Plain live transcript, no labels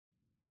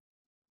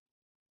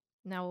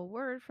Now a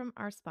word from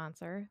our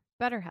sponsor,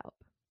 BetterHelp.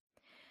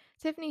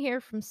 Tiffany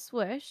here from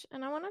Swish,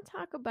 and I want to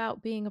talk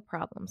about being a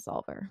problem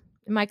solver.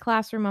 In my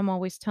classroom, I'm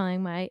always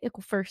telling my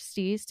equal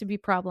firsties to be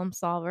problem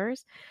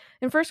solvers.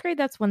 In first grade,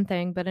 that's one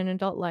thing, but in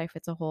adult life,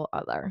 it's a whole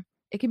other.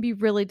 It can be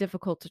really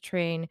difficult to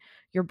train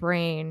your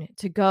brain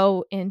to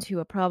go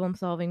into a problem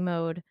solving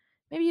mode.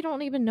 Maybe you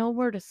don't even know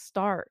where to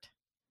start.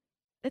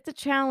 It's a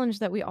challenge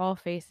that we all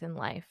face in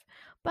life.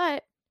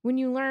 But when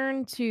you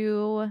learn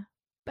to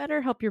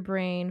better help your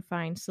brain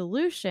find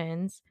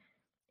solutions,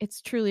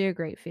 it's truly a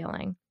great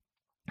feeling.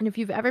 And if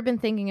you've ever been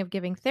thinking of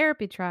giving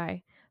therapy a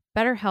try,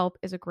 BetterHelp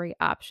is a great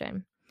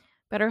option.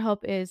 BetterHelp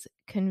is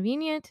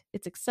convenient,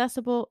 it's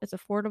accessible, it's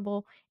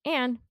affordable,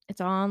 and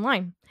it's all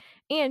online.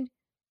 And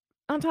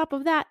on top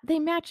of that, they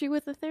match you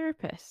with a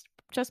therapist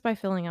just by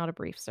filling out a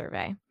brief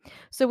survey.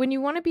 So when you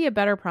want to be a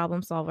better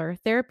problem solver,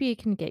 therapy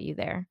can get you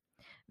there.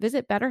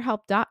 Visit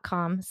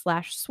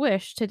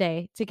betterhelp.com/swish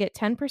today to get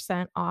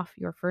 10% off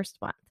your first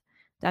month.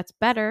 That's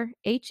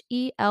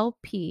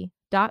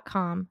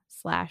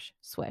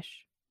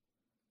betterhelp.com/swish.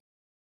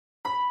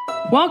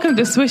 Welcome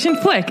to Swish and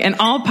Flick, an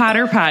all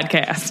Potter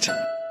podcast.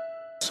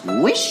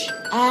 Swish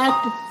and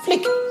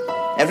flick.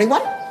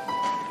 Everyone?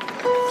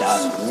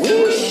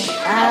 Swish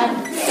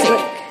and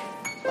flick.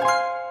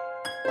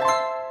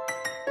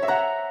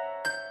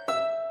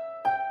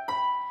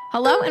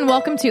 Hello and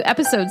welcome to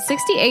episode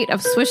 68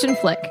 of Swish and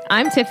Flick.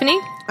 I'm Tiffany.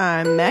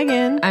 I'm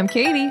Megan. I'm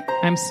Katie.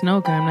 I'm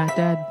Snoke, I'm not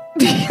dead.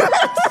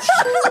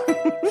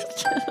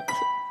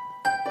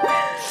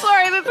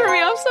 Sorry, that threw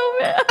me off so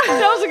bad.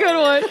 That was a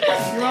good one.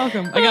 You're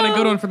welcome. I got a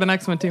good one for the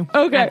next one, too.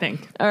 Okay. I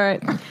think. All right.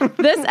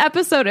 This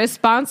episode is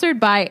sponsored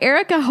by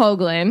Erica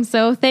Hoagland.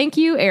 So thank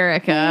you,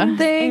 Erica.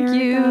 Thank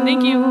you.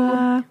 Thank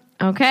you.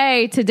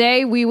 Okay.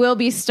 Today we will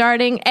be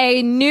starting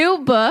a new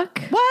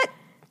book. What?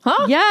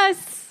 Huh?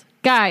 Yes.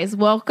 Guys,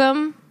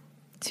 welcome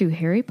to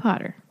Harry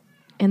Potter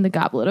and the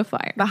Goblet of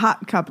Fire. The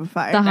Hot Cup of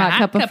Fire. The Hot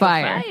Cup of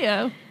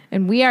Fire.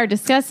 And we are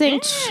discussing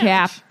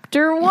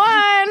chapter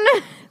 1,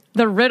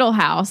 The Riddle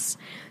House.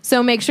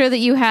 So make sure that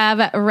you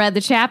have read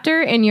the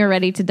chapter and you're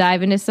ready to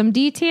dive into some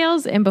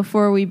details. And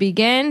before we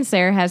begin,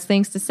 Sarah has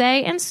things to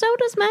say, and so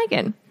does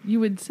Megan. You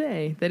would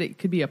say that it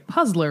could be a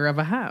puzzler of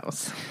a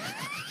house.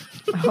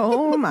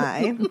 Oh,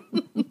 my.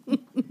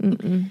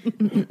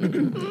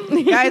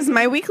 Guys,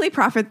 my weekly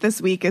profit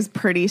this week is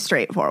pretty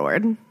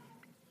straightforward.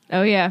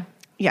 Oh, yeah.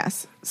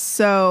 Yes.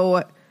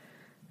 So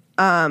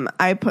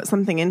I put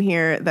something in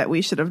here that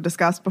we should have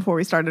discussed before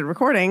we started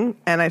recording,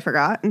 and I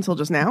forgot until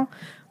just now.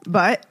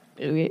 But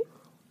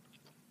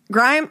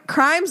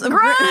Crimes of The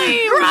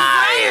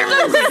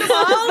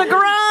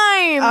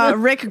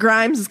grime! Rick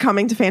Grimes is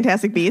coming to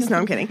Fantastic Beasts. No,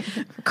 I'm kidding.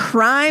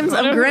 Crimes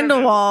of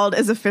Grindelwald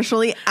is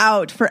officially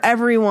out for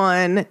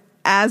everyone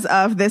as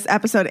of this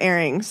episode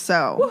airing.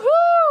 So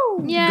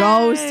Yay.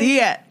 go see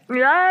it.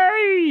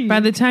 By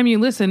the time you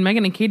listen,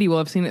 Megan and Katie will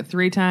have seen it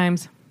 3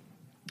 times.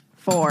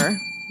 4.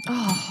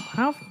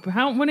 How,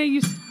 when are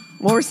you?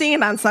 Well, we're seeing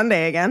it on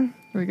Sunday again.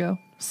 Here we go.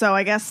 So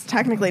I guess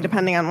technically,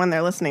 depending on when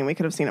they're listening, we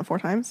could have seen it 4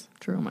 times.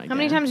 True, my How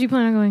many times do you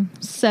plan on going?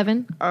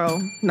 7? Oh,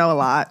 no, a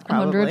lot,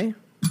 probably. 100?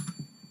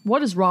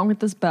 What is wrong with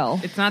this bell?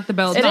 It's not the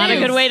bell. It's not a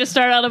good way to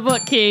start out a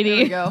book,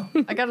 Katie. There we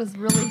go. I gotta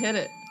really hit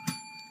it.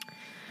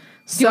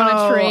 Do you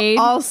wanna trade?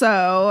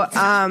 Also,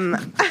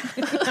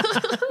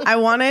 I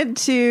wanted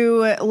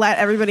to let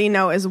everybody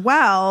know as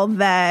well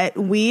that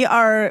we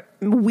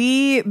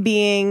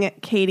being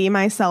Katie,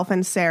 myself,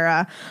 and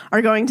Sarah,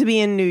 are going to be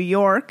in New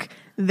York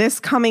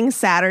this coming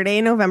Saturday,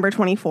 November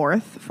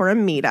 24th, for a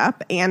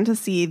meetup and to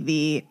see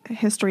the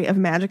History of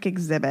Magic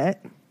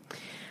exhibit.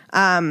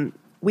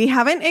 We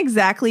haven't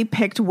exactly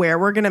picked where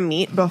we're going to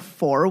meet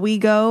before we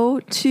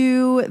go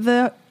to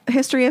the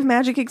History of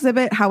Magic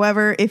exhibit.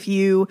 However, if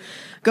you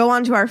go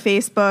onto our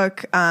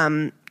Facebook,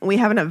 we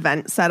have an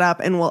event set up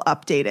and we'll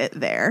update it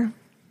there.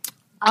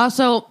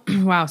 Also,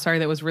 wow, sorry,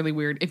 that was really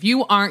weird. If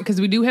you aren't,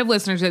 because we do have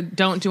listeners that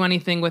don't do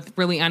anything with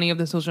really any of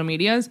the social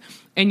medias,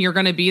 and you're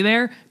going to be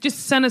there,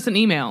 just send us an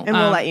email. And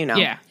we'll let you know.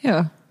 Yeah.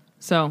 Yeah.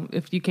 So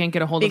if you can't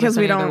get a hold Because of us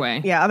we any don't, other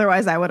way. yeah,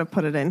 otherwise I would have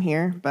put it in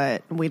here,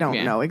 but we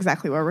don't know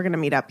exactly where we're going to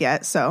meet up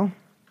yet, so.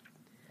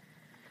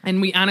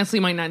 And we honestly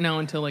might not know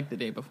until like the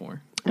day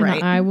before.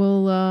 Right. And I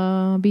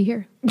will be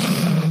here.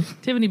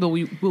 Tiffany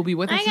will be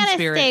with us I in gotta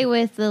spirit. stay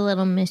with the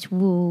little Miss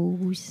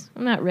Woos.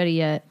 I'm not ready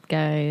yet,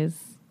 guys.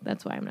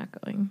 That's why I'm not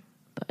going.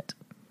 But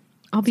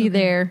I'll be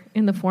there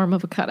in the form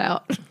of a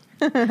cutout.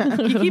 You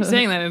keep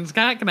saying that, and it's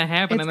not going to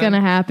happen. It's going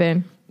to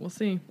happen. We'll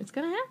see. It's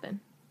going to happen.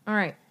 All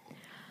right.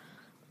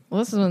 Well,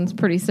 this one's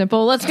pretty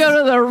simple. Let's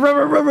go to the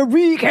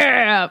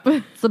recap.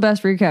 It's the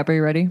best recap. Are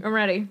you ready? I'm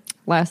ready.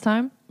 Last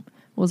time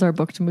was our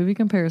book to movie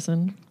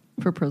comparison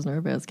for Prisoner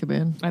of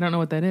Azkaban. I don't know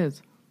what that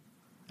is.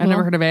 I've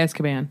never heard of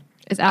Azkaban.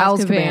 It's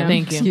Azkaban.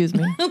 Thank you. Excuse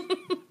me.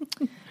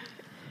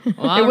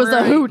 Well, It was a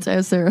alright. hoot,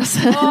 as Sarah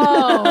said.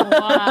 Oh,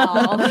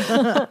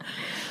 wow.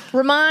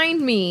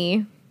 Remind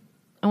me.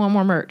 I want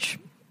more merch.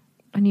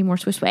 I need more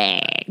Swish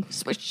swag.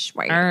 Swish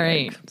swag. All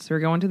right. So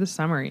we're going to the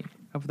summary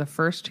of the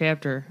first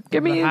chapter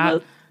Give of me the Hot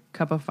the-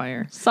 Cup of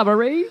Fire.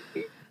 Summary.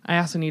 I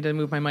also need to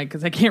move my mic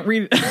because I can't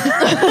read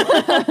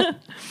it.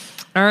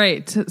 All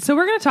right. So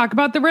we're going to talk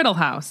about the Riddle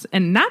House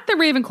and not the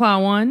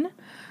Ravenclaw one.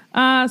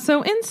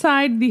 So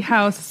inside the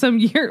house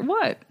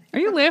what? Are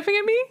you laughing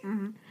at me?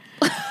 Mm-hmm.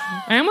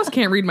 I almost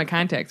can't read, my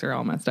contacts are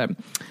all messed up.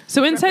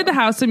 So inside the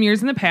house some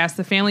years in the past,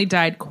 the family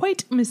died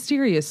quite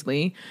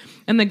mysteriously,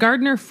 and the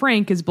gardener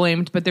Frank is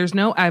blamed, but there's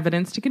no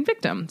evidence to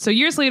convict him. So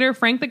years later,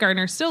 Frank the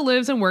gardener still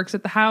lives and works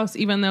at the house,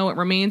 even though it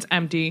remains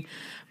empty.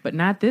 But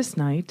not this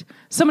night.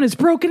 Someone has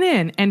broken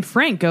in, and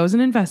Frank goes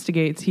and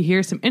investigates. He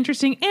hears some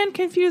interesting and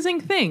confusing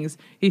things.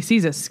 He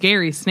sees a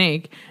scary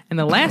snake, and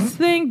the last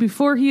thing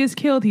before he is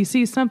killed, he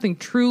sees something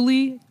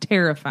truly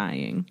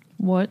terrifying.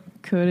 What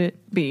could it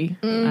be?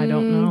 I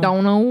don't know.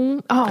 Don't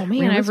know. Oh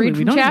man, I've read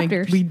from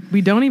chapters. We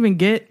don't even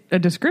get a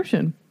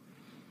description.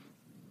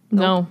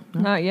 No,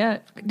 Not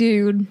yet.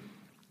 dude.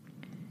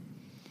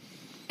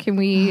 Can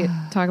we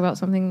talk about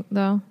something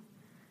though?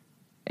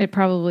 It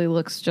probably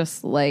looks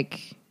just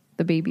like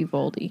the baby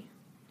Voldy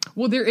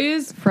Well, there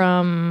is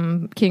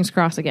from King's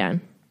Cross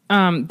again.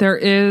 there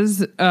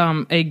is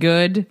a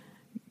good,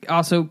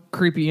 also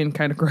creepy and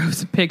kind of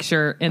gross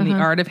picture in the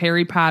Art of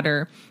Harry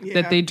Potter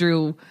that they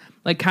drew,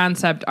 like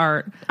concept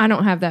art. I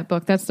don't have that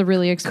book. That's the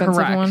really expensive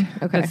Correct. one.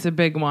 Okay. That's the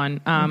big one.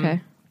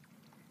 Okay.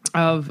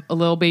 Of a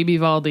little baby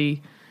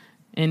Voldy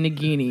and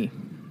Nagini.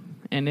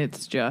 And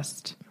it's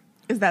just,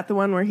 Is that the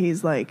one where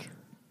he's like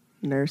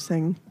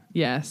nursing?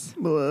 yes.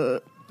 Blah.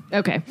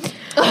 Okay.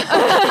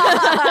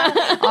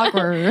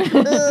 Awkward.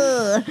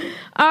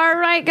 All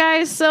right,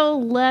 guys. So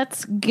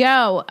let's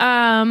go.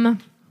 A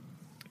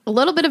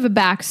little bit of a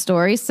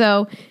backstory.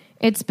 So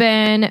it's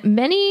been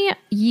many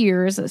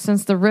years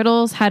since the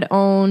Riddles had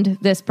owned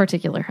this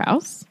particular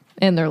house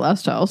in their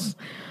last house,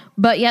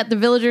 but yet the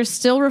villagers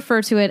still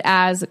refer to it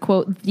as,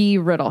 quote, the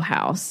Riddle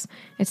House.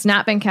 It's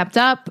not been kept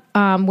up.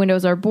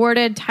 Windows are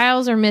boarded,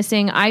 tiles are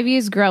missing, ivy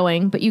is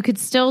growing, but you could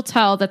still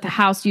tell that the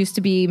house used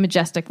to be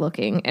majestic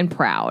looking and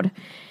proud.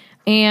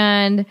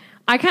 And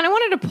I kind of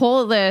wanted to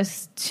pull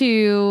this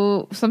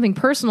to something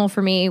personal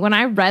for me. When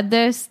I read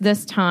this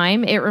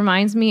time, it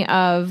reminds me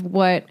of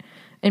what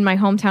in my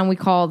hometown we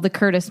call the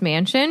Curtis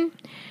Mansion.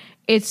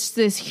 It's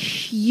this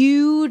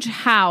huge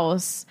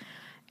house,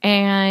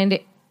 and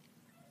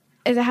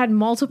it had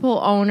multiple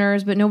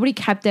owners, but nobody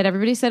kept it.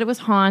 Everybody said it was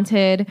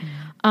haunted.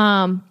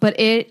 But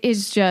it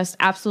is just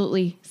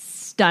absolutely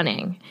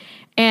stunning.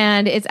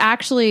 And it's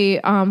actually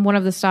one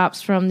of the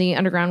stops from the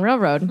Underground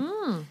Railroad.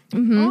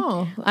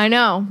 Oh. I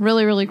know.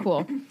 Really, really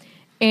cool.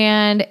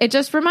 And it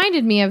just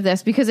reminded me of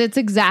this because it's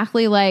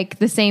exactly like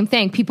the same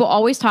thing. People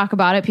always talk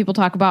about it. People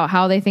talk about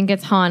how they think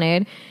it's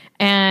haunted.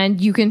 And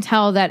you can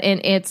tell that in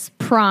its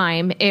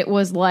prime, it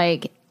was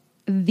like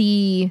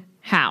the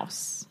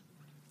house.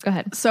 Go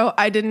ahead. So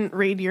I didn't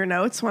read your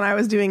notes when I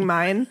was doing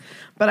mine,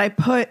 but I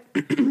put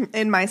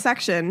in my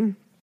section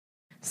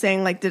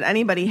saying, like, did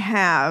anybody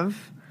have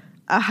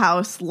a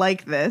house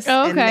like this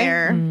in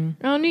their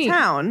Oh, neat.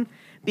 town?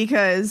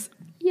 Because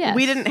Yes.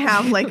 we didn't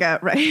have like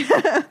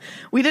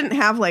we didn't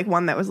have like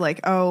one that was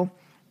like, oh,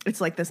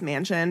 it's like this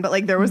mansion. But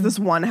like there was this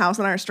one house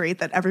on our street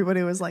that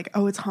everybody was like,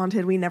 oh, it's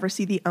haunted. We never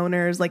see the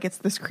owners. Like it's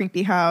this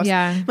creepy house.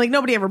 Yeah. Like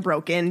nobody ever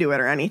broke into it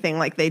or anything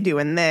like they do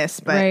in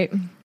this. But Right.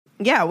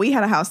 yeah, we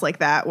had a house like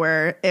that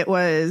where it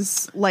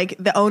was like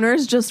the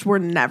owners just were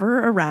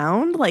never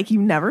around. Like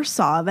you never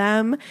saw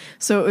them.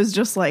 So it was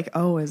just like,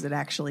 oh, is it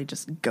actually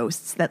just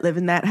ghosts that live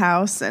in that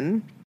house?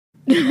 And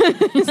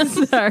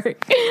Sorry.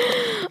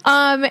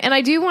 And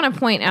I do want to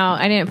point out,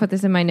 I didn't put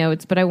this in my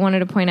notes, but I wanted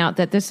to point out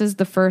that this is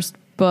the first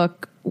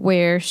book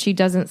where she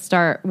doesn't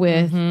start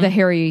with the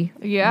Harry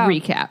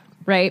recap,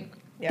 right?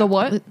 Yeah. The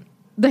what?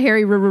 The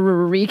Harry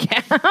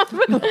recap.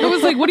 I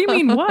was like, what do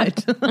you mean,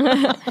 what?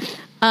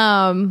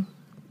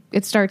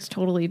 It starts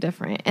totally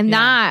different. And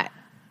that,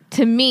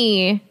 to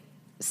me,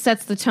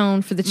 sets the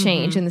tone for the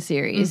change in the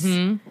series. I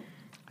You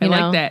know?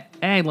 like that.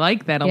 I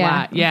like that a Yeah.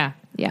 lot. Yeah.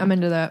 Yeah. I'm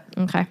into that.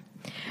 Okay.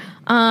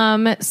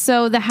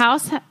 So the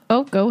house,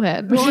 go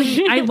ahead.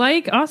 I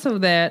like also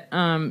that,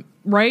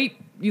 right?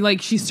 You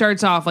like, she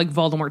starts off like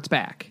Voldemort's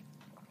back.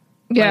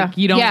 Yeah. Like,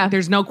 you don't, Yeah.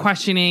 there's no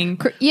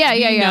questioning. Yeah,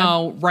 yeah, You yeah.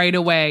 know right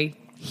away,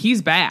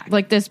 he's back.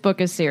 Like this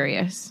book is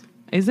serious.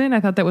 Is it? I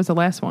thought that was the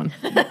last one.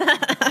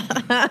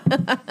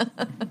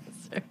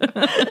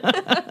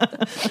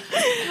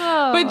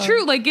 But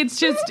true, like it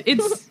sets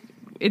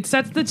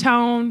the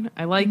tone.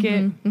 I like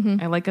it.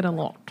 I like it a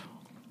lot.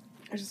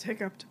 I just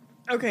hiccuped.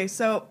 Okay,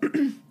 so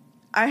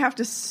I have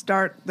to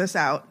start this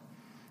out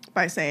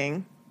by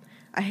saying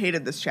I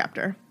hated this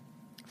chapter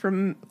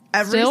from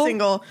every Still?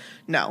 single.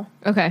 No.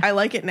 Okay. I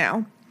like it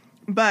now.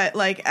 But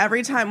like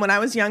every time when I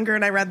was younger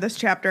and I read this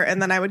chapter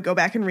and then I would go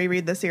back and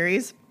reread the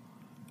series,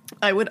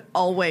 I would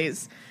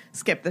always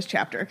skip this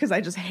chapter because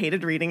I just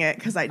hated reading it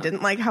because I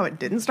didn't like how it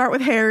didn't start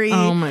with Harry.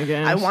 Oh my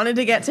gosh. I wanted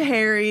to get to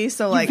Harry,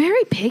 so like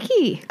Very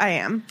picky. I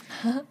am.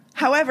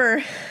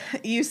 However,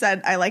 you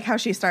said I like how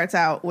she starts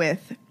out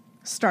with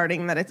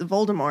starting that it's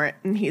Voldemort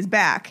and he's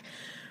back.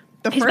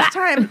 The first back.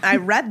 time I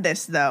read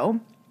this though,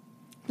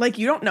 like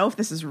you don't know if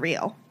this is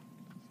real.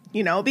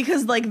 You know,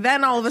 because like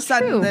then all of a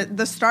sudden true.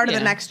 the start of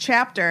the Yeah. next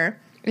chapter,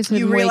 It's him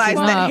you realize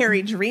waking that up.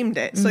 Harry dreamed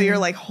it. So you're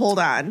like, hold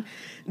on.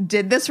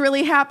 Did this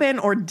really happen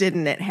or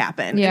didn't it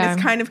happen? Yeah. And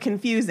it's kind of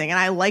confusing. And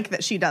I like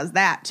that she does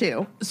that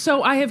too.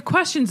 So I have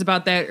questions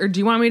about that, or do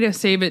you want me to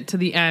save it to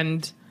the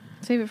end?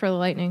 Save it for the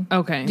lightning.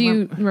 Okay. Do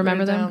you Well,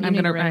 remember them? I'm You need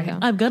gonna to write write. them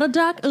down. I've got a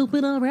doc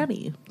open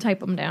already. Type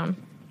them down.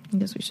 I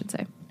guess we should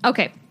say.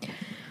 Okay.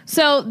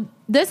 So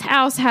this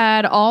house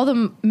had all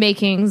the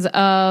makings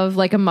of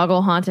like a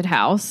muggle haunted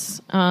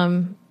house.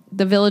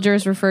 The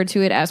villagers referred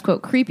to it as,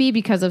 quote, creepy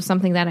because of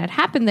something that had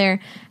happened there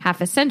half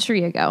a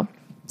century ago.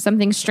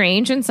 Something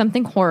strange and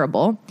something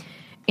horrible.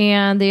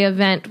 And the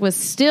event was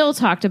still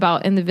talked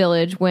about in the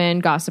village when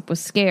gossip was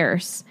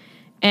scarce.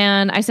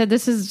 And I said,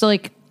 this is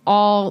like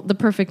all the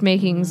perfect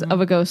makings of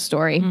a ghost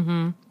story.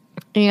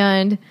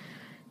 And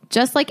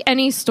just like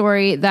any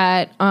story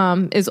that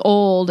is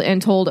old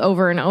and told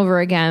over and over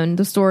again,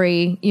 the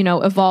story, you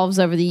know, evolves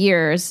over the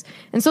years.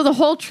 And so the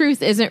whole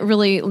truth isn't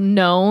really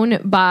known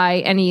by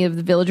any of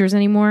the villagers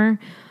anymore.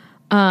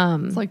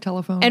 It's like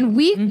telephone. And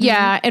we,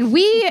 and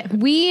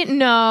we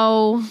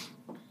know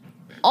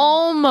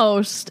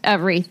almost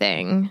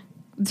everything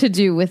to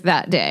do with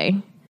that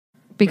day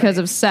because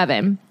of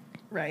Seven.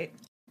 Right.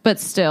 But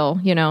still,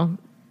 you know,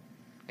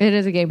 it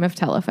is a game of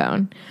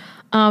telephone.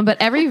 But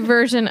every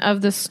version of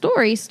the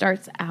story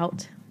starts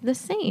out the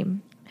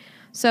same.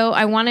 So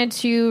I wanted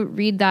to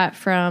read that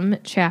from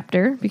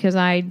chapter because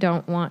I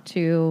don't want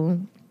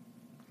to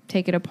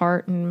take it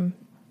apart and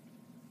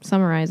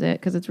summarize it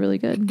because it's really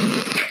good.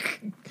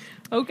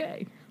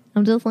 Okay.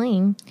 I'm just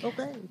saying.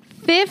 Okay.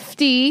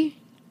 50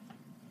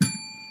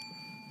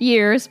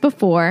 years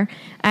before,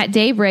 at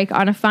daybreak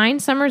on a fine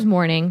summer's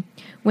morning,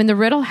 when the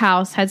Riddle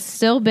house had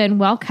still been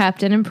well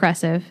kept and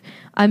impressive,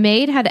 a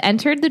maid had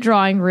entered the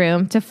drawing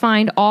room to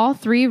find all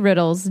 3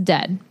 riddles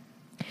dead.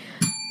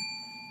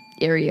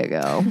 Here you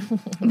go.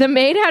 The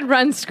maid had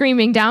run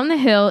screaming down the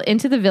hill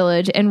into the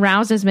village and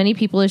roused as many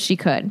people as she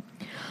could.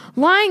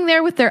 Lying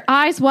there with their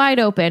eyes wide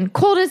open,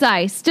 cold as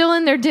ice, still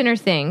in their dinner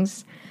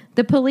things,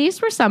 the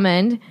police were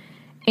summoned,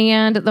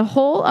 and the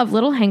whole of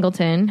Little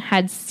Hangleton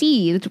had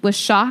seethed with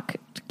shocked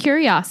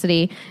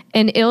curiosity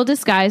and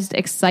ill-disguised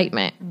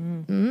excitement.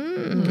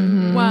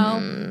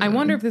 Well, I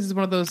wonder if this is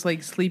one of those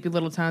like sleepy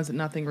little towns that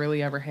nothing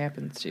really ever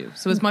happens to.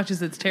 So as much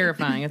as it's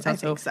terrifying, it's I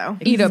also think so.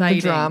 Eat up the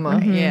exciting.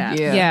 drama. Yeah.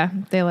 Yeah,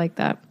 they like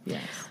that.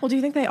 Yes. Well, do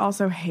you think they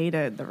also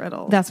hated the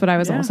riddle? That's what I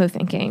was Yeah. also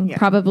thinking. Yeah.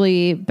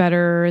 Probably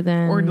better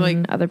than Or, like,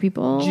 other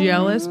people.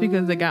 Jealous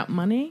because they got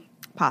money.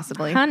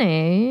 possibly.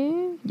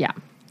 Honey. Yeah.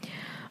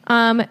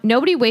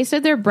 Nobody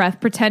wasted their breath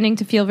pretending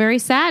to feel very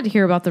sad to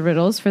hear about the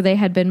riddles, for they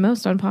had been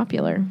most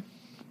unpopular.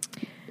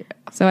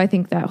 So I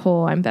think that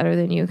whole I'm better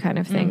than you kind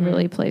of thing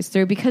really plays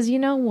through, because you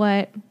know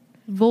what?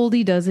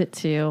 Voldy does it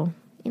too.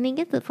 And he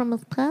gets it from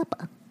his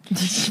papa.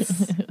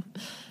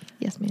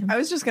 Yes, ma'am. I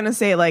was just gonna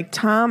say, like,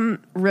 Tom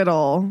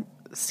Riddle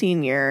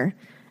Sr.,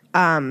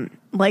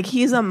 like,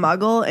 he's a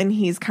muggle and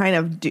he's kind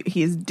of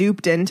he's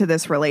duped into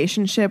this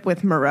relationship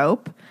with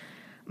Merope,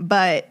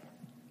 but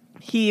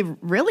he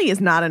really is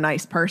not a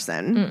nice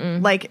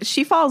person. Like,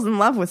 she falls in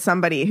love with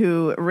somebody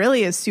who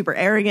really is super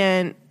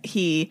arrogant.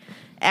 He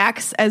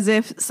acts as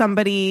if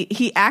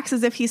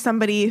he's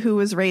somebody who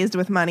was raised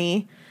with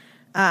money,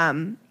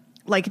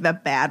 like the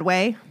bad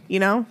way, you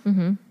know?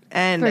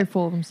 And Very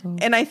full of himself.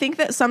 and I think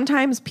that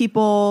sometimes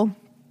people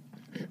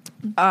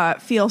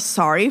feel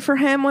sorry for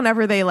him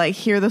whenever they like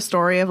hear the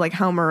story of like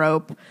how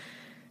Merope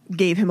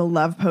gave him a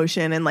love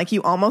potion, and like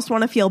you almost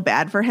want to feel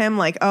bad for him,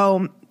 like,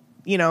 oh,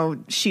 you know,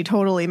 she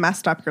totally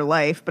messed up your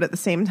life, but at the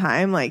same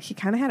time, like, he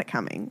kind of had it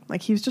coming.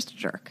 Like, he was just a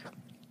jerk.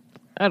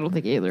 I don't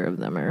think either of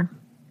them are.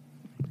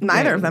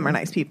 Neither of them are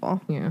nice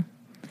people, Yeah.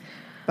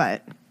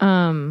 but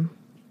Yeah.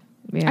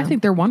 I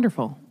think they're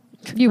wonderful.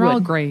 you They're would. all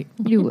great.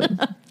 You would.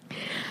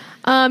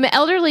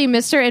 Elderly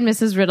Mr. and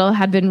Mrs. Riddle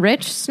had been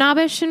rich,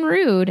 snobbish, and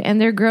rude, and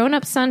their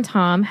grown-up son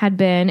Tom had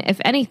been, if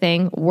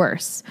anything,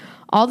 worse.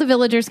 All the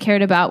villagers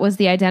cared about was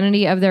the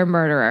identity of their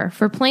murderer,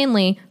 for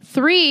plainly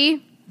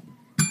 3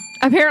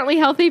 apparently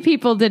healthy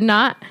people did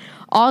not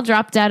all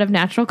drop dead of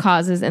natural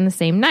causes in the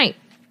same night.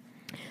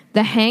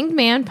 The Hanged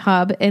Man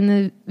pub in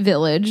the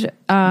village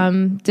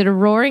did a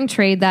roaring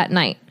trade that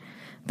night.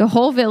 The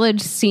whole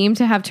village seemed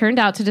to have turned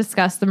out to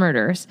discuss the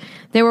murders.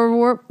 They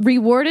were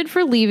rewarded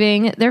for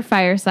leaving their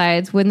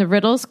firesides when the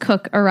Riddle's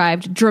cook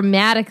arrived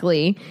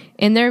dramatically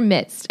in their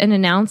midst and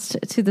announced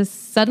to the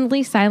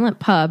suddenly silent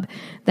pub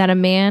that a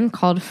man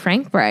called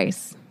Frank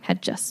Bryce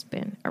had just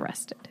been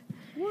arrested.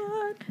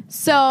 What?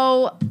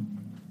 So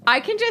I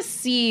can just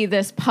see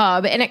this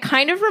pub, and it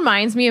kind of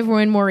reminds me of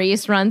when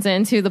Maurice runs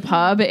into the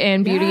pub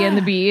in Beauty and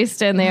the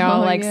Beast, and they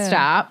all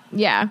stop.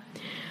 Yeah.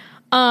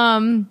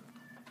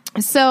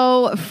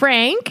 So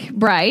Frank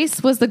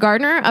Bryce was the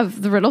gardener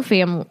of the Riddle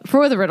family,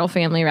 for the Riddle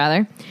family,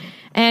 rather,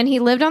 and he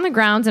lived on the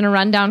grounds in a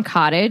rundown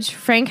cottage.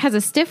 Frank has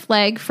a stiff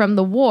leg from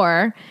the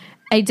war,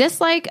 A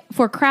dislike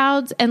for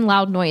crowds and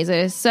loud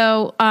noises.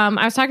 So I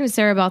was talking to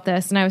Sarah about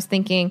this, and I was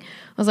thinking,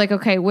 I was like,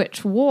 okay,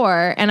 which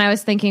war? And I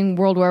was thinking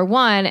World War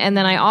I. And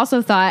then I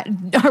also thought,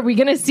 are we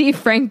going to see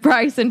Frank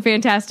Bryce and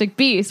Fantastic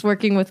Beasts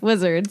working with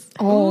wizards?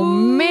 Oh,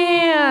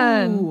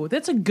 man. Ooh,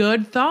 that's a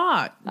good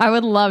thought. I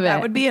would love it.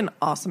 That would be an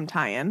awesome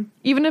tie-in.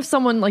 Even if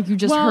someone, like, you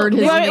just Well, heard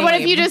his name. What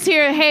if you just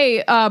hear,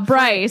 hey,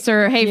 Bryce,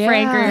 or hey,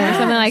 Frank, or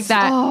something like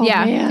that? Oh,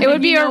 yeah, man. it would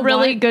And be you a know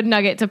really what? good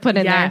nugget to put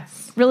in Yes.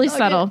 there. Really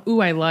subtle. Ooh,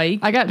 I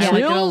like it a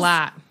chills.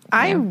 lot.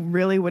 I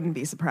really wouldn't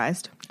be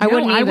surprised. I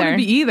wouldn't I either. wouldn't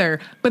be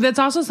either. But that's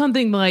also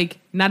something like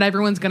not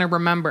everyone's going to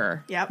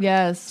remember. Yep.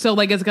 Yes. So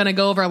like it's going to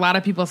go over a lot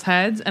of people's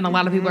heads, and a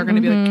lot of people are going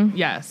to be like,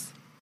 yes.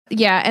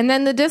 Yeah, and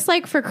then the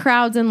dislike for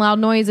crowds and loud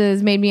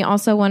noises made me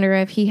also wonder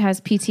if he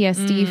has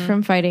PTSD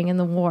from fighting in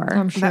the war.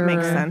 I'm sure. That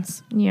makes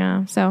sense.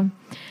 Yeah, so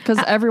Because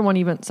everyone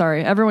even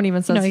says,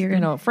 No, you're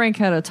good. Frank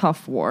had a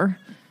tough war.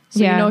 So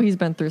Yeah. you know he's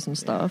been through some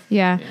stuff.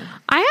 yeah.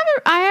 I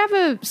have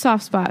a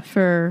soft spot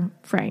for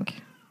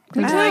Frank. I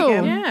like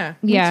him. Yeah.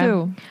 Yeah. Me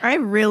too. I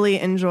really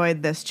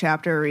enjoyed this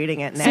chapter reading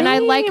it now. And I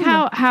like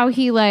how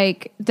he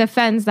like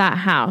defends that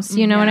house.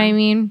 You know what I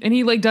mean? And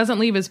he like doesn't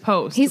leave his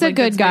post. He's a Like,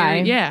 good that's guy.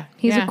 very- yeah.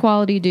 He's yeah. a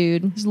quality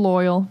dude. He's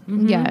loyal.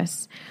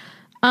 Yes.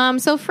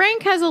 So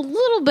Frank has a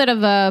little bit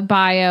of a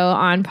bio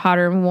on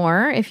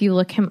Pottermore. If you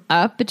look him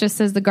up, it just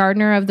says the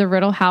gardener of the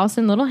Riddle House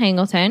in Little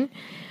Hangleton.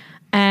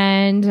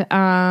 And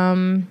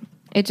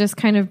it just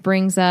kind of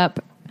brings up,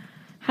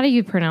 how do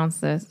you pronounce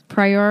this?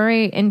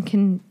 Priori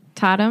incantatum?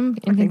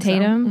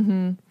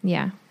 Incantatum?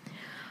 Yeah.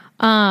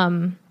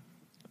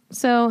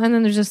 So, and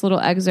then there's just little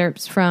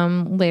excerpts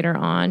from later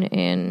on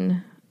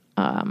in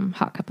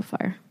Hot Cup of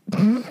Fire.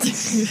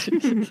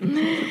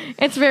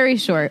 It's very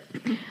short.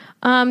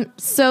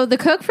 So the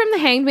cook from the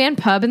Hanged Man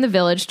pub in the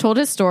village told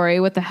his story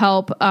with the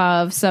help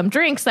of some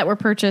drinks that were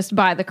purchased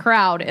by the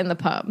crowd in the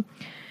pub.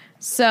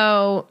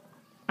 So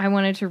I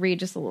wanted to read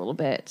just a little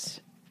bit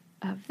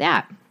of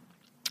that.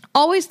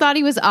 Always thought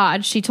he was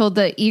odd, she told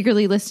the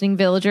eagerly listening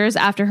villagers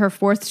after her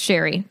fourth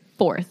sherry.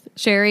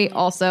 Sherry,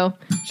 also.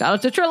 Shout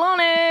out to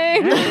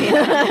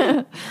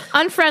Trelawney.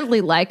 Unfriendly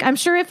like. I'm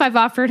sure if I've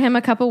offered him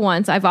a cup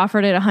once, I've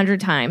offered it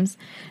 100 times.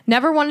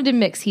 Never wanted to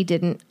mix, he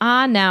didn't.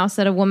 Ah, now,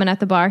 said a woman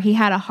at the bar. He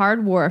had a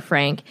hard war,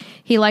 Frank.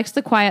 He likes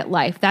the quiet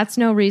life. That's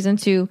no reason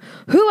to.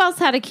 Who else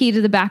had a key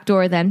to the back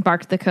door then?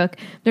 Barked the cook.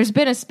 There's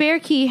been a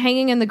spare key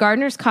hanging in the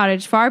gardener's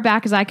cottage far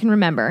back as I can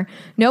remember.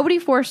 Nobody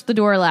forced the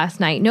door last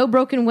night. No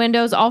broken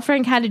windows. All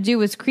Frank had to do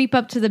was creep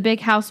up to the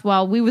big house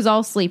while we was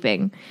all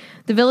sleeping.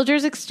 The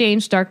villagers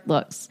exchanged dark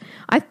looks.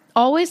 I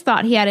always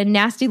thought he had a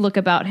nasty look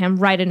about him.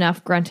 Right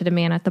enough, grunted a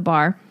man at the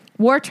bar.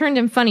 War turned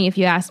him funny, if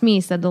you ask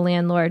me, said the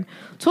landlord.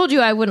 Told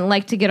you I wouldn't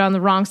like to get on the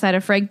wrong side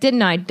of Frank,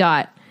 didn't I,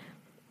 Dot?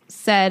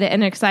 Said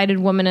an excited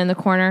woman in the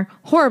corner.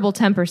 Horrible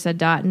temper, said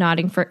Dot,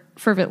 nodding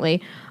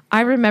fervently.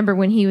 I remember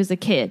when he was a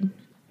kid.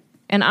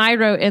 And I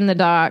wrote in the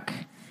doc,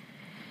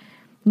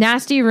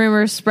 nasty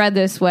rumors spread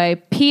this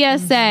way.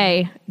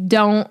 PSA,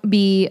 don't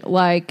be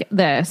like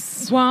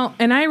this. Well,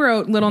 and I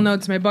wrote little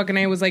notes in my book, and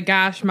I was like,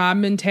 gosh, mob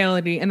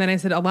mentality. And then I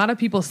said, a lot of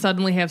people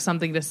suddenly have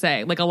something to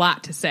say, like a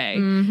lot to say.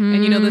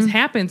 And, you know, this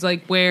happens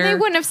like where... They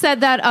wouldn't have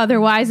said that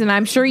otherwise, and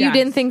I'm sure you Yes.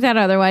 didn't think that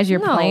otherwise. You're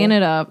No. playing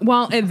it up.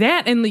 Well, and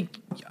that and like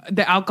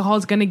the alcohol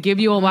is going to give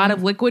you a lot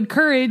of liquid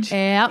courage.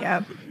 Yep.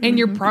 Yep. And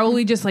you're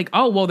probably just like,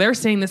 oh, well, they're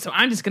saying this, so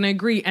I'm just going to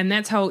agree. And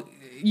that's how,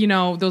 you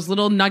know, those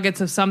little nuggets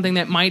of something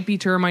that might be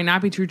true or might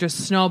not be true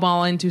just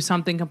snowball into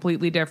something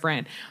completely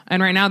different.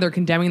 And right now they're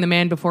condemning the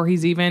man before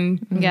he's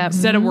even Yep.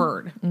 said a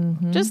word.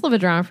 Just live a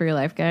drama for your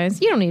life,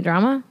 guys. You don't need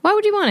drama. Why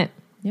would you want it?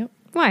 Yep.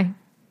 Why?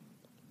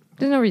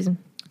 There's no reason.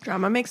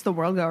 Drama makes the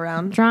world go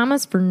round.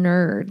 Drama's for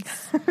nerds.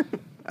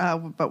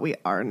 But we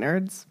are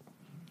nerds.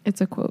 It's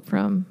a quote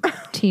from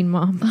Teen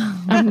Mom.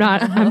 I'm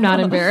not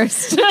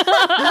embarrassed.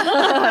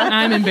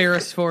 I'm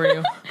embarrassed for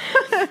you.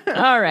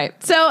 All right.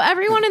 So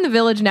everyone in the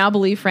village now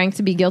believe Frank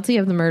to be guilty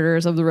of the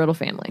murders of the Riddle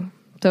family.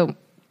 So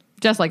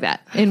just like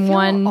that, in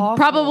one, awful.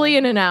 probably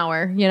in an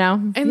hour, you know?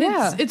 And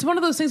Yeah. it's one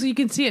of those things where you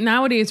can see it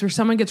nowadays where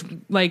someone gets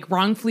like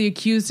wrongfully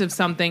accused of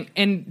something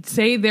and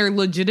say they're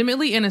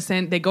legitimately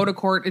innocent. They go to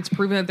court. It's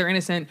proven that they're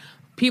innocent.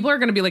 People are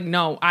going to be like,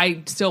 no,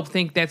 I still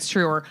think that's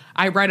true. Or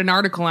I read an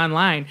article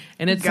online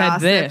and it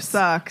Gossip said this.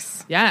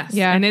 sucks. Yes.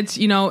 Yeah. And it's,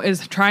 you know,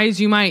 as try as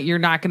you might, you're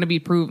not going to be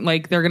proved.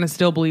 Like they're going to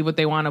still believe what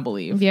they want to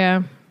believe.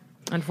 Yeah.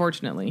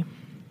 Unfortunately.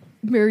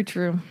 Very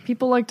true.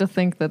 People like to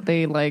think that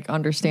they like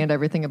understand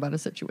everything about a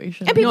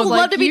situation. And people No, love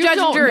like, to be you judge and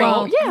don't jury.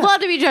 know. Yeah. Love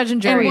to be judge and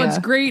And jury. what's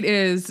great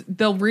is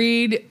they'll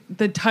read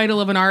the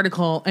title of an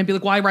article and be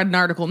like, well, I read an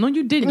article. No,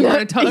 you didn't. You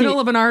read a title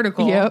of an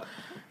article. Yep.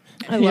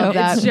 I love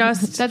that. It's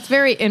just... That's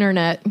very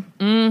internet.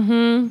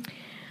 Mm-hmm.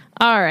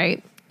 All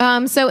right.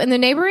 So in the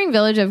neighboring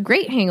village of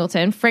Great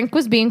Hangleton, Frank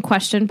was being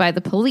questioned by the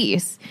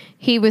police.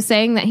 He was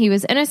saying that he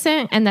was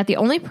innocent and that the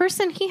only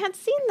person he had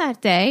seen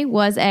that day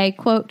was a,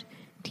 quote,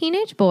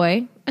 teenage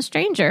boy, a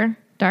stranger,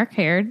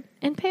 dark-haired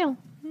and pale.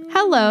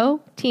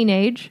 Hello,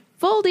 teenage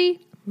Voldy.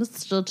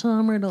 Mr.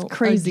 Tom Riddle.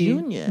 Crazy.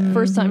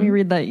 First time you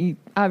read that, you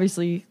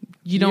obviously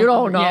You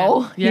don't-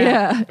 know.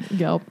 yeah.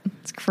 Yeah. Yep.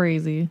 It's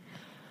crazy.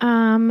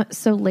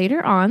 So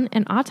later on,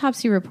 an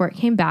autopsy report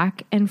came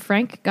back and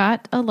Frank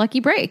got a lucky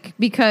break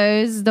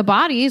because the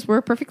bodies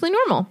were perfectly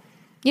normal,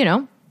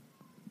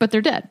 but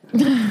they're dead.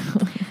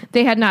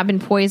 They had not been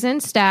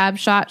poisoned, stabbed,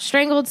 shot,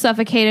 strangled,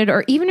 suffocated,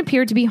 or even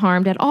appeared to be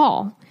harmed at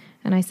all.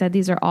 And I said,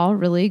 these are all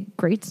really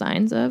great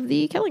signs of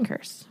the killing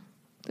curse.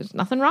 There's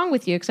nothing wrong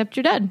with you except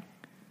you're dead.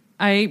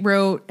 I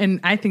wrote, and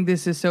I think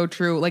this is so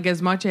true, like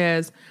as much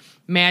as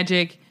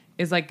magic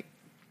is like,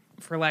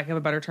 for lack of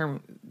a better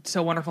term,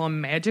 so wonderful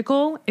and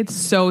magical, it's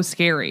so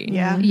scary.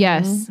 Yeah.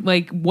 Yes.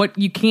 Like what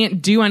you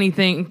can't do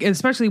anything,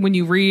 especially when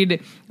you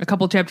read a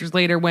couple chapters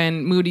later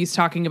when Moody's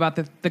talking about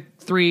the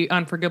 3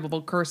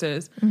 unforgivable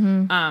curses.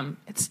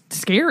 It's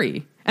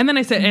scary. And then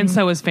I said, and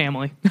so is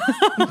family.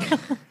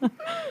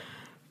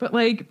 But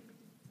like,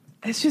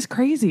 it's just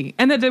crazy.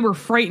 And that they were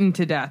frightened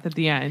to death at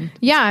the end.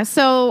 Yeah,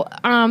 so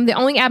the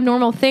only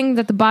abnormal thing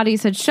that the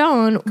bodies had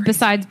shown,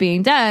 besides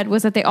being dead,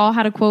 was that they all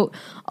had a, quote,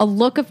 a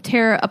look of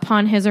terror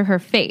upon his or her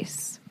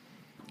face.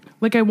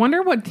 Like, I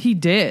wonder what he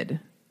did.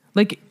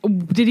 Like,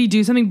 did he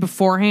do something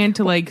beforehand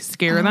to, like,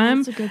 scare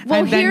them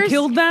and then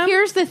killed them?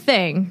 Here's the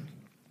thing.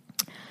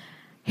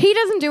 He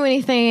doesn't do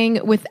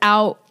anything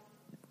without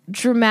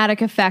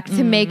dramatic effect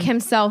to make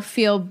himself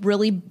feel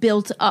really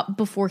built up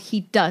before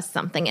he does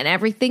something. And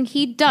everything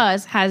he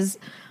does has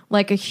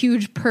like a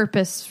huge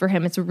purpose for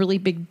him. It's a really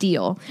big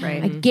deal.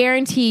 Right. I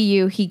guarantee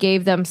you he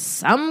gave them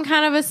some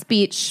kind of a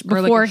speech Or like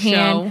a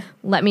beforehand. show.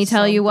 Let me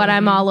tell you what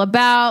I'm all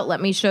about.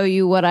 Let me show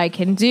you what I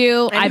can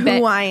do. And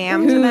who I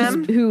am to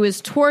them. Who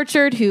was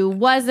tortured, who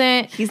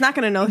wasn't. He's not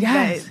going to know.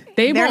 Yes.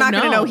 They're They won't not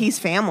going to know. know he's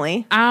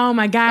family. Oh,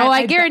 my God. Oh,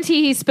 I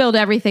guarantee he spilled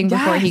everything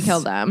before he Yes.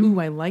 killed them.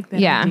 Ooh, I like that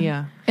Yeah.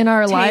 idea. In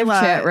our live Taylor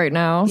chat right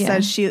now.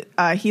 Says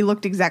he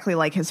looked exactly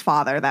like his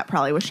father. That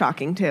probably was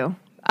shocking too.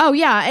 Oh,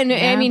 yeah. And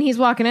I mean, he's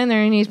walking in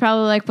there and he's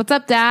probably like, what's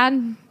up,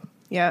 Dad?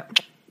 Yep.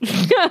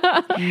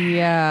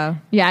 Yeah.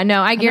 Yeah,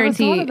 no, I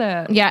guarantee. thought of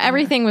that. Yeah,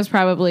 everything was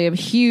probably a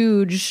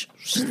huge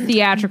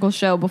theatrical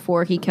show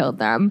before he killed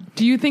them.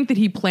 Do you think that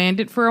he planned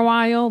it for a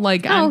while?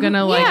 Like, I'm going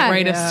to, like, yeah.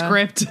 write a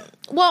script.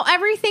 Well,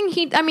 everything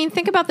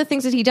think about the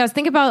things that he does.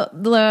 Think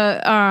about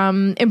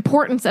the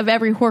importance of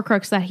every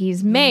Horcrux that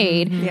he's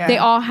made. Yeah. They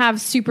all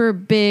have super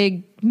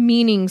big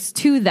meanings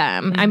to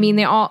them. I mean,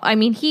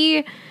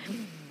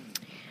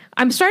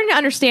 I'm starting to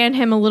understand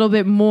him a little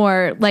bit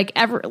more.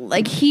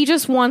 Like he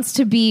just wants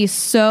to be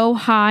so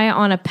high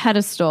on a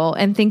pedestal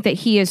and think that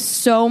he is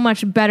so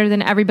much better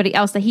than everybody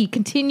else that he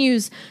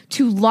continues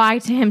to lie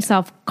to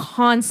himself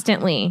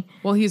constantly.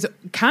 Well, he's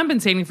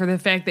compensating for the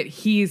fact that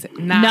he's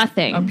not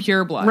Nothing. a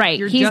pureblood. Right.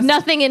 You're He's just-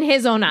 nothing in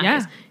his own eyes.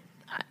 Yeah.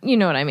 You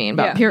know what I mean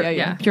about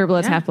Yeah.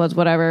 purebloods, half-bloods,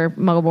 whatever,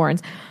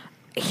 Muggleborns.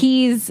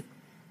 He's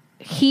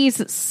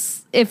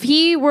if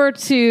he were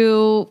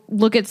to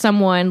look at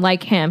someone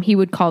like him, he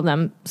would call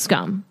them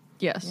scum.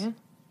 Yes.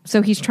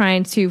 So he's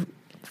trying to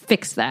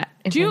fix that.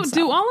 in Do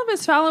himself. all of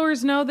his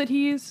followers know that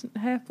he's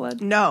half-blood?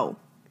 No,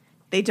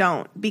 they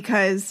don't,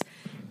 because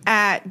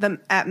at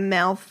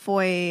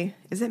Malfoy,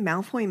 is it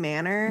Malfoy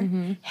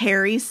Manor?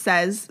 Harry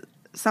says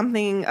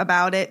something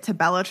about it to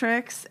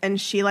Bellatrix, and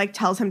she like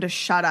tells him to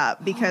shut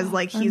up because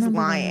like he's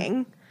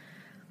lying.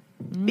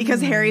 Because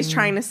Harry's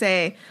trying to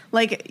say,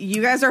 like,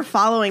 you guys are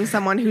following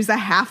someone who's a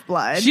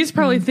half-blood. She's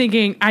probably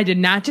thinking, I did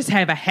not just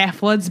have a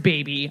half-blood's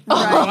baby.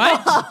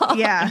 What?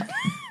 Yeah.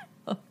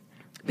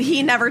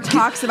 He never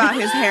talks about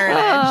his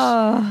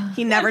heritage.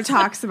 He never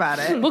talks about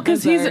it. Well,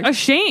 because he's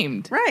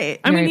ashamed. Right.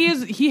 I mean,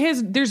 he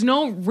has, there's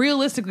no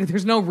reason.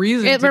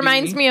 It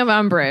reminds me of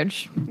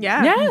Umbridge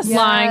Yeah. Yes.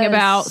 lying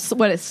about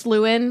what it's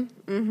Sluin,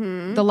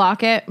 the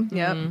locket.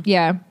 Yep.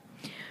 Yeah.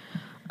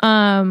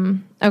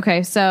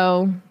 Okay,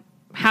 so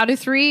how do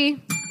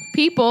 3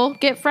 people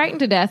get frightened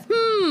to death?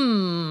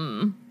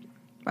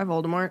 By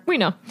Voldemort. We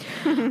know.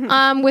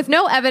 With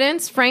no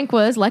evidence, Frank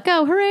was let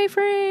go. Hooray,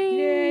 Frank!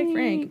 Yay,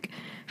 Frank.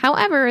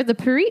 However, the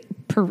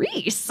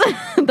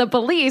the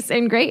police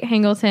in Great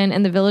Hangleton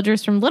and the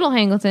villagers from Little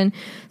Hangleton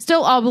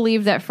still all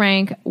believe that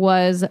Frank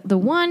was the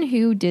one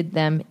who did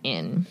them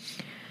in.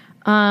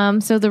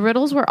 So the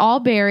Riddles were all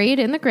buried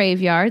in the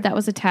graveyard that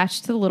was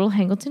attached to the Little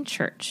Hangleton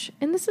Church.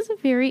 And this is a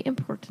very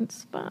important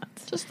spot.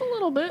 Just a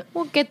little bit.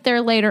 We'll get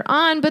there later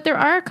on, but there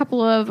are a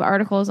couple of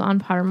articles on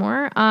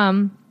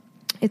Pottermore.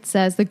 It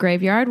says the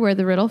graveyard where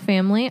the Riddle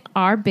family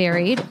are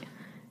buried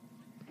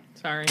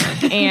Sorry.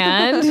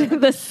 and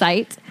the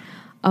site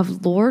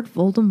of Lord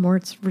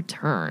Voldemort's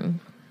return.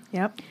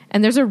 Yep.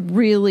 And there's a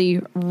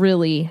really,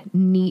 really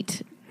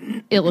neat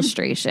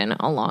illustration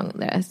along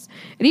this.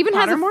 It even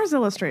has Pottermore's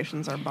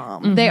illustrations are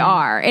bomb. they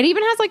are. It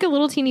even has like a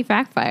little teeny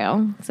fact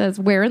file. It says,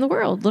 where in the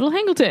world? Little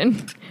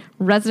Hangleton.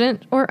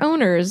 Resident or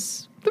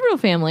owners, the Riddle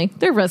family.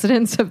 They're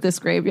residents of this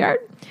graveyard.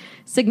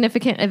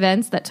 Significant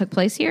events that took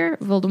place here.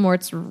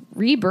 Voldemort's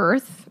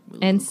rebirth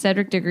and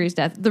Cedric Diggory's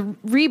death. The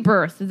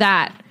rebirth,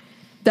 that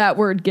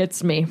word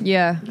gets me.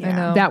 Yeah, I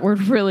know. That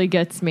word really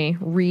gets me.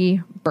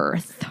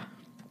 Rebirth.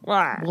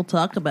 We'll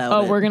talk about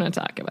Oh, we're going to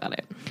talk about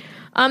it.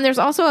 There's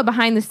also a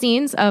behind the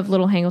scenes of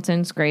Little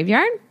Hangleton's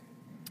graveyard.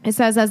 It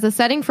says, as the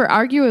setting for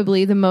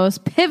arguably the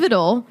most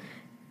pivotal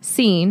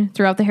scene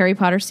throughout the Harry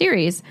Potter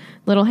series,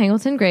 Little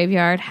Hangleton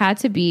Graveyard had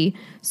to be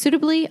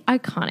suitably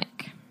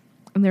iconic.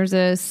 And there's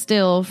a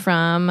still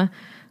from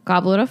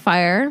Goblet of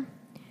Fire.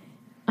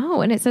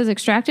 Oh, and it says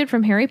extracted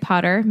from Harry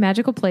Potter,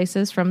 Magical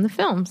Places from the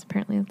films.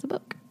 Apparently that's a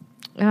book.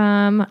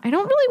 I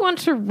don't really want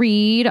to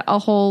read a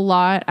whole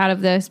lot out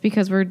of this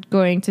because we're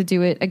going to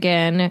do it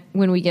again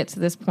when we get to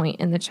this point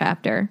in the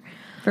chapter.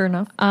 Fair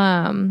enough.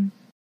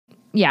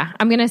 Yeah,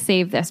 I'm going to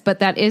save this, but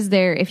that is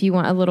there if you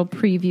want a little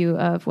preview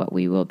of what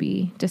we will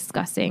be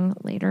discussing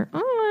later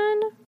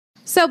on.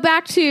 So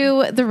back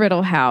to the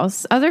Riddle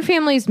house. Other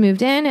families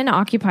moved in and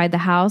occupied the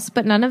house,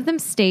 but none of them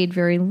stayed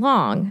very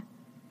long.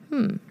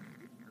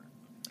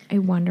 I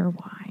wonder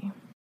why.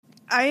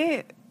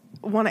 I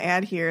want to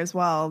add here as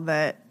well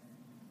that,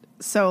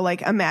 so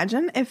like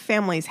imagine if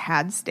families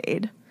had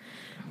stayed,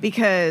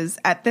 because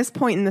at this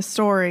point in the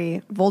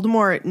story,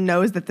 Voldemort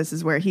knows that this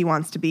is where he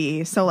wants to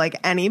be. So like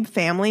any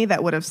family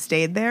that would have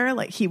stayed there,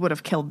 like he would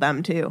have killed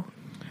them too.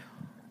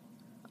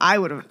 I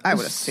would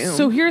assume.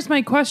 So here's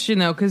my question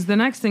though, because the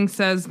next thing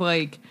says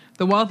like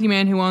the wealthy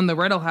man who owned the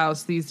Riddle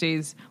house these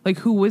days. Like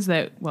who was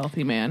that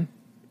wealthy man?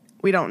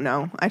 We don't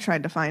know. I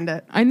tried to find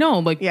it. I know,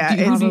 like Yeah,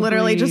 it's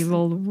literally just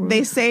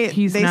they say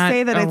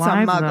that it's a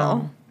muggle.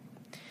 Though.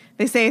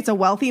 They say it's a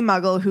wealthy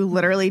muggle who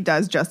literally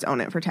does just own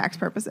it for tax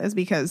purposes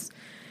because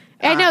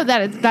I know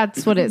that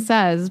that's what it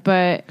says,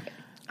 but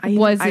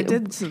what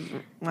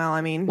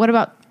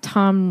about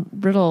Tom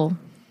Riddle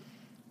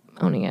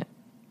owning it?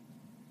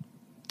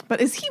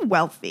 But is he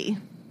wealthy?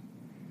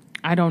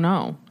 I don't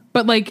know.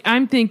 But like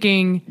I'm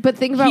thinking But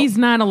think about he's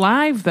not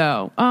alive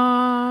though.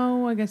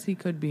 Oh, I guess he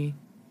could be.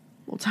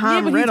 Well,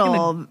 Tom but he's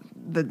Riddle,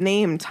 the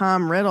name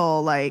Tom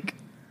Riddle, like,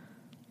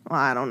 well,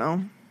 I don't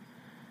know.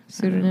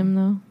 pseudonym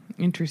though.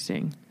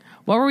 Interesting.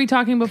 What were we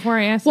talking before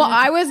I asked? Well,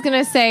 that? I was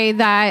going to say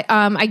that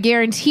I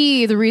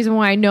guarantee the reason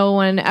why no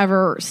one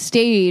ever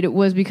stayed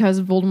was because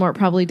Voldemort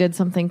probably did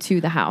something to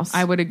the house.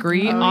 I would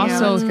agree. yeah,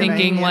 Also that's a good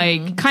thinking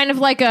idea. like, kind of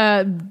like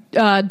a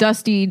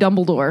dusty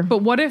Dumbledore. but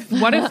what if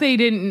they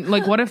didn't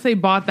like? What if they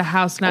bought the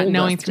house not Old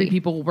knowing Dusty. 3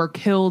 people were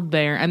killed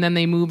there, and then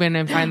they move in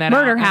and find that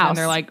Murder out, house. and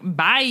they're like,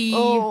 bye.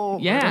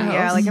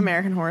 Yeah, like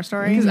American Horror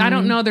Story. Because I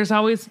don't know. There's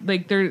always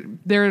like there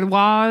are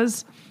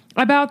laws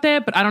about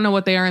that, but I don't know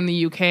what they are in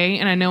the UK,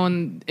 and I know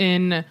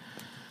in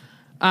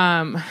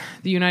the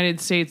United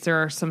States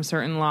there are some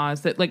certain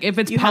laws that like if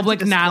it's You have to public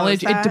disclose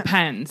knowledge, that? it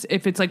depends.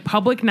 If it's like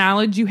public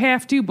knowledge, you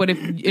have to, but if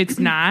it's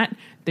not,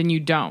 then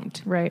you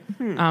don't. Right.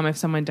 If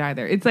someone died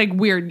there, it's like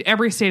weird.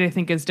 Every state I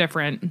think is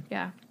different.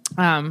 Yeah.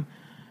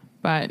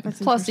 But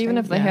Plus, even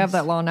if they have Yes.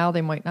 that law now,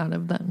 they might not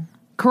have then.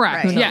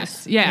 correct. Right.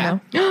 Yes. Yeah.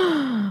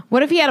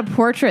 What if he had a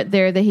portrait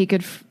there that he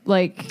could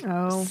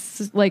Oh.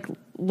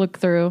 look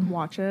through?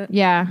 Watch it.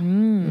 Yeah.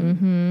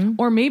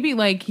 Or maybe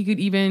like he could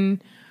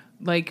even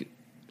like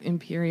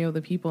Imperio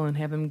the people and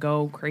have him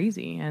go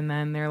crazy, and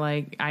then they're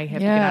like, I have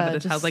to get out of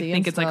this just house. Like seeing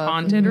think it's like stuff.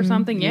 haunted or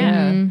something.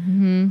 Yeah.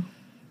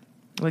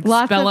 Like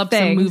Lots spell of up some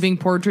things. moving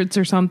portraits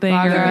or something.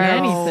 Fire. Or,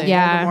 Anything.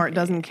 Yeah. Voldemort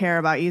doesn't care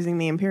about using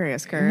the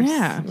Imperius Curse.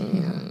 yeah.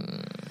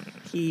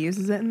 He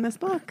uses it in this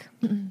book.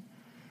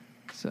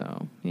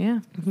 So yeah,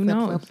 who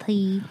knows?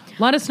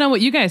 Let us know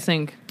what you guys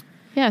think.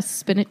 Yes,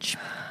 spinach.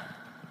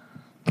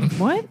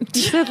 What?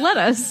 You said let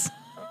us.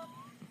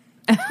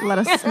 Let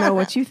us know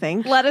what you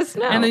think. Let us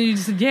know. And then you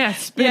just said, yeah,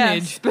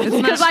 spinach. It's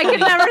not Because I could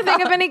never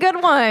think of any good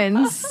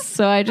ones.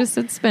 So I just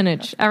said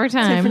spinach every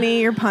time.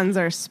 Tiffany, your puns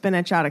are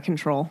spinach out of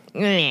control.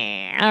 All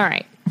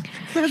right.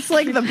 It's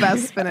like the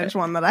best spinach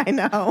one that I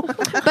know.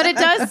 But it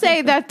does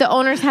say that the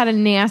owners had a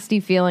nasty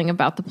feeling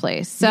about the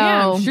place. So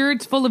yeah, I'm sure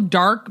it's full of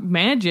dark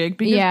magic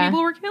because Yeah.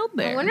 people were killed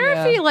there. I wonder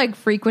if he like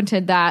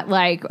frequented that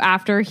like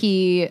after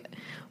he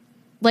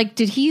like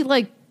did he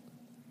like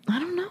I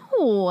don't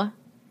know.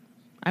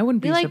 I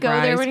wouldn't be Did he like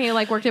surprised. go there when he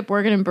like worked at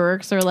Borgin and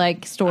Burke's or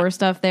like store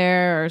stuff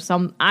there or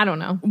some I don't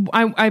know.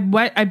 I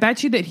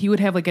bet you that he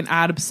would have like an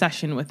odd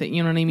obsession with it.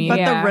 You know what I mean? But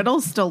Yeah. the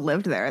Riddles still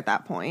lived there at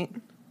that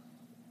point.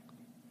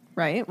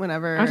 Right?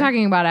 Whenever. I'm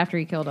talking about after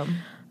he killed him.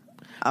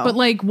 But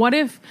like, what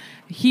if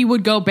he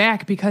would go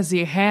back because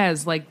he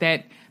has like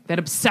that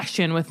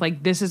obsession with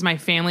like this is my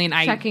family and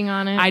Checking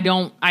on it.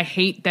 I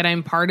hate that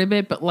I'm part of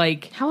it, but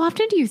like How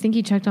often do you think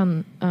he checked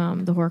on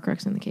the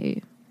Horcrux in the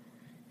cave?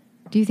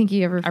 Do you think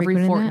he ever every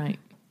frequented fortnight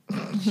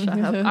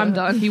that? I'm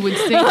done. he would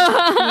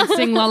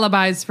sing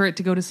lullabies for it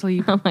to go to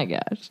sleep. Oh my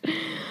gosh.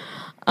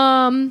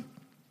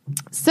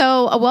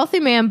 So a wealthy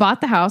man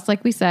bought the house,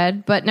 like we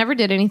said, but never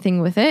did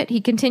anything with it. He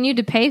continued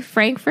to pay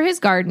Frank for his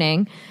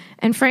gardening,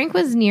 and Frank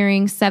was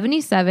nearing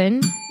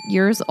 77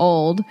 years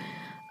old.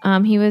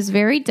 He was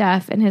very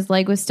deaf, and his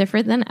leg was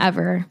stiffer than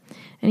ever,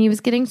 and he was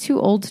getting too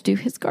old to do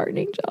his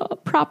gardening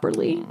job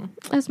properly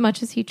as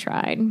much as he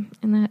tried,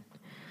 and that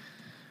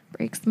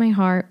breaks my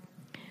heart.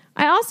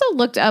 I also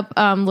looked up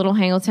Little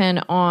Hangleton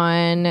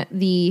on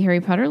the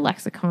Harry Potter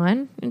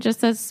lexicon. It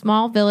just says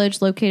small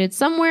village located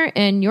somewhere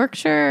in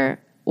Yorkshire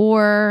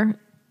or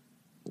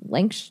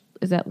Lancashire.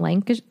 Is that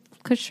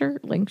Lancashire?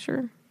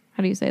 Lancashire?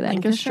 How do you say that?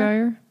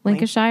 Lancashire?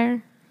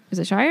 Lancashire. Is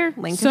it Shire?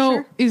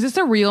 Lancashire. So, is this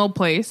a real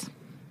place?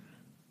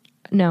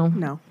 No.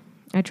 No.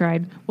 I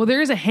tried. Well,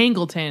 there is a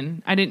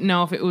Hangleton. I didn't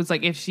know if it was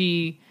like if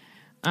she.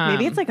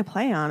 Maybe it's like a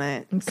play on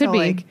it. Could be.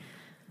 Like,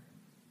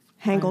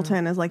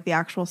 Hangleton is like the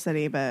actual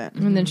city, but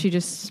And then she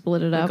just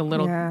split it like up. a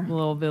little Yeah.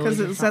 little village. because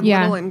or it said something.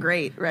 Yeah. little and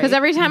great, right? Because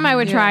every time I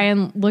would try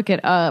and look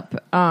it up,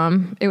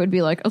 it would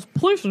be like a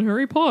place in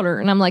Harry Potter,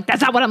 and I'm like,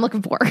 that's not what I'm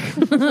looking for.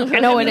 I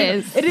know it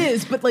is. It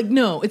is, but like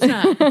no, it's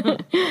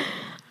not.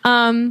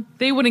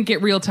 They wouldn't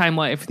get real time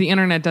life. The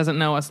internet doesn't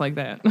know us like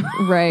that.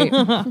 Right.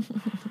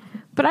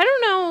 But I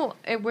don't know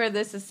where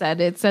this is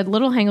said. It said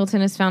Little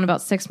Hangleton is found about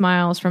 6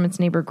 miles from its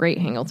neighbor Great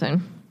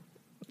Hangleton.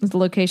 It's the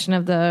location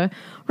of the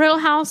Riddle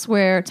house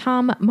where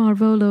Tom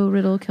Marvolo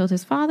Riddle killed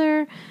his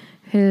father,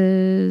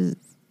 his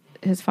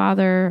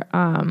father,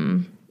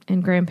 and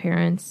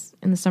grandparents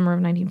in the summer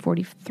of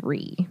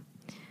 1943.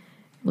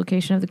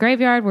 Location of the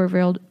graveyard where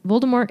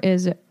Voldemort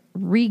is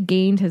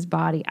regained his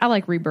body. I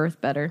like Rebirth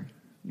better.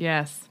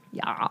 Yes,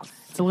 Yeah.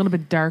 it's a little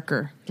bit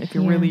darker. If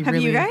you're Yeah. really, Have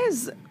really. you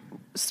guys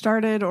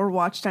started or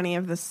watched any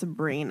of the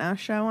Sabrina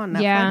show on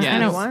Netflix? Yeah. Yes. I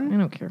Anyone?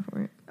 don't care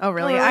for it. Oh,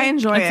 really? Oh, really? I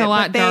enjoy it. It's a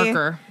lot but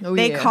darker.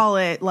 They call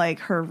it like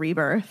her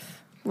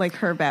rebirth, like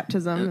her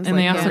baptism. Is And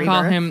they like also her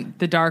call rebirth. him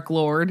the Dark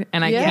Lord,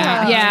 and I Yeah.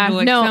 can't. Yeah, handle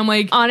it, no, so I'm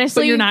like,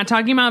 honestly- but you're not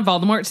talking about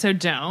Voldemort, so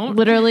don't.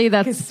 Literally,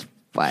 that's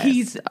what.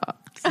 He's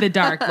the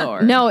Dark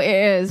Lord. No, it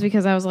is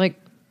because I was like,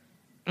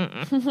 and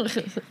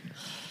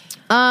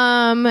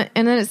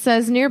then it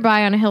says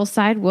nearby on a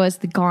hillside was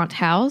the Gaunt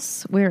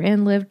house,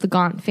 wherein lived the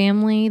Gaunt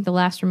family, the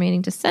last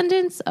remaining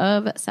descendants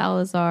of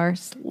Salazar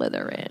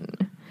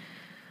Slytherin.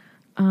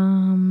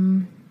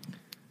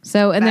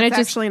 So and then That's it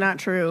just actually not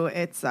true.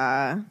 It's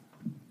all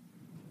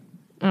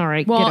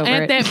right. Well, get over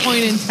at it. that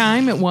point in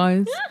time, it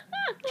was.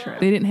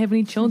 They didn't have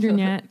any children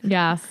yet.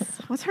 yes,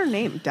 what's her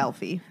name?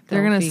 Delphi.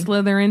 They're gonna Delphi.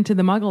 slither into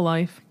the Muggle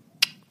life.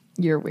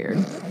 you're weird.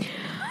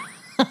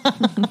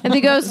 And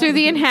it goes through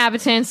the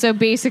inhabitants. So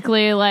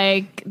basically,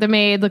 like the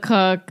maid, the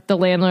cook, the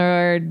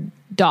landlord,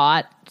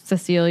 Dot,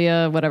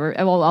 Cecilia, whatever,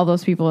 all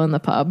those people in the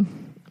pub.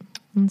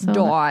 And so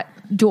Dot.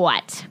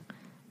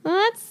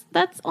 Well,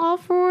 that's all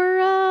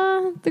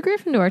for the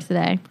Gryffindor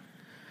today.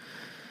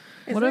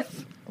 What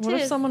if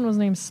Tis. someone was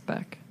named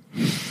Speck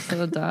instead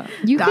of Dot?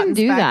 You Dot can and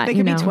do Speck. that. They you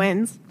could know. be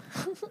twins.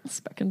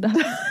 Speck and Dot.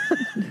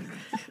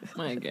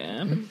 My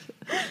God.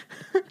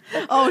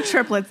 Oh,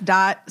 triplets.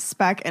 Dot,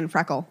 Speck, and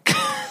Freckle.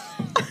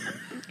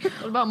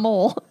 What about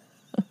Mole?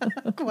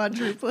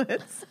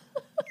 Quadruplets.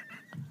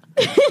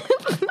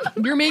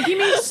 You're making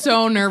me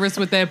so nervous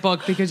with that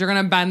book because you're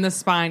gonna bend the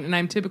spine, and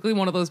I'm typically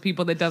one of those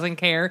people that doesn't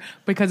care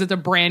because it's a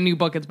brand new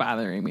book. It's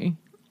bothering me.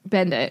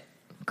 Bend it.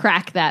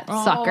 Crack that Oh,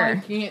 I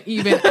sucker. can't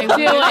even. I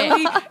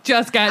literally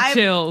just got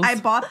chills. I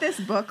bought this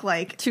book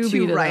like To to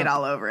beat it write up.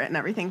 all over it and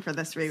everything for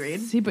this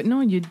reread. See, but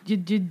no, you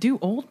do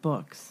old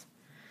books.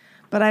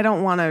 But I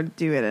don't want to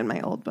do it in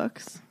my old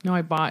books. No,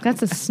 I bought. That's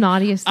the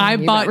snottiest thing I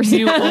you've bought ever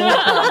seen. new old books.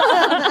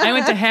 I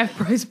went to Half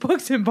Price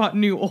Books and bought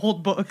new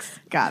old books.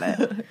 Got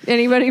it.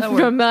 Anybody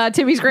from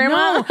Timmy's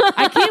grandma? No,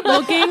 I keep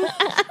looking.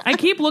 I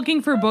keep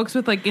looking for books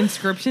with like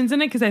inscriptions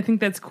in it because I think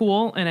that's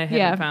cool, and I haven't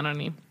Yeah. found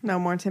any. No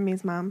more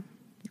Timmy's mom.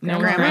 No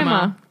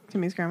Grandma.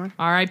 Timmy's grandma.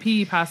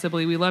 R.I.P.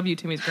 Possibly. We love you,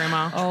 Timmy's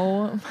grandma.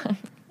 Oh,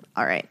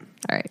 All right.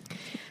 All right.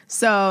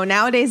 So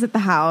nowadays at the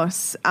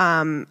house,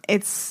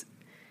 it's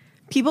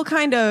people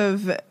kind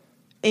of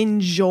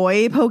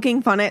enjoy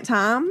poking fun at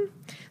Tom.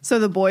 So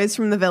the boys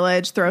from the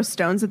village throw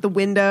stones at the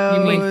windows.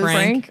 You mean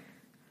Frank?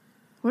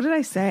 What did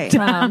I say?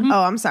 Tom.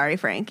 Oh, I'm sorry,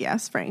 Frank.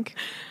 Yes, Frank.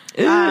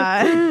 They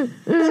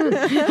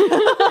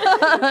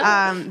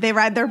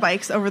ride their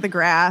bikes over the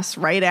grass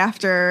right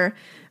after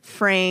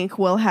Frank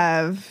will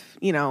have,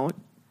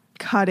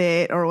 cut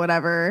it or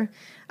whatever.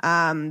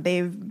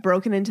 They've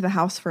broken into the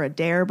house for a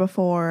dare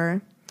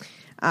before.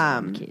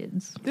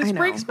 kids. This I know.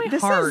 breaks my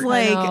This heart. is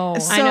like, know.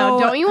 so, I know.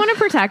 Don't you want to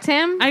protect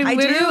him? I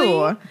literally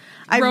do.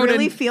 I wrote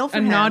really feel for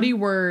a him. naughty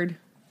word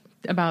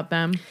about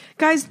them.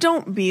 Guys,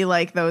 don't be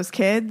like those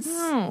kids.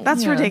 No.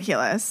 That's Yeah.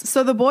 ridiculous.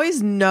 So the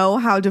boys know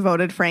how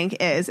devoted Frank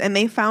is, and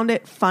they found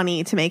it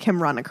funny to make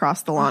him run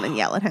across the lawn and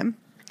yell at him.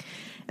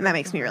 And that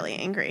makes me really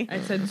angry.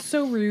 I said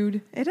so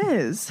rude. It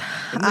is.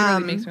 It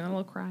literally makes me want a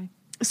little cry.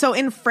 So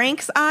in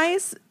Frank's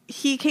eyes,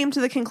 he came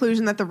to the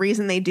conclusion that the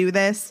reason they do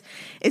this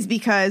is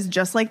because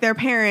just like their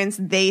parents,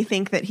 they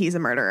think that he's a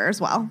murderer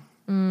as well.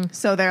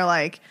 So they're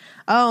like,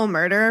 oh,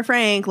 murderer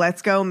Frank,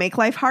 let's go make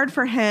life hard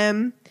for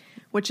him,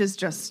 which is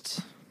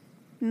just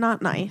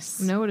not nice.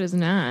 No, it is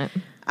not.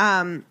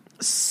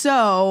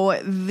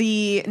 So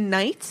the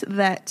night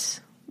that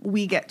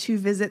we get to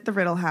visit the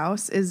Riddle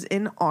House is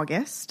in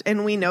August,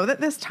 and we know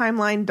that this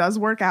timeline does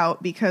work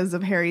out because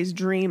of Harry's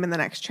dream in the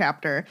next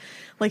chapter.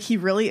 Like, he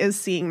really is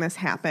seeing this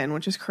happen,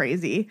 which is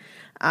crazy.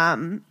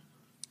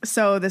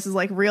 So this is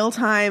like real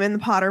time in the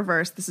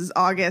Potterverse. This is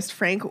August.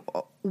 Frank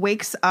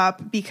wakes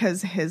up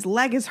because his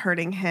leg is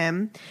hurting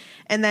him,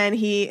 and then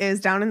he is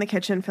down in the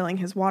kitchen filling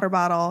his water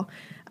bottle,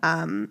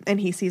 and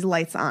he sees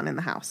lights on in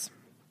the house.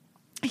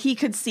 He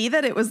could see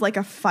that it was like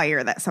a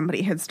fire that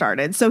somebody had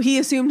started. So he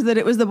assumed that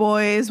it was the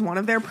boys, one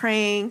of their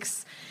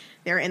pranks.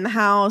 They're in the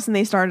house and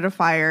they started a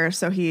fire.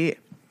 So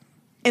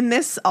and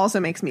this also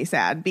makes me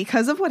sad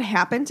because of what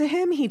happened to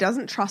him. He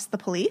doesn't trust the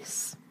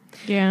police.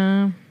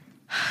 Yeah.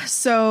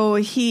 So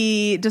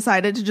he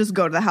decided to just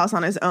go to the house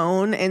on his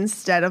own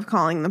instead of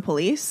calling the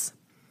police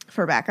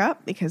for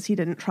backup because he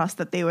didn't trust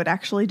that they would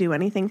actually do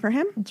anything for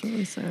him. It's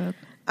really sad.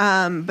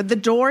 But the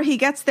door, he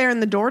gets there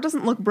and the door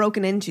doesn't look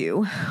broken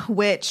into,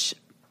 which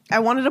I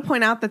wanted to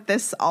point out that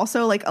this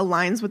also like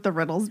aligns with the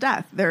Riddle's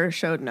death. There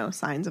showed no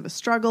signs of a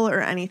struggle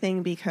or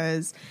anything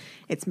because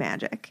it's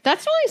magic.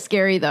 That's really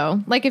scary,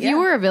 though. Like, if you Yeah.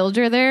 were a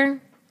villager there,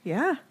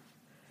 Yeah.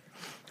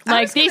 I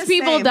like, was gonna these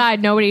people say-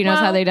 died. Nobody knows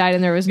how Well, they died,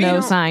 and there was you no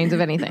know- signs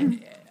of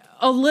anything.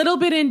 A little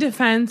bit in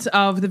defense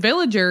of the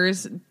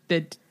villagers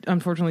that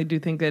unfortunately do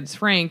think that it's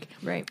Frank.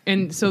 Right.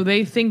 And so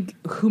they think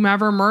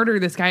whomever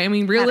murdered this guy, I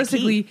mean,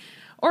 realistically,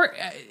 or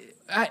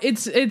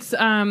it's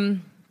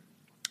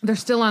they're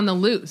still on the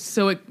loose.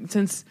 So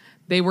since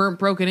they weren't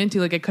broken into,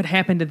 like, it could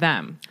happen to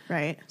them.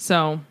 Right.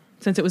 So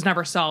since it was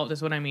never solved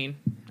is what I mean.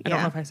 I don't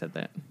Yeah. know if I said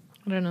that.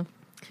 I don't know.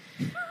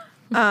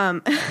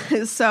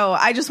 So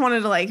I just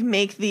wanted to like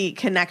make the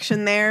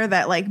connection there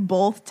that like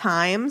both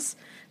times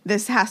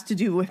this has to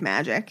do with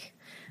magic.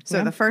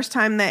 So the first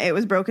time that it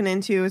was broken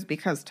into is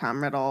because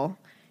Tom Riddle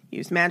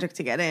used magic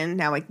to get in.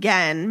 Now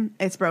again,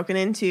 it's broken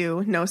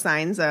into, no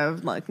signs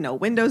of like no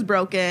windows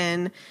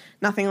broken,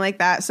 nothing like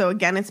that. So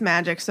again, it's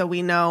magic. So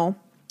we know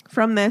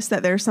from this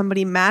that there's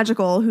somebody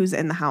magical who's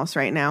in the house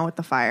right now with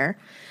the fire.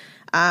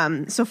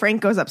 So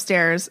Frank goes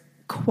upstairs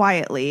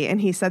quietly and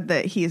he said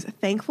that he's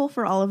thankful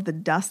for all of the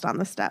dust on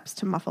the steps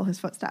to muffle his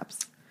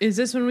footsteps. Is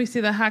this when we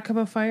see the hot cup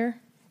of fire?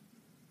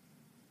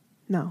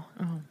 No.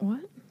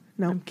 What?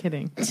 No. I'm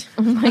kidding.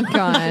 Oh, my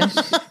gosh.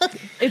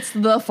 It's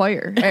the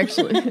fire,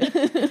 actually.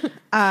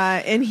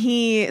 And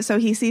he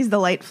sees the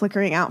light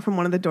flickering out from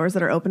one of the doors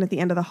that are open at the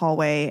end of the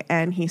hallway,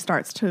 and he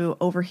starts to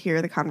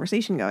overhear the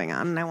conversation going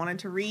on. And I wanted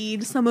to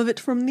read some of it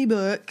from the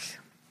book.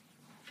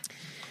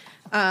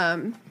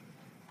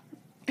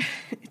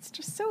 It's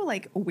just so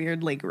like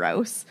weirdly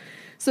gross.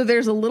 So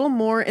there's a little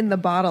more in the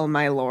bottle,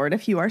 my lord,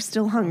 if you are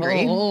still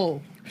hungry.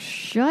 Oh.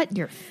 Shut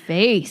your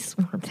face,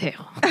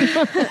 Wormtail.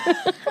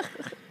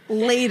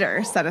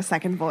 Later, said a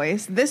second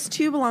voice, this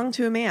too belonged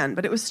to a man,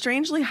 but it was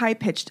strangely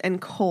high-pitched and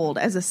cold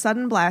as a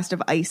sudden blast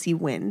of icy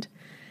wind.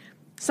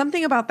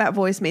 Something about that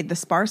voice made the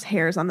sparse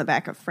hairs on the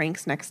back of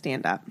Frank's neck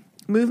stand up.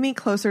 Move me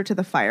closer to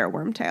the fire,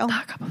 Wormtail.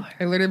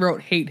 I literally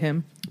wrote hate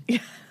him.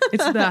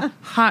 It's the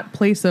hot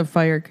place of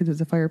fire because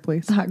it's a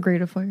fireplace. The hot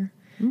grate of fire.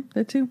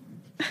 That too.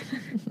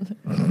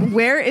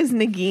 Where is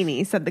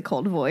Nagini? Said the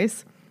cold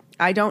voice.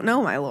 I don't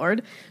know, my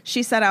lord.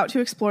 She set out to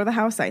explore the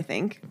house, I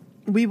think.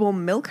 We will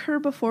milk her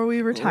before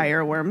we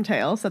retire,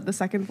 Wormtail, said the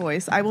second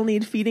voice. I will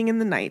need feeding in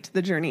the night.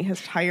 The journey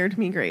has tired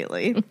me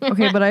greatly.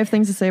 Okay, but I have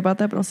things to say about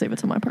that, but I'll save it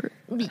to my part.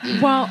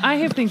 Well, I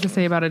have things to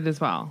say about it as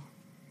well.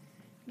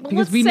 Because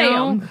let's we say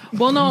know. 'em.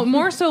 Well, no,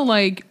 more so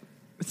like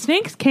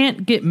snakes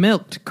can't get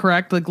milked,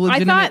 correct? Like I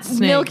legitimate thought snakes.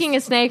 milking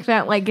a snake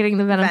meant like getting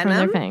the venom from their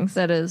Venom? fangs.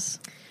 That is.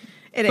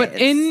 It But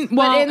is. in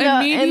well, But and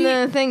in maybe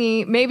the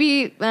thingy,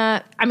 maybe.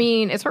 I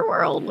mean, it's her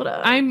world.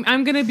 Whatever.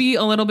 I'm gonna be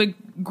a little bit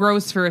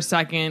gross for a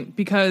second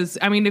because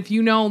I mean, if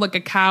you know like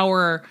a cow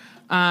or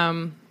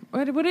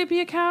would it be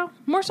a cow?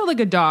 More so like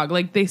a dog.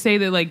 Like they say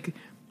that like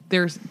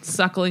they're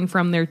suckling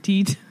from their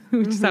teat,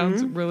 which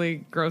sounds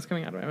really gross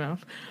coming out of my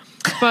mouth.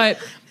 But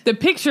the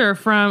picture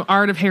from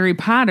Art of Harry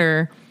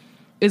Potter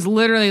is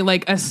literally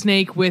like a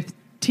snake with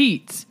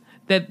teats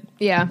that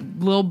Yeah.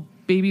 little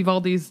baby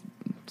Valdi's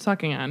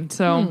sucking on.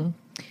 So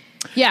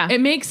Yeah.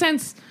 it makes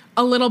sense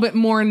a little bit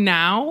more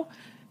now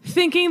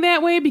thinking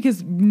that way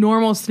because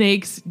normal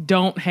snakes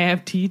don't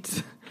have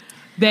teats.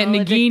 That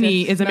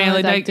Nagini is a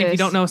maledictus. If you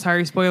don't know,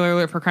 sorry, spoiler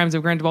alert for Crimes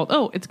of Grindelwald.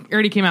 Oh, it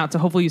already came out, so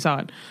hopefully you saw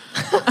it.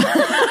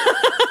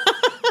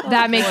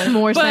 that makes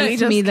more But- sense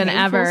to me than Just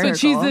came full ever. But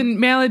she's a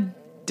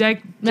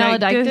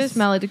maledictus.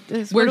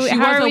 Maledictus. Where What do she how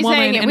was are a we woman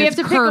saying it? and We have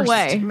it's to cursed.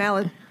 pick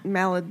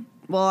away.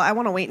 Well, I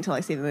want to wait until I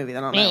see the movie.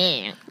 Then I'll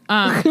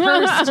know.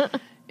 Cursed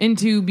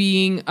into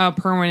being a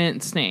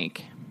permanent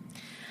snake.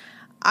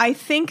 I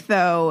think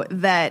though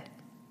that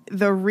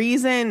the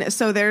reason,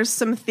 so there's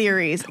some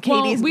theories.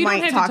 Well, Katie's we don't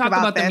might have to talk talk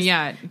about this. them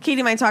yet.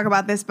 Katie might talk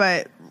about this,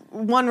 but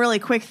one really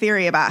quick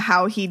theory about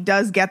how he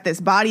does get this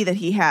body that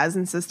he has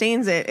and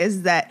sustains it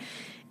is that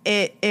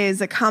it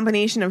is a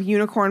combination of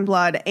unicorn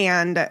blood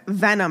and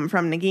venom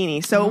from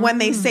Nagini. So when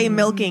they say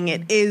milking,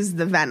 it is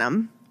the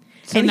venom.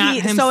 So not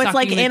him so it's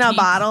like sucking the in a teeth.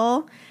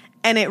 bottle,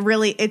 and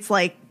it's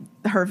like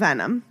her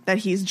venom that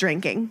he's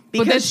drinking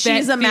because that's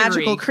she's that a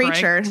magical theory,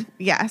 creature. correct?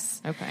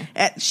 Yes.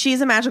 Okay.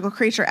 She's a magical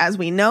creature as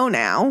we know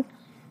now.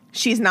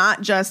 She's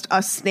not just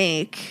a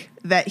snake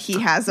that he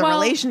has a Well-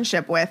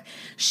 relationship with.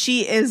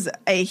 She is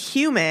a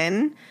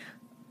human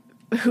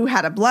who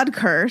had a blood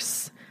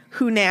curse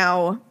who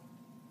now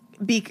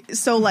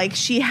so like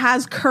she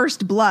has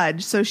cursed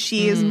blood, so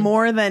she is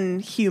more than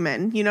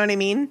human. You know what I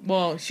mean?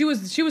 Well, she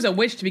was a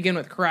witch to begin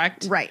with,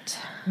 correct? Right.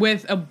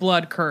 With a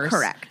blood curse.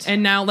 Correct.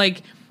 And now,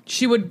 like,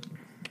 she would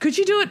Could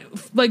she do it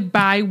like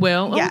by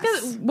will?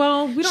 Yes.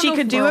 Well, we don't She know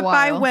could for do a it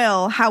by while.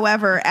 will.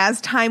 However,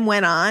 as time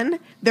went on,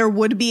 there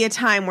would be a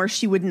time where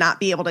she would not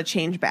be able to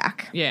change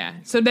back. Yeah.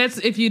 So that's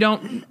if you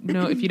don't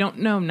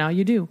know, now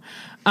you do.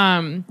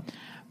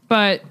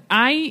 But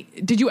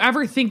did you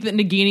ever think that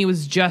Nagini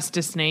was just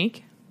a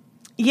snake?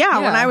 Yeah,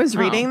 when Yeah. I was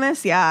reading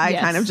this, I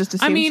Yes. kind of just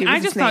assumed I mean, she was I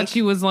a just snake. thought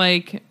she was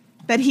like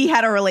that he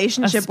had a a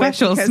relationship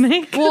special with because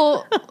snake.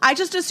 Well, I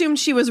just assumed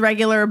she was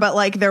regular, but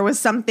like there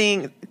was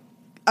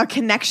a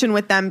connection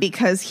with them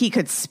because he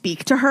could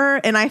speak to her,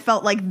 and I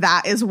felt like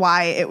that is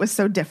why it was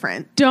so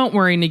different. Don't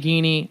worry,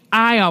 Nagini.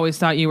 I always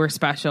thought you were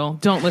special.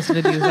 Don't listen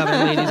to these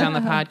other ladies on the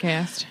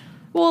podcast.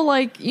 Well,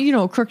 like,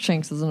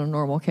 Crookshanks isn't a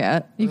normal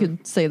cat. You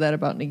could say that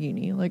about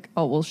Nagini. Like,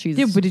 oh, well, she's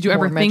Yeah, but did you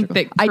ever more think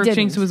magical. that I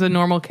Crookshanks didn't. was a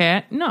normal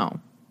cat? No.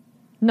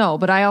 No,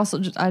 but I also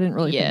I didn't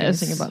really Yes.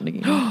 think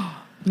anything about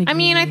Nagini. I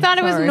mean, I thought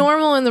it was Sorry.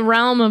 normal in the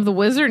realm of the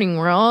wizarding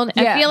world.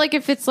 I Yeah. feel like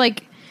if it's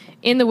like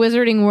in the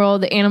wizarding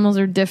world, the animals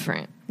are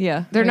different.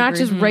 Yeah. They're I not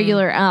agree. just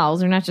regular owls.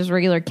 They're not just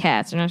regular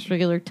cats. They're not just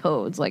regular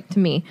toads. Like, to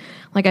me,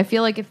 like, I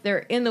feel like if they're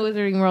in the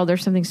wizarding world,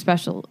 there's something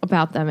special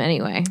about them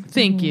anyway.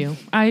 Thank you.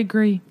 I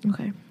agree.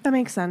 Okay. That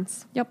makes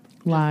sense. Yep.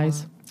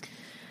 Lies.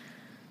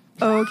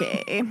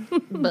 Okay.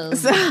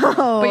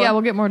 But yeah,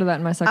 we'll get more to that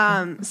in my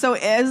section. So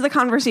as the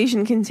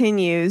conversation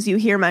continues, you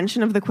hear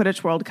mention of the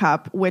Quidditch World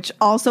Cup, which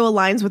also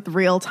aligns with the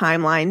real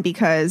timeline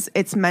because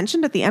it's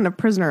mentioned at the end of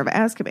Prisoner of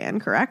Azkaban,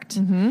 correct?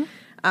 Mm-hmm.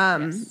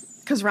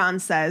 Because Ron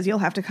says you'll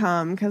have to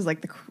come because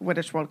like the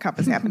Quidditch World Cup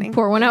is happening.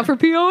 Pour one out for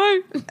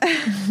POA.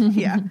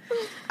 Yeah.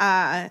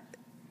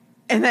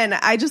 And then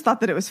I just thought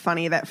that it was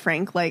funny that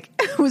Frank like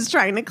was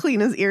trying to clean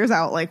his ears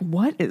out. Like,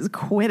 what is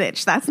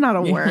Quidditch? That's not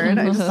a word.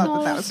 I just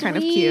thought that was kind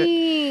of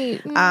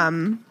cute.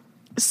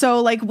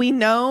 So like we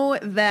know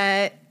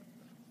that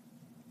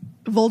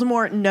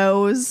Voldemort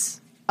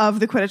knows of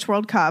the Quidditch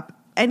World Cup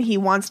and he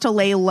wants to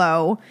lay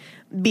low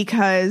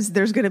because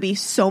there's going to be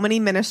so many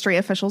ministry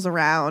officials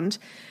around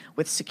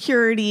with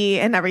security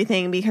and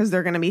everything because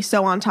they're going to be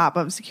so on top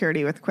of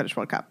security with the Quidditch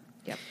World Cup.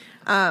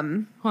 Hold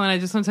on, I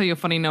just want to tell you a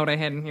funny note I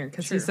had in here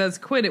because he says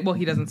Quidditch. Well,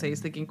 he doesn't say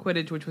he's thinking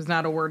Quidditch, which was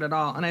not a word at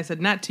all. And I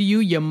said, not to you,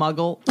 you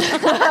muggle.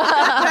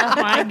 Oh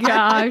my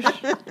gosh.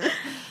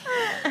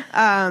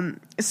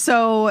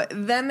 So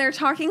then they're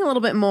talking a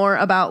little bit more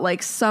about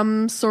like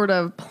some sort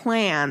of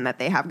plan that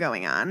they have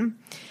going on.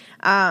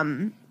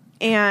 And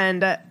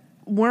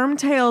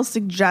Wormtail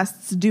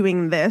suggests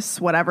doing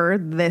this, whatever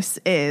this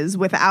is,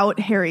 without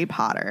Harry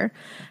Potter.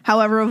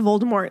 However,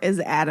 Voldemort is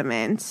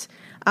adamant.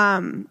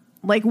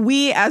 Like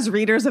we as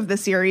readers of the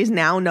series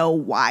now know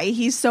why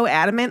he's so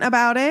adamant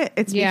about it.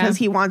 It's because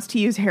he wants to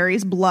use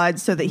Harry's blood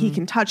so that he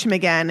can touch him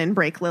again and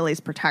break Lily's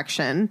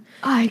protection.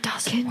 It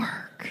doesn't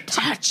work.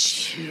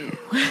 Touch you.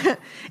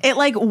 It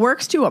like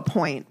works to a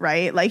point,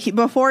 right? Like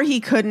before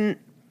he couldn't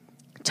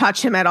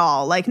touch him at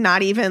all, like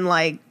not even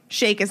like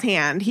shake his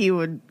hand. He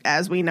would,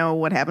 as we know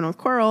what happened with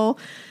Quirrell,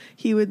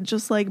 he would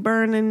just like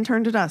burn and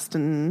turn to dust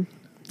and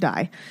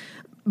die.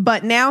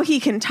 But now he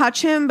can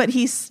touch him, but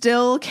he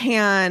still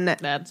can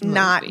That's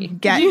not movie.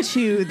 get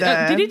to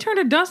the. Did he turn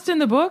to dust in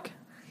the book?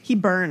 He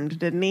burned,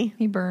 didn't he?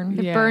 He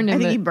burned. Yeah. Burned I him.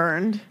 think he but-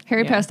 burned.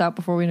 Harry passed out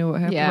before we knew what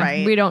happened. Yeah,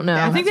 Right. we don't know.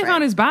 Yeah, I think they that's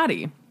found right. his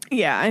body.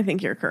 Yeah, I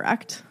think you're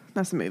correct.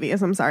 That's the movie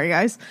is. I'm sorry,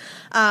 guys.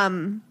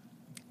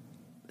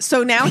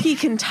 So now he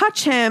can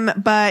touch him,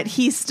 but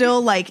he's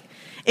still like,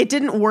 it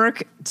didn't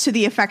work to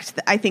the effect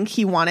that I think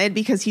he wanted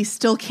because he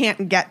still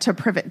can't get to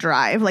Privet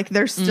Drive. Like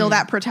there's still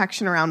that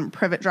protection around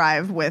Privet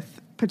Drive with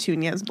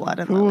Petunia's blood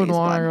and Who would Lily's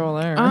want to blood.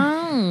 go there?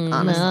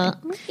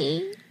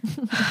 Honestly.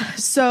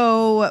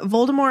 So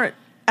Voldemort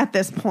at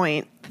this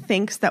point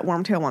thinks that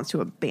Wormtail wants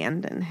to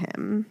abandon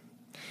him.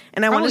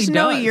 And I wanted Probably to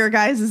know does. your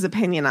guys'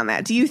 opinion on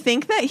that. Do you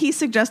think that he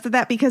suggested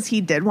that because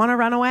he did want to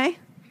run away?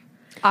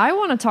 I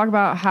want to talk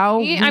about how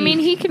He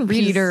can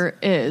read Peter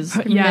is.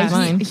 Yeah.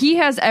 Like, he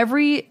has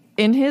every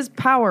in his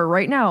power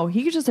right now.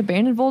 He could just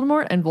abandon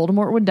Voldemort and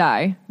Voldemort would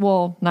die.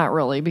 Well, not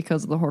really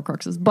because of the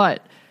Horcruxes,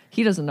 but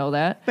he doesn't know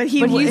that. But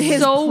he's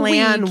his so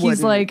plan weak. He's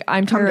wouldn't like,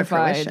 I'm come to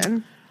terrified.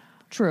 fruition.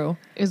 True.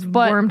 Is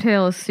But-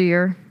 Wormtail a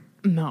seer?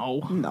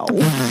 No. No,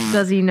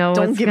 Does he know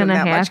don't what's give him going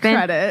to that happen? much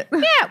credit.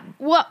 Yeah.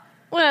 What?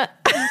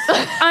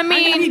 I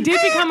mean, He did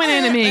become an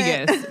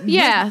animagus.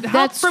 yeah, With help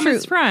that's from true.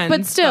 his friends.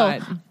 but still,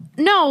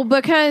 no,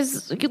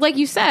 because like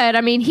you said,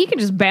 I mean, he can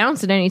just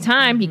bounce at any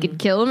time. He could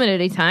kill him at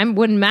any time.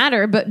 Wouldn't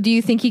matter. But do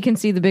you think he can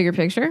see the bigger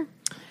picture?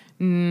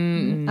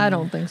 I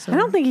don't think so. I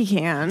don't think he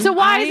can. So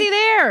why is he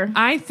there?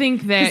 I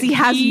think that because he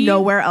has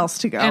nowhere else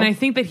to go. And I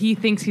think that he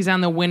thinks he's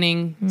on the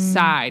winning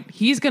side.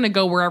 He's going to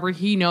go wherever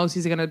he knows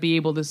he's going to be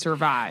able to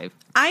survive.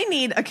 I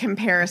need a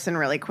comparison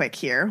really quick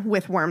here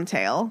with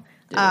Wormtail.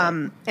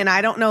 And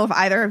I don't know if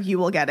either of you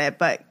will get it,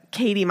 but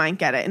Katie might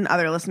get it and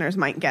other listeners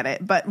might get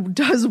it, but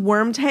does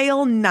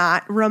Wormtail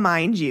not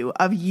remind you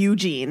of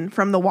Eugene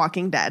from The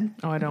Walking Dead?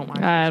 Oh, I don't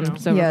want to.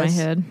 It's over my Yes.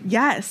 head.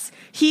 Yes.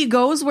 He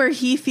goes where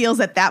he feels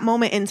at that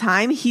moment in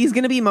time he's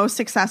going to be most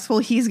successful.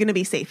 He's going to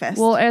be safest.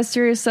 Well, as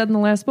Sirius said in the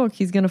last book,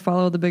 he's going to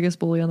follow the biggest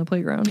bully on the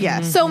playground.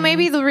 yes. So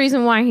maybe the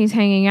reason why he's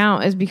hanging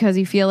out is because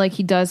he feel like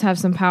he does have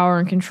some power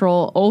and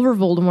control over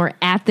Voldemort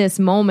at this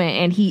moment,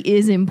 and he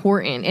is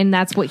important, and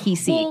that's what he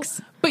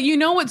seeks. But you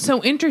know what's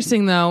so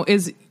interesting though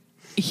is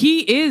he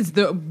is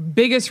the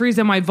biggest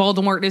reason why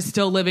Voldemort is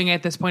still living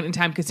at this point in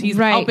time, because he's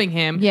Right. helping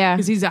him. Yeah.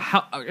 Because he's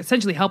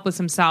essentially helpless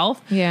himself.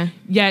 Yeah.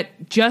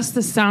 Yet just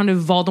the sound of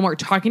Voldemort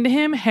talking to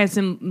him has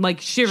him like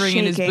shivering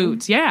in his Shaking.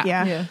 boots. Yeah.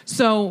 Yeah. Yeah.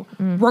 So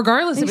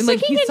regardless of He's like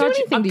like, he he's can't do such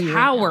anything to a you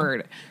right now.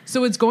 coward.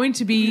 So it's going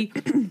to be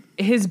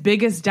his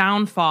biggest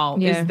downfall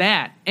Yeah. is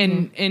that.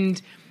 And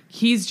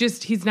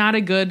he's not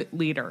a good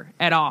leader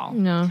at all.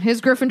 No,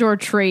 his Gryffindor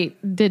trait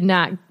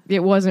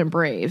it wasn't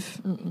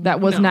brave. That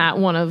was not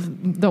one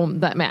of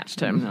them that matched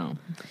him.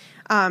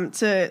 No.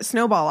 To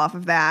snowball off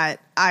of that,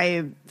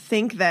 I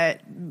think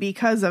that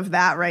because of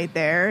that right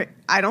there,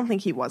 I don't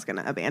think he was going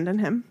to abandon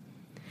him.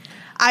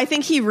 I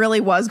think he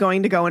really was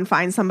going to go and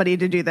find somebody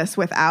to do this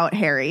without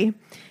Harry,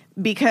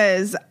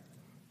 because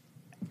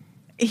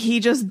he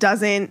just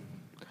doesn't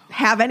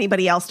have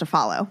anybody else to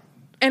follow.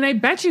 And I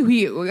bet you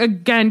he,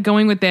 again,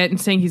 going with that and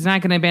saying he's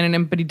not going to abandon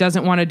him, but he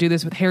doesn't want to do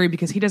this with Harry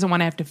because he doesn't want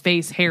to have to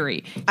face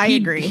Harry. I He-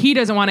 agree. He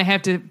doesn't want to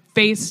have to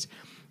face,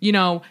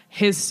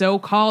 his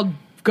so-called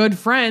good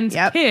friend's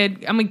Yep.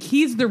 kid. I mean,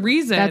 he's the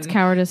reason. That's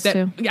cowardice,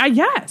 too.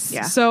 Yes.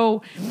 Yeah.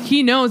 So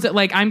he knows that,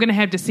 like, I'm going to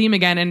have to see him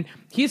again. And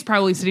he's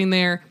probably sitting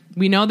there.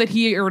 We know that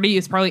he already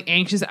is probably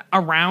anxious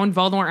around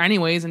Voldemort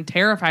anyways and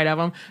terrified of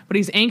him, but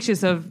he's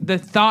anxious of the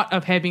thought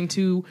of having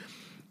to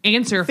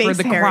answer for Face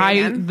the Harry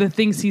again. the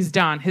things he's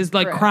done, his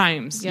like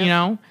crimes, Yep. you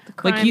know,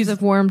 Crimes like he's of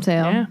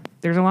Wormtail. yeah.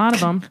 There's a lot of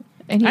them,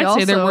 And he I'd also,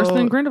 say they're worse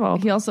than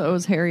Grindelwald. He also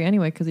owes Harry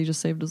anyway because he just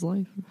saved his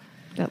life.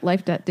 That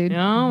life debt, dude. You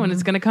know, and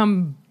it's gonna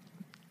come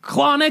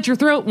clawing at your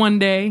throat one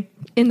day.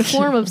 In the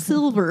form of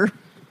silver.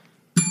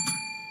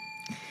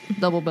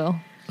 Double bill.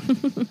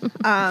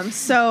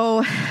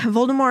 So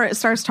Voldemort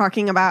starts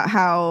talking about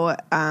how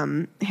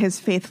his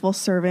faithful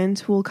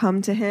servant will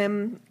come to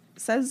him.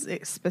 Says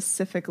it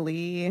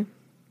specifically,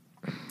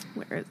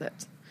 where is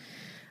it?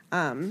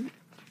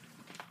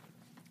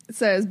 It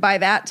says, by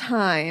that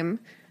time,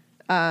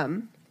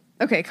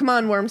 okay, come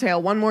on,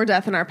 Wormtail. One more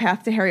death and our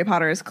path to Harry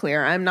Potter is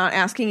clear. I'm not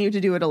asking you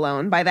to do it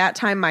alone. By that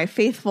time, my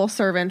faithful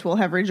servant will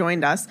have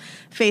rejoined us.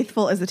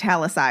 Faithful is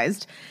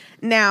italicized.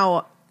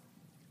 Now,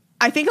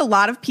 I think a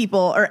lot of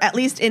people, or at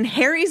least in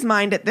Harry's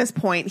mind at this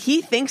point,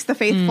 he thinks the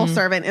faithful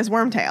servant is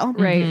Wormtail.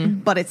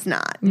 Right. But it's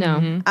not.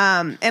 No.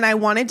 And I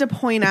wanted to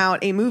point out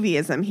a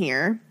movieism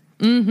here.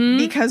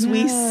 Because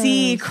we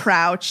see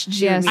Crouch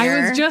Jr. Yes.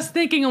 I was just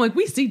thinking, I'm like,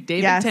 we see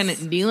David Yes.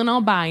 Tennant kneeling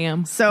all by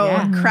him,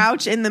 So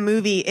Crouch in the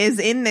movie is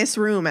in this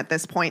room at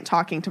this point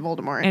talking to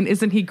Voldemort. and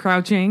isn't he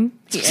crouching?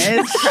 he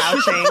is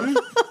crouching.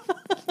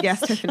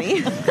 Yes,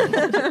 Tiffany.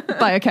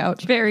 Buy a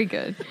couch. Very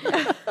good.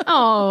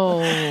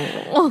 Oh.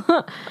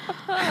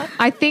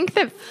 I think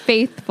that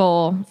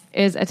faithful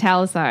is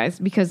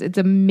italicized because it's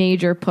a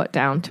major put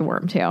down to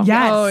Wormtail.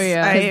 Yes. Oh,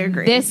 yeah. I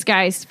agree. This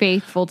guy's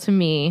faithful to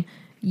me.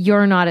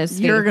 You're not as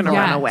faithful. You're gonna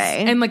run Yes.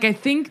 away. And like I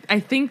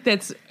think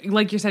that's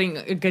like you're setting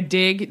a good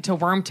dig to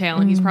Wormtail,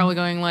 and he's probably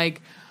going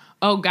like,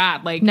 "Oh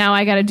God, like Now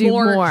I gotta do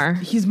more.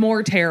 He's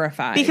more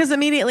terrified Because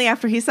immediately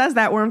after he says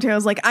that,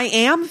 Wormtail's like, I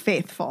am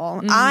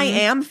faithful. I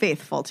am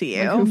faithful to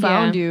you. Who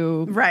found Yeah.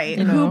 you? Right.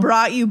 you know. Who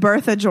brought you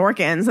Bertha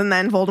Jorkins? And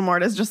then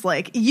Voldemort is just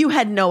like, you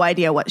had no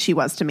idea what she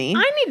was to me.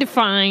 I need to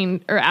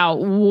find out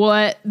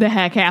what the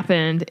heck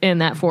happened in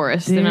that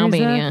forest in There's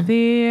Albania. a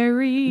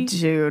theory.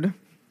 Dude.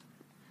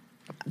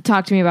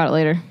 Talk to me about it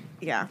later.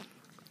 Yeah.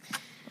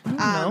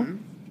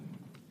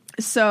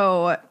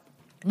 So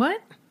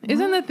What?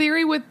 Isn't the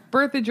theory with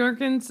Bertha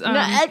Jorkins?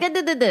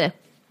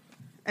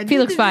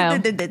 Felix file.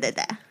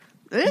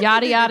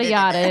 Yada yada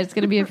yada. It's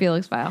gonna be a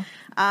Felix file.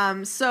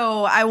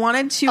 So I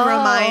wanted to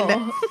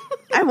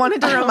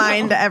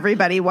remind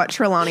everybody what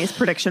Trelawney's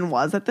prediction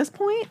was at this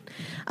point.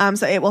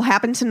 So it will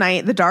happen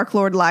tonight. The Dark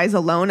Lord lies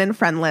alone and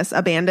friendless,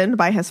 abandoned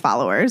by his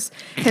followers.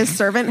 His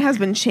servant has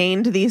been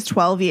chained these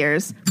 12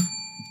 years.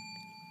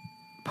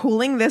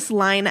 Pulling this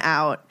line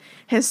out,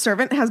 his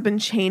servant has been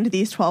chained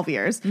these 12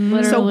 years. So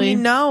Literally. we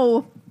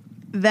know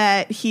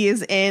that he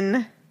is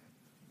in.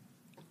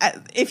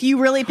 If you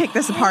really pick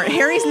this apart,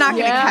 Harry's not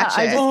going to catch it.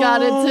 I just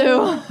got it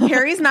too.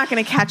 Harry's not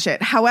going to catch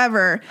it.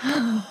 However,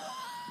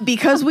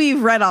 because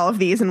we've read all of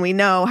these and we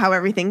know how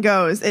everything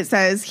goes, it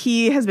says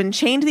he has been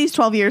chained these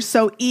 12 years.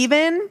 So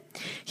even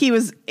he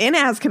was in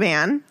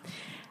Azkaban,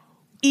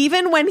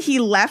 even when he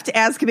left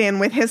Azkaban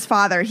with his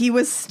father, he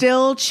was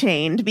still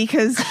chained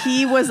because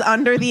he was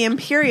under the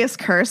Imperious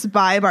curse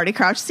by Barty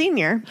Crouch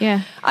Sr.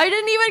 Yeah. I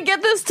didn't even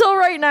get this till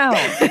right now.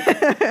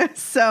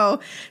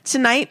 So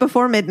tonight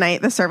before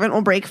midnight, the servant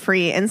will break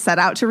free and set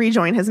out to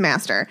rejoin his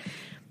master.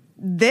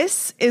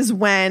 this is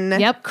when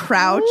Yep.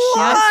 Crouch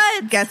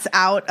gets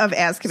out of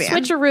Azkaban.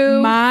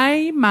 Switcheroo.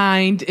 My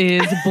mind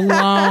is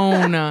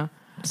blown.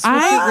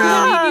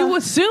 I really do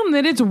assume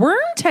that it's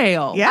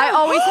Wormtail. Yeah. I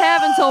always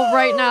have until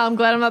right now. I'm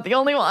glad I'm not the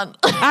only one.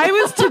 I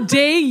was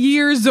today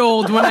years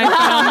old when I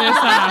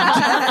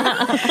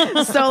found this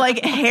out. So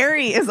like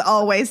Harry is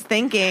always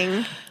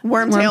thinking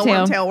Wormtail,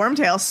 Wormtail. Wormtail,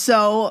 Wormtail.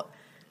 So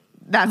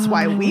that's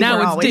why we Now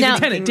were it's always David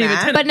thinking Tennant, David that.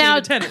 Tennant. But now,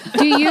 David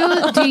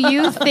Tennant. do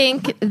you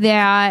think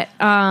that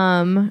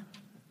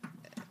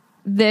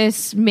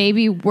this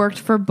maybe worked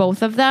for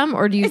both of them,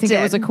 or do you think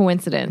it was a did.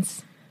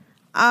 coincidence?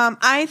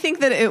 I think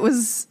that it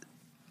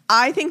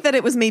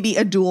was maybe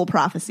a dual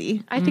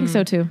prophecy. I think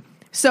so too.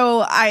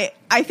 So I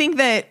think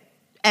that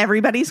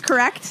everybody's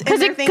correct Because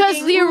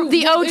because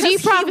the OG he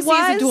prophecy is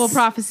a was- dual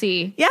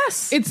prophecy.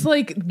 Yes, It's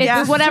like It's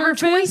the whatever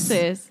surface.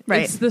 choices.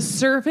 Right. It's the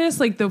surface.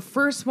 Like the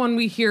first one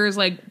we hear is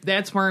like,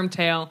 that's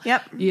Wormtail.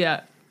 Yep.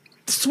 Yeah.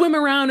 Swim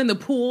around in the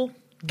pool.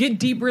 Get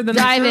deeper than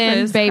Dive the in,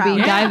 surface. baby.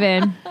 Crouch. Dive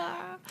in.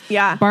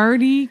 yeah.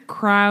 Barty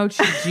Crouch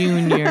Jr.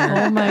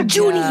 Oh my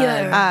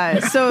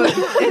God. So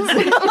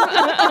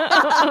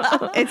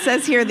it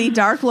says here, the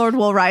Dark Lord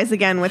will rise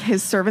again with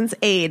his servant's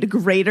aid,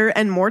 greater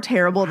and more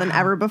terrible than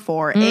ever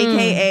before.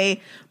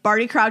 AKA,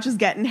 Barty Crouch is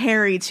getting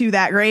Harry to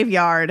that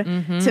graveyard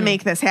to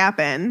make this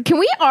happen. Can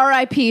we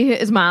RIP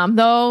his mom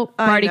though?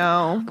 I Marty?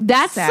 know.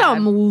 That's Sad.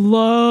 some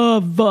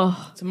love.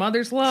 It's a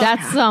mother's love.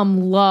 That's some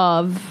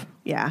love.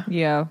 Yeah.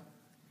 Yeah.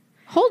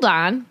 Hold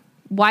on.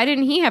 Why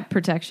didn't he have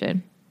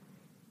protection?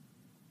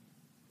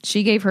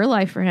 She gave her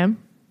life for him.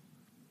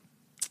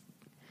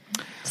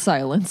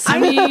 Silence. I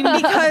mean,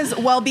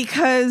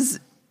 because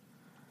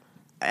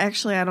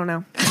actually, I don't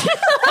know. Can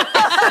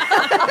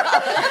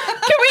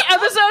we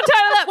episode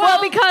title that?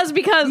 Well, because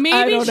I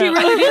Maybe don't she know.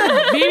 really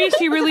didn't. Maybe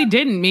she really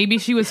didn't. Maybe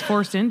she was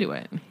forced into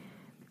it.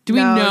 Do we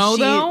know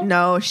though?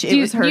 No, it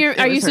was her.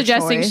 Are you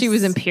suggesting she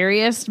was choice.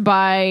 imperious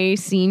by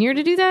Senior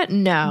to do that?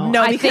 No,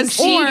 No, I think because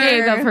she or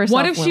gave of herself.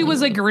 What if she was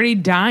willingly. like already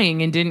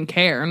dying and didn't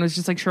care and was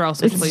just like, sure, I'll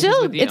switch places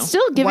with you? It's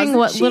still giving Wasn't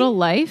what she? little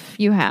life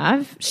you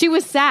have. She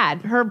was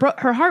sad.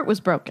 Her heart was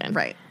broken.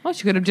 Right. Well,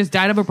 she could have just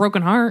died of a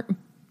broken heart.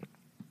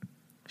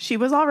 She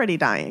was already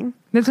dying.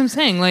 That's what I'm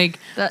saying. Like,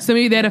 so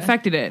maybe that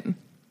affected it.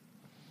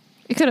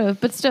 It could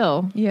have, but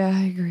still, yeah,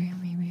 I agree.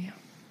 Maybe.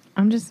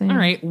 I'm just saying. All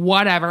right,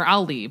 whatever.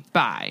 I'll leave.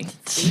 Bye.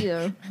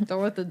 Yeah.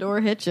 Don't let the door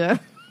hit you.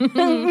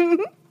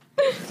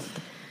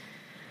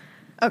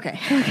 Okay.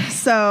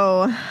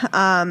 So,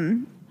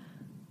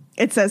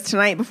 it says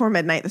tonight before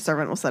midnight, the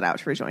servant will set out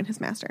to rejoin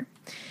his master.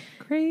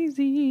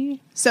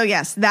 Crazy. So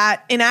yes,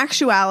 that in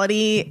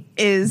actuality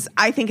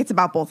I think it's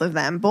about both of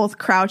them, both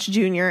Crouch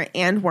Jr.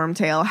 and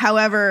Wormtail.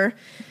 However,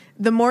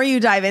 the more you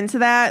dive into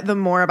that, the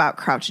more about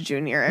Crouch Jr.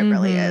 it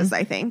really is,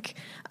 I think.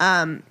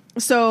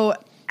 So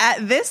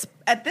at this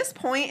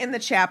point in the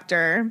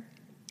chapter,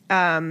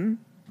 because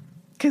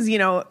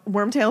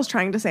Wormtail's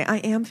trying to say, I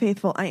am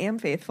faithful.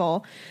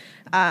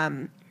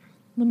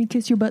 Let me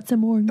kiss your butt some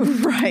more.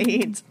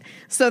 Right.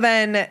 So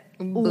then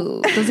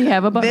Does he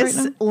have a butt this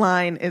right now?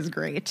 line is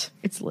great.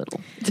 It's little.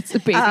 It's a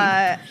baby.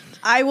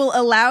 I will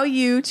allow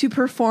you to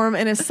perform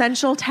an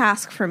essential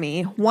task for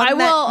me. I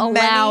will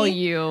allow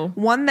you.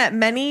 One that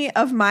many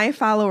of my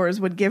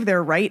followers would give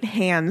their right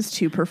hands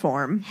to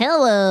perform.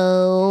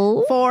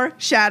 Hello.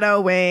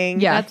 Foreshadowing.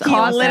 Yeah, That's he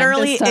awesome.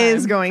 literally This time.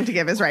 is going to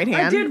give his right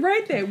hand. I did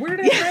write that. Where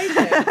did I write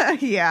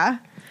that? Yeah.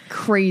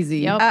 Crazy.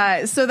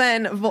 Yep. So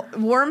then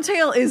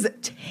Wormtail is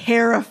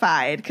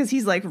terrified because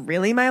he's like,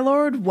 really, my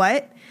lord?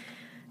 What?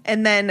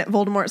 And then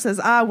Voldemort says,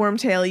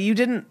 Wormtail,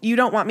 you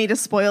don't want me to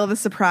spoil the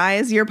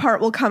surprise. Your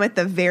part will come at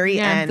the very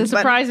Yeah, end. the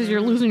surprise is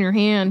you're losing your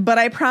hand. But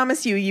I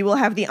promise you will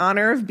have the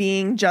honor of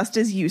being just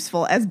as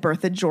useful as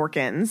Bertha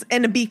Jorkins.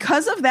 And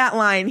because of that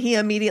line, he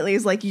immediately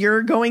is like,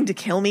 you're going to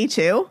kill me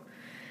too?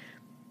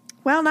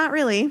 Well, not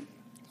really.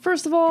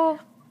 First of all,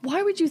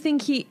 why would you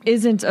think he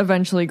isn't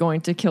eventually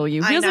going to kill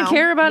you? He I doesn't know.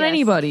 care about Yes.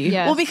 anybody.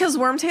 Yes. Well, because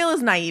Wormtail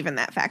is naive in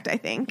that fact, I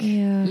think.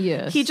 Yeah.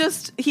 Yes. He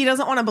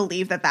doesn't want to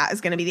believe that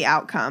is going to be the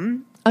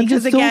outcome. I'm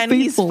Because just so again,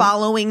 he's faithful.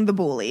 following the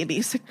bully.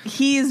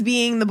 He's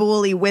being the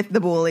bully with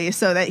the bully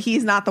so that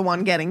he's not the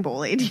one getting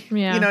bullied.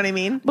 Yeah. You know what I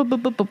mean?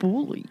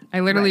 Bully. I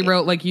literally Right.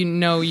 wrote, like,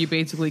 you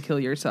basically kill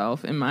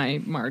yourself in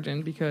my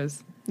margin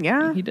because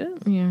Yeah. he does.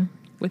 yeah.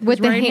 With With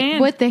his right the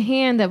hand. with the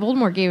hand that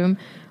Voldemort gave him,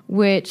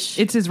 which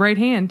It's his right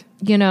hand.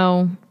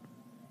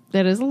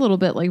 that is a little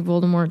bit like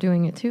Voldemort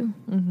doing it too.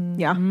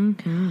 Yeah.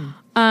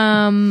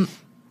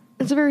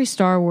 It's a very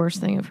Star Wars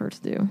thing of her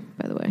to do,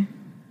 by the way.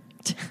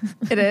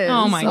 It is.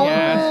 Oh my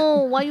gosh.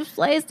 Oh, why you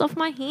sliced off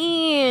my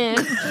hand?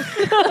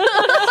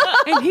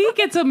 And he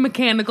gets a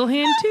mechanical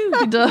hand too.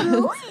 He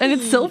does. And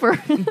it's silver.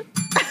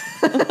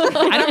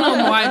 I don't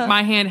know why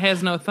my hand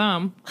has no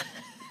thumb.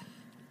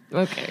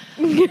 Okay.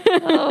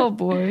 Oh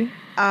boy.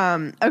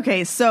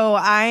 Okay, so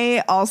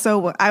I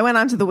went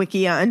onto the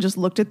Wikia and just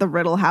looked at the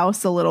Riddle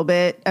House a little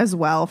bit as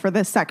well for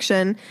this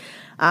section,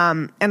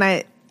 and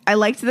I I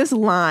liked this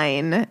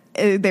line.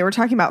 They were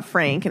talking about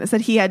Frank, and it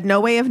said he had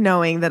no way of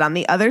knowing that on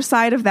the other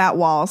side of that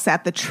wall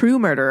sat the true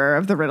murderer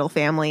of the Riddle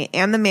family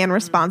and the man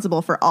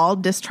responsible for all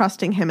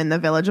distrusting him in the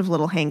village of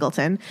Little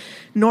Hangleton,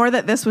 nor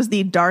that this was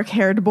the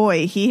dark-haired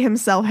boy he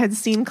himself had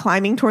seen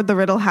climbing toward the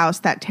Riddle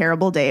house that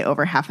terrible day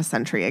over half a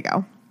century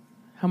ago.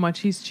 How much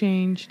he's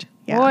changed.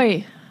 Yeah.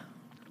 Boy.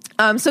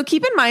 So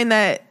keep in mind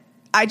that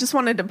I just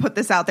wanted to put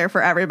this out there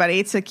for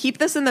everybody to keep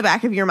this in the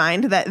back of your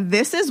mind that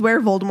this is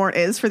where Voldemort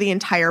is for the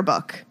entire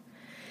book.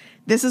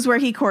 This is where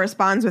he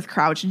corresponds with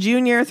Crouch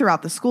Jr.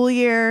 throughout the school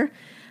year.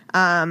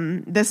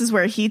 This is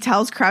where he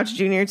tells Crouch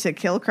Jr. to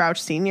kill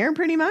Crouch Sr.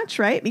 pretty much,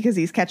 right? Because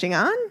he's catching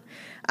on.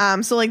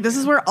 So like this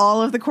is where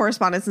all of the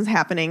correspondence is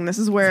happening. This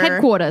is where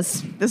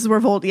Headquarters. this is where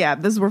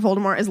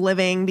Voldemort is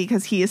living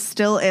because he is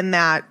still in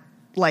that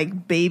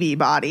like baby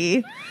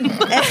body. He's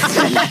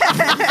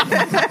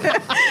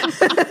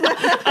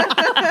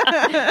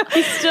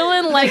still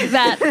in like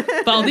that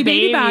Baldy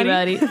baby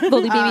body.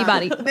 Baldy baby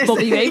body.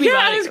 Baldy baby Yeah,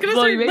 body. I was going to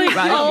Baldy say baby like,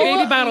 body.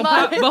 baby bottle,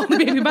 baldy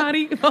baby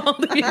body,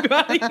 baldy baby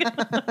body.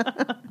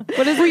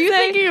 What is Were you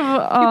thinking of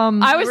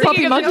I was Puppy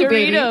thinking of Monkey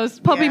Baby?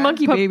 Doritos. Puppy Yeah.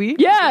 Monkey Baby.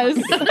 Yes.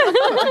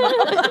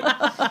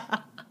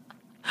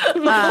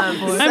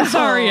 I'm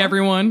sorry,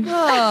 everyone.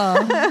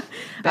 Bad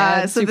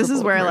So this Super is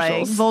Bowl where like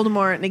commercials.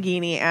 Voldemort,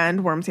 Nagini,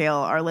 and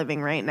Wormtail are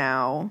living right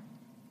now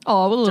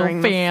Oh, what a little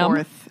during the fam.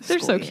 fourth They're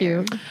so school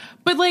year. cute.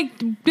 But like,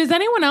 does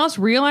anyone else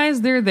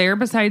realize they're there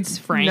besides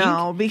Frank?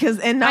 No, because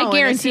and I as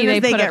guarantee soon they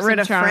as they put get up rid some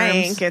of charms.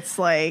 Frank, it's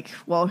like,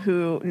 well,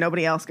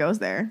 nobody else goes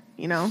there,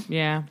 you know?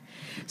 Yeah.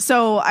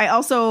 So I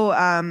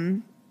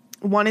also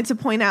wanted to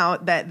point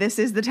out that this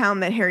is the town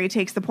that Harry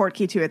takes the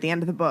portkey to at the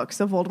end of the book.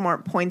 So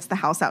Voldemort points the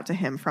house out to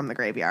him from the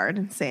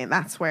graveyard, saying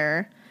that's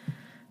where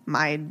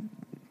I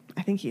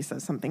think he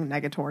says something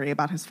negatory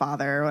about his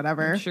father or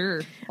whatever.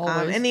 Sure.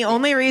 And the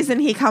only reason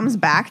he comes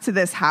back to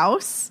this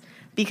house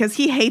because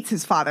he hates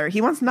his father.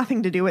 He wants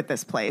nothing to do with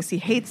this place. He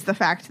hates the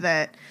fact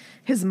that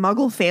his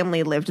Muggle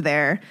family lived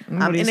there.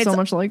 But he's so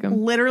much like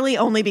him. Literally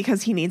only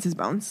because he needs his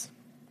bones.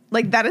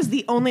 Like, that is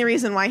the only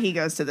reason why he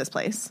goes to this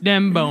place.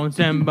 Them bones.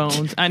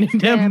 I need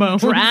them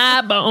bones.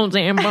 Dry bones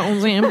and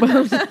bones and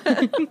bones.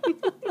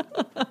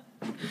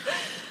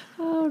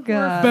 Oh,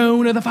 God.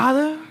 Bone of the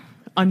father.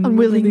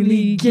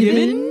 Unwillingly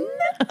given.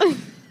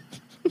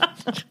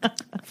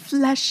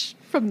 Flesh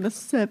from the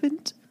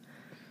servant.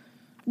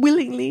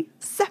 Willingly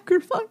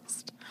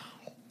sacrificed.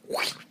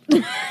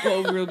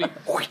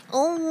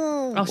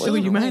 I'll show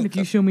you mine if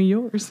you show me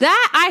yours.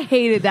 That I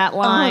hated that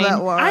line.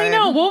 That line. I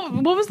know.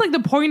 What was like the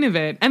point of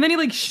it? And then he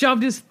like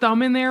shoved his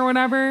thumb in there or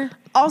whatever.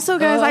 Also,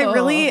 guys, I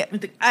really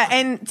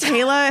and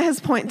Taylor's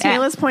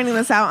pointing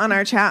this out on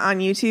our chat on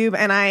YouTube,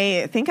 and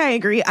I think I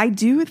agree. I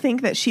do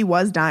think that she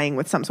was dying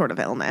with some sort of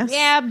illness.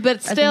 Yeah,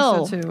 but still. I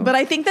think so too. But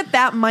I think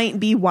that might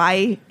be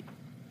why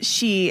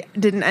she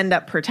didn't end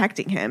up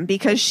protecting him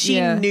because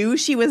she knew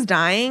she was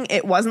dying.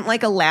 It wasn't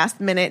like a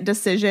last minute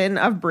decision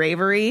of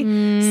bravery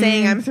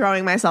saying I'm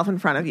throwing myself in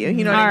front of you.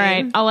 You know what All I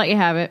mean? right, I'll let you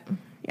have it.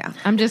 Yeah.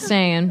 I'm just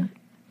saying.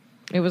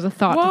 It was a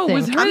thought Whoa, to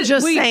was think. her- I'm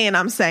just Wait. saying.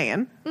 I'm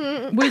saying.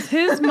 Was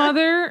his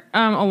mother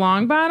a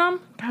long bottom?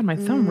 God, my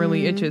thumb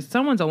really itches.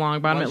 Someone's a long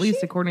bottom, at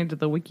least according to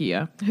the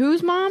Wikia.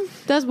 Whose mom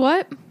does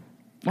what?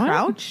 What?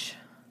 Crouch?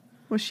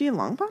 Was she a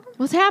long bottom?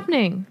 What's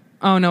happening?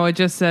 Oh no, it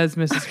just says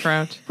Mrs.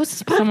 Crouch. What's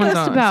this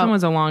podcast about?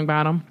 Someone's a long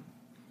bottom.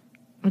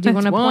 I do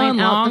want to That's point one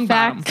out long the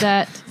fact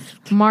that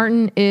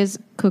Martin is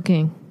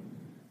cooking.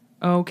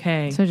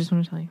 Okay. So I just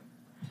want to tell you.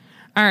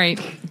 All right.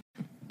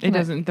 It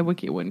doesn't. The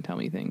Wiki wouldn't tell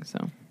me things.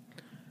 So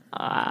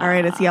All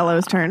right, it's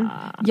Yellow's turn.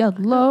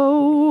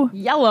 Yellow.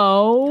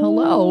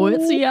 Hello,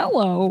 it's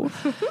yellow.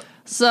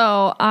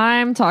 So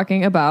I'm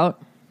talking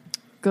about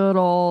good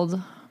old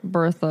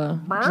Bertha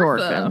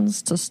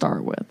Jorkins to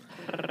start with.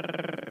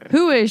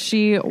 Who is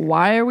she?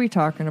 Why are we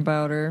talking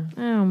about her?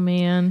 Oh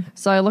man,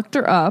 So I looked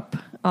her up,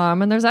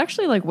 and there's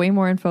actually like way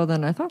more info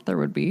than I thought there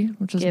would be,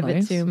 which is give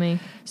nice. it to me.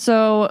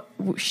 So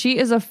she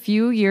is a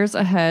few years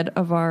ahead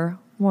of our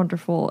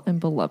wonderful and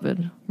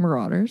beloved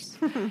Marauders.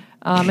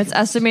 It's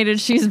estimated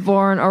she's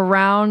born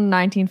around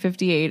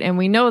 1958, and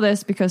we know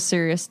this because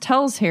Sirius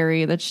tells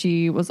Harry that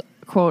she was,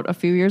 quote, a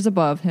few years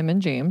above him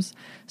and James.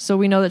 So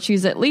we know that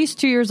she's at least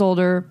 2 years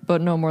older, but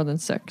no more than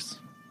 6,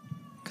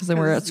 because they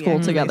were at school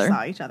They together.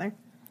 saw each other.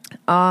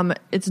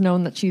 It's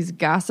known that she's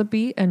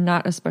gossipy and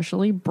not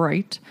especially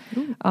bright.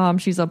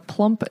 She's a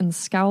plump and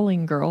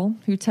scowling girl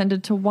who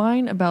tended to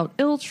whine about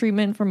ill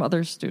treatment from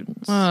other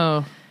students.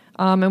 oh,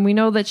 And we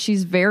know that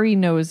she's very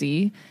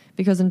nosy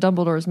because in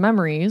Dumbledore's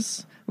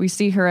memories, we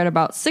see her at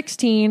about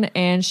 16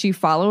 and she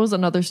follows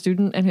another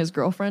student and his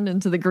girlfriend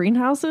into the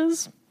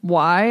greenhouses.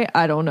 Why?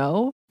 I don't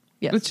know.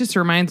 Yes. it just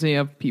reminds me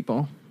of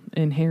people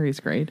in Harry's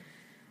grade,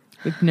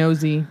 like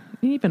Nosy,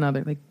 even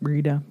other like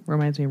Rita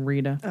reminds me of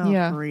Rita. Oh,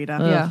 yeah. Rita.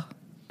 Yeah.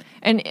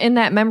 And in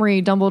that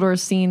memory,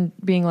 Dumbledore's seen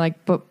being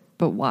like, but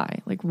why?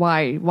 Like,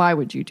 why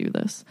would you do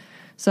this?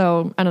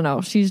 So I don't know.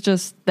 She's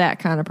just that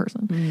kind of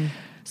person.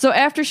 So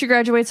after she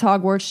graduates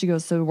Hogwarts, she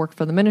goes to work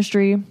for the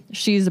Ministry.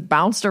 She's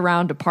bounced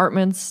around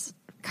departments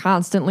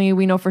constantly.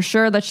 We know for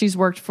sure that she's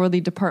worked for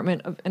the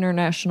Department of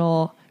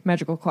International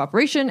Magical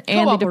Cooperation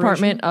and the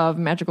Department of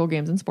Magical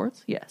Games and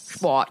Sports.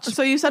 Yes. Watch.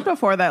 So you said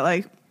before that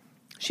like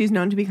she's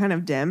known to be kind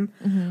of dim.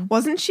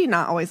 Wasn't she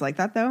not always like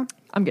that though?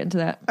 I'm getting to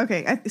that.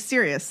 Okay,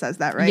 Sirius says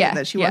that, right? Yeah,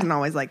 That she yeah. wasn't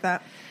always like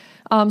that.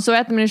 So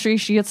at the ministry,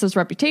 she gets this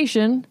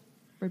reputation.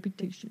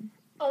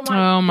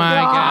 Oh my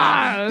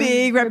god.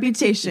 Big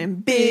reputation,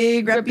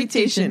 big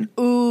reputation.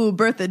 Ooh,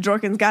 Bertha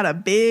Jorkin's got a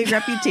big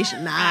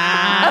reputation.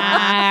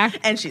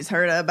 And she's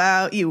heard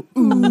about you.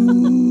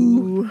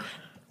 Ooh.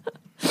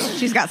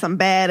 She's got some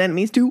bad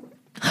enemies too.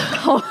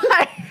 Oh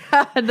my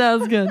god, that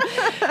was good.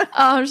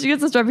 She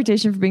gets this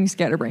reputation for being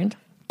scatterbrained.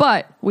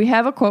 But we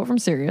have a quote from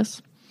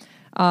Sirius.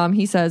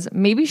 He says,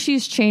 maybe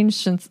she's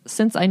changed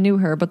since I knew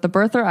her, but the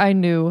Bertha I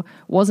knew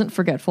wasn't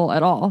forgetful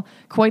at all.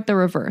 Quite the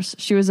reverse.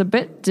 She was a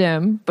bit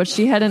dim, but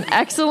she had an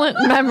excellent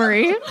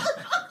memory.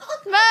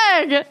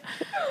 Meg!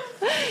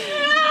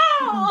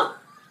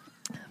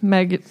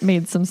 Meg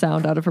made some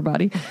sound out of her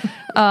body.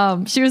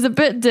 She was a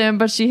bit dim,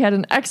 but she had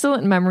an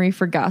excellent memory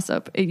for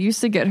gossip. It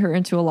used to get her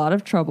into a lot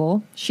of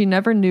trouble. She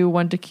never knew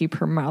when to keep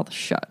her mouth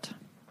shut.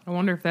 I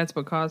wonder if that's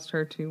what caused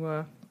her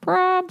to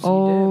Probs.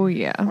 Oh,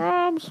 yeah.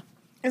 probs.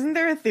 Isn't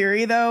there a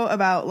theory though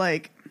about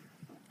like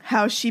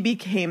how she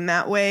became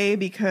that way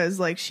because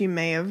like she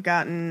may have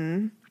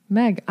gotten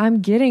Meg, I'm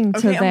getting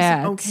to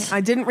that. Okay,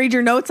 I didn't read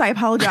your notes. I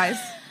apologize.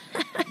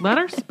 Let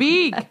her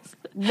speak.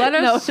 Let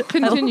us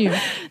continue.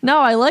 No,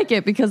 I like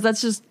it because that's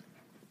just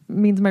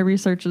means my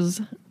research is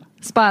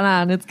spot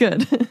on. It's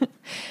good.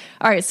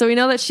 All right, so we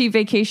know that she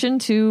vacationed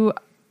to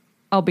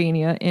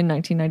Albania in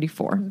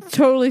 1994.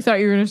 Totally thought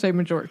you were going to say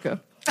Majorca.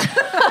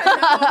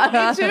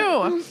 Me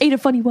too. Ate a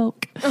funny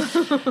woke.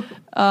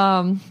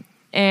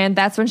 And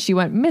that's when she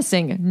went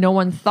missing. No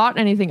one thought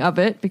anything of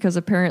it because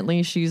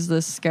apparently she's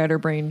this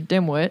scatterbrained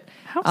dimwit.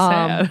 How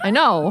sad. I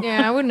know.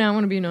 Yeah, I would not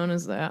want to be known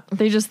as that.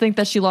 They just think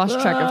that she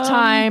lost track of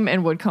time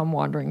and would come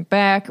wandering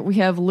back. We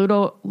have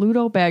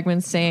Ludo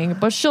Bagman saying,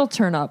 but she'll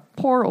turn up.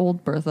 Poor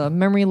old Bertha.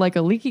 Memory like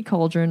a leaky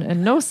cauldron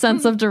and no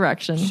sense of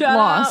direction.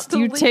 Lost.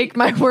 You take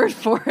my word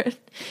for it.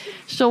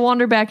 She'll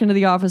wander back into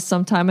the office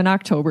sometime in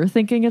October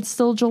thinking it's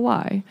still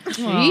July.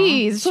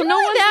 Jeez. So no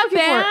one's that looking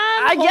for it.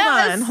 bad? I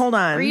guess. Hold Or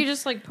on. are you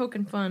just like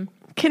poking fun?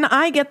 Can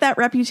I get that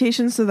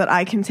reputation so that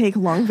I can take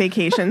long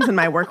vacations and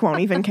my work won't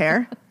even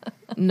care?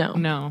 No.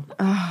 No.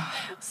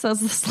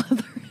 Says the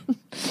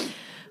Slytherin.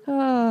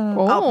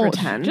 I'll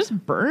pretend. Just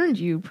burned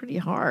you pretty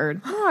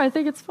hard. Oh, I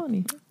think it's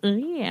funny.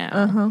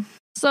 Yeah.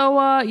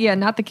 So, yeah,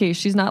 not the case.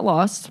 She's not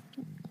lost.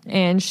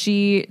 And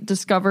she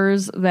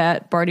discovers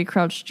that Barty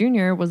Crouch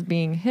Jr. was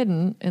being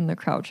hidden in the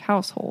Crouch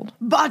household.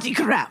 Barty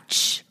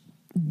Crouch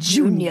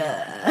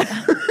Junior.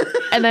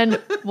 And then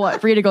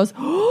what? Rita goes,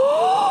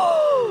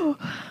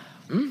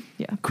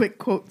 yeah. Quick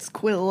quotes,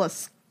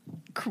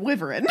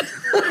 quivering.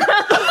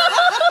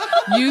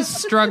 You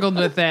struggled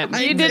with that.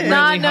 You Did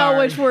not know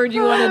which word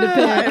you wanted to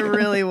pick. I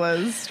really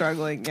was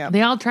struggling. Yeah.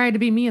 They all tried to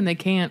be me and they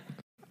can't.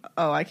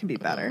 Oh, I can be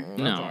better.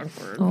 No.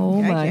 Oh,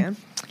 Yeah, I my. can.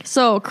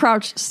 So,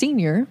 Crouch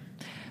Sr.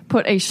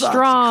 put a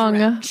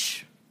strong...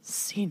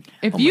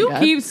 If my you God.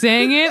 keep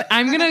saying it,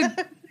 I'm gonna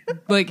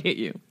like hit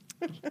you.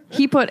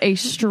 He put a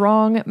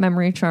strong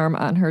memory charm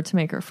on her to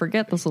make her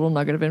forget this little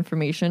nugget of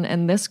information,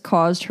 and this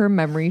caused her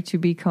memory to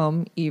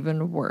become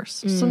even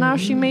worse. So now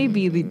she may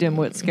be the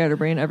dimwit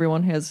scatterbrain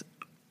everyone has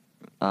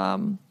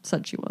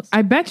said she was.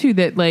 I bet you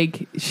that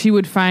like she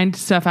would find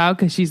stuff out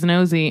because she's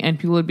nosy, and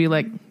people would be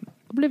like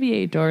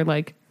obliviate or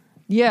like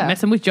Yeah.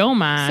 messing with your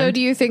mind. So do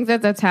you think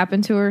that that's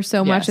happened to her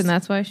so much Yes. and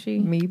that's why she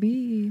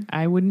Maybe.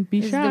 I wouldn't be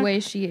is shocked. the way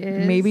she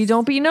is? Maybe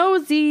don't be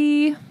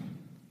nosy.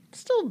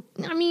 Still,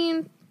 I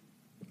mean,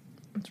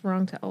 it's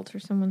wrong to alter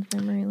someone's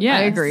memory. Yeah.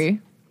 I Yes. agree.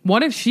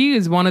 What if she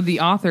is one of the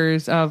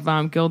authors of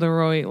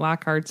Gilderoy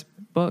Lockhart's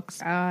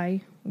books?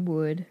 I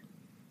would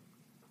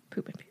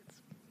poop my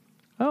pants.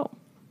 Oh.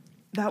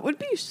 That would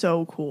be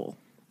so cool.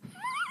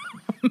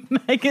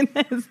 Megan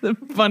has the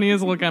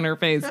funniest look on her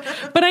face.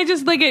 But I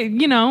just like it,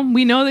 you know,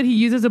 we know that he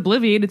uses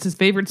Obliviate. It's his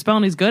favorite spell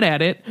and he's good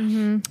at it.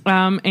 And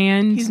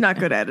He's not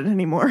good at it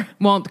anymore.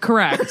 well,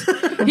 correct.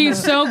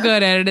 He's so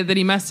good at it that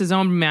he messed his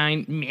own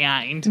mind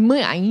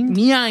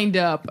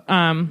up.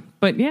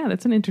 But yeah,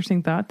 that's an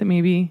interesting thought that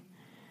maybe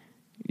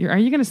are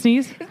you going to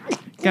sneeze?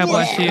 God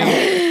bless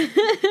you.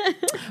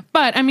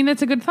 But I mean,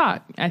 that's a good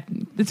thought.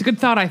 It's a good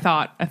thought. I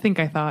think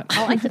I thought.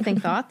 I like to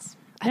think thoughts.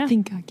 Yeah. I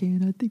think I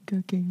can.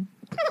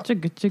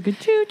 Chugga chugga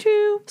choo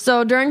choo.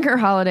 So during her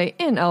holiday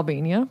in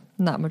Albania,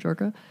 not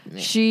Majorca,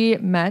 she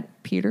met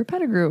Peter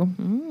Pettigrew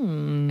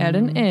at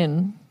an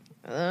inn.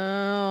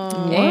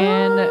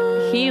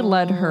 And he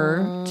led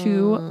her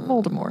to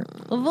Voldemort.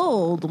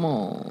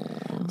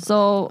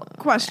 So,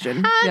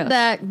 Question. How'd Yes.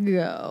 that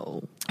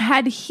go?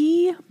 Had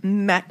he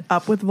met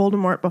up with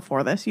Voldemort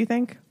before this, you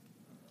think?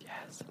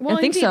 Well,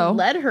 think if he so.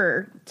 led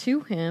her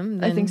to him.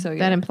 I Then think so, yeah.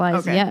 That implies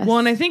Okay. yes. Well,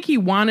 and I think he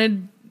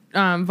wanted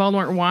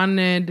Voldemort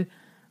wanted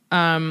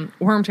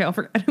Wormtail, I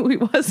forgot who he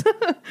was,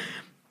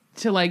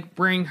 to like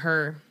bring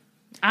her.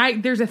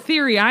 There's a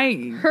theory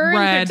I Her in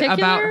read particular?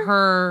 about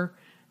her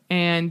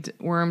and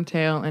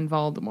Wormtail and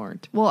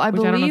Voldemort. Well, I which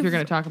I don't know if believe- you're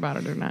going to talk about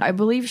it or not. I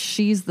believe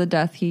she's the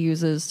death he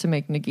uses to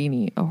make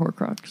Nagini a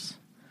Horcrux.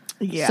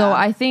 Yeah. So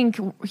I think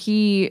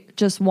he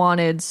just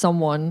wanted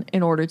someone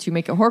in order to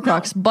make a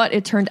Horcrux, but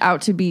it turned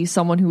out to be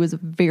someone who was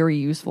very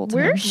useful to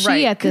him. Where's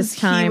she at this 'cause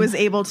time? he was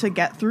able to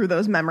get through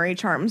those memory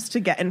charms to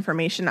get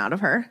information out of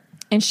her.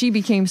 And she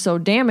became so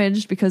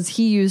damaged because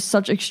he used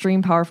such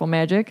extreme powerful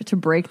magic to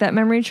break that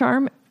memory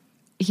charm.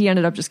 He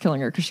ended up just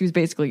killing her because she was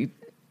basically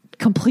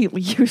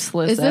completely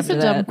useless. Is this after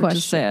a dumb that, which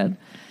is question? sad.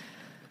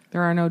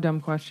 There are no dumb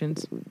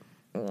questions.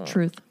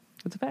 Truth.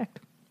 It's a fact.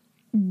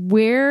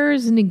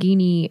 Where's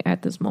Nagini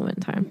at this moment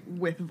in time?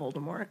 With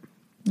Voldemort.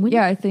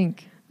 Yeah, I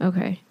think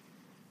Okay.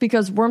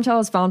 because Wormtail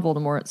has found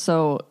Voldemort,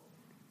 so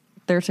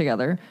they're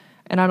together.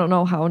 And I don't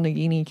know how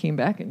Nagini came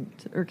back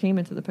or came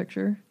into the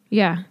picture.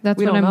 Yeah, that's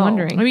We what don't I'm know.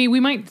 wondering. I mean, we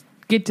might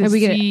get to Are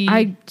we see.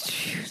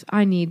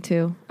 I need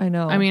to. I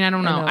know. I mean, I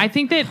don't know. I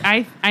think that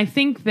I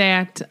think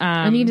that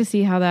I need to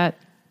see how that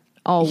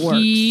all works.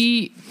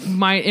 he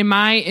might in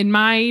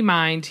my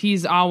mind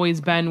he's always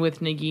been with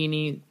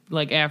Nagini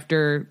like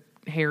after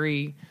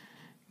Harry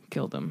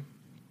killed him.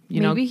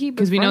 You know, Maybe he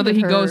because we know that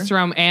he befriended goes her.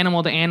 from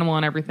animal to animal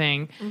and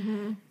everything. Do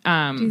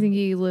you think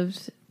he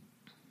lived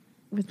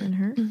within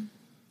her?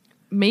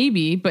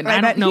 Maybe, but I,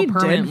 bet don't know he did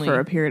permanently for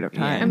a period of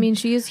time. I mean,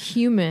 she is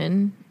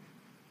human,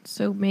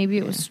 so maybe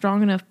it was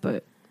strong enough,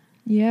 but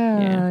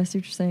yeah, I see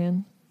what you're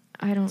saying.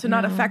 I don't to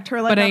know. not affect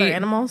her like But other I-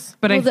 animals.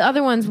 But Well, I the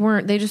other ones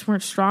weren't. They just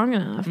weren't strong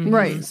enough.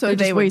 Right. So They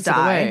they just would wasted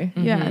die. away.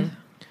 Yeah.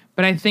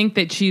 But I think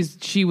that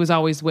she was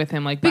always with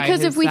him, like by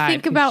Because his if we side,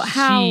 think 'cause about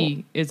how-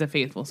 she is a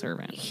faithful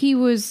servant. He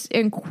was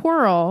in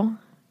Quirrell.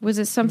 Was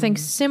it something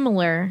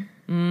similar?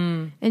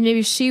 And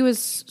maybe she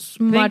was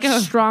much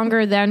of-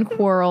 stronger than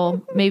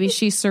Quirrell. Maybe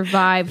she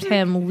survived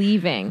him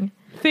leaving.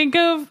 Think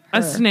of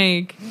a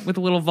snake with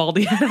a little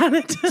Voldy head on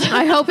it.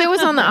 I hope it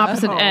was on the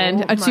opposite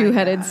end, a my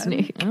two-headed God.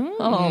 snake.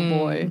 Oh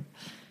boy.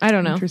 I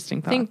don't know.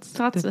 Interesting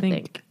Thoughts to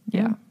think.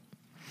 Yeah.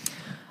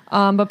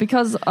 But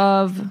because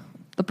of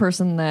the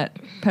person that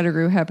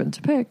Pettigrew happened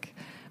to pick,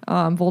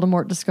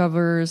 Voldemort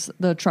discovers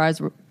the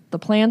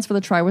plans for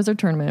the Triwizard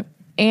Tournament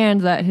and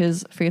that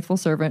his faithful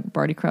servant,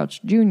 Barty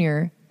Crouch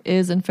Jr.,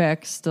 is in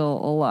fact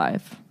still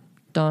alive.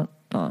 Dun,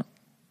 dun,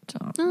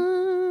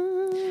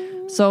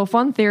 dun. So,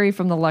 fun theory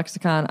from the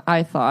lexicon,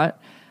 I thought.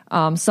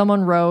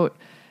 Someone wrote,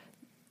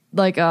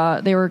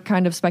 they were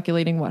kind of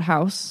speculating what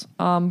house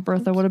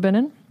Bertha would have been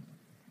in.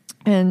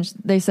 And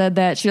they said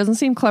that she doesn't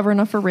seem clever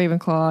enough for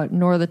Ravenclaw,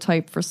 nor the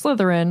type for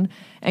Slytherin.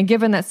 And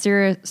given that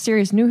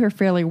Sirius knew her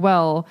fairly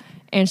well,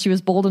 and she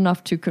was bold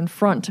enough to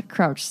confront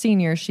Crouch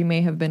Sr., she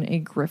may have been a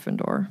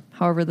Gryffindor.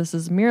 However, this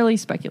is merely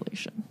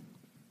speculation.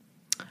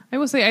 I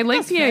will say I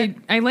like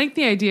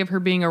the idea of her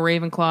being a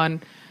Ravenclaw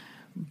and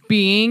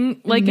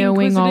being like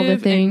Knowing all the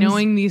inquisitive things. and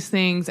knowing these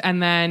things,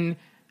 and then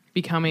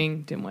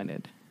becoming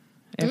dim-witted.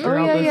 After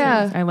all those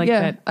things. I like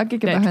that. I could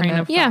get that behind train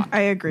that. of Yeah. thought.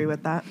 I agree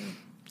with that.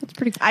 That's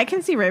pretty cool. I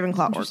can see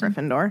Ravenclaw or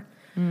Gryffindor.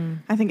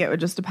 I think it would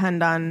just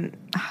depend on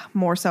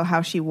more so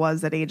how she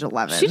was at age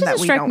 11. She that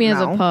doesn't we strike don't me as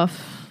know. a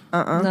puff.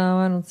 No,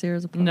 I don't see her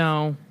as a puff.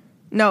 No,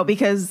 No,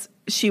 because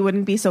she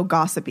wouldn't be so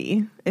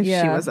gossipy if she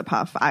Yeah. was a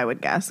puff, I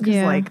would guess. Because,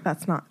 Yeah.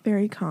 that's not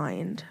very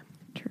kind.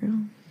 True.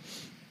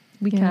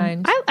 We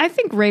kind. I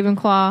think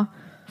Ravenclaw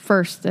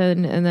first,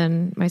 and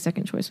then my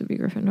second choice would be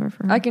Gryffindor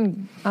for her. I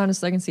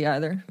can see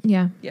either.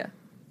 Yeah. Yeah.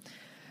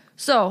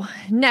 So,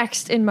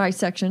 next in my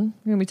section,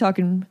 we're going to be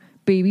talking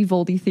baby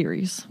Voldy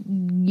theories.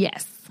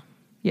 Yes.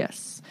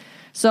 Yes.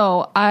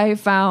 So I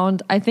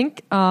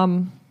think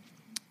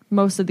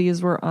most of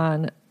these were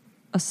on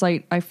a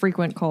site I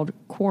frequent called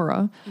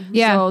Quora.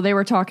 Yeah. So they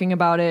were talking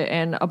about it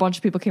and a bunch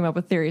of people came up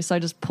with theories. So I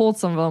just pulled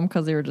some of them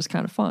because they were just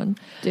kind of fun.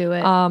 Do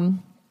it.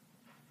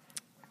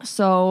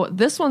 So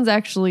this one's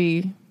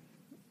actually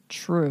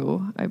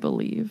true, I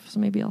believe. So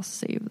maybe I'll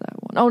save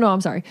that one. Oh, no,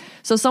 I'm sorry.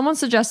 So someone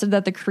suggested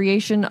that the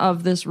creation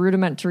of this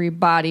rudimentary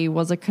body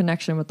was a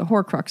connection with the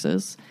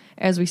Horcruxes,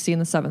 as we see in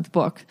the 7th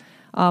book.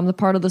 The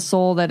part of the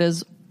soul that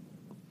is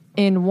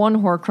in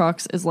one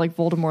Horcrux is like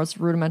Voldemort's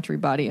rudimentary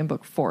body in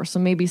book 4. So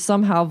maybe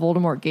somehow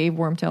Voldemort gave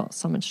Wormtail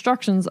some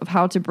instructions of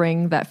how to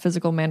bring that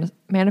physical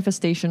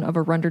manifestation of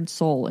a rendered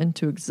soul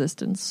into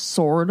existence.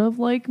 Sort of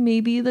like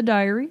maybe the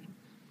diary.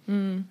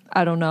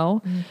 I don't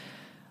know.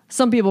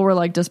 Some people were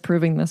like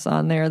disproving this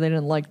on there. They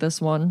didn't like this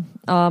one.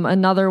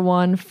 Another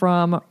one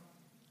from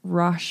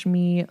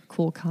Rashmi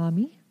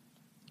Kulkami.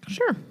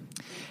 sure.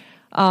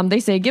 They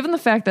say, given the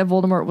fact that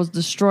Voldemort was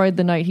destroyed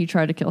the night he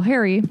tried to kill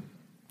Harry,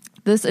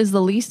 this is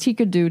the least he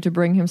could do to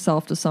bring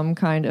himself to some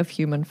kind of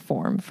human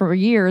form. For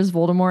years,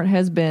 Voldemort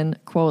has been,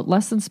 quote,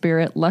 less than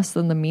spirit, less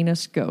than the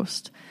meanest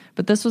ghost.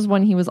 But this was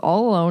when he was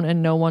all alone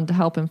and no one to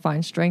help him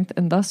find strength,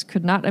 and thus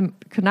could not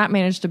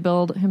manage to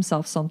build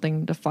himself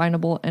something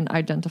definable and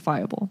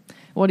identifiable.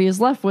 What he is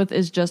left with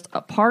is just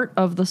a part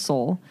of the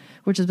soul,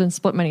 which has been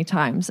split many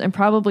times. And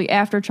probably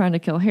after trying to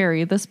kill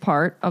Harry, this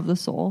part of the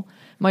soul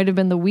might have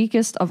been the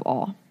weakest of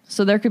all.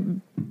 So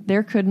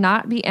there could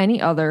not be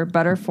any other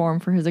better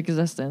form for his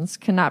existence,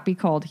 cannot be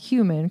called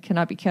human,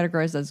 cannot be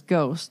categorized as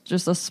ghost,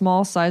 just a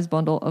small sized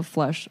bundle of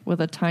flesh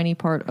with a tiny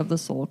part of the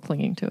soul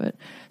clinging to it.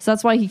 So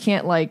that's why he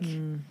can't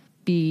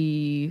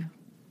be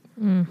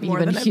More even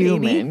than a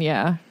human. baby?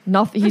 Yeah.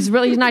 Nothing. He's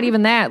not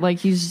even that. Like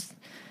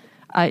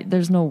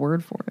there's no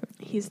word for it.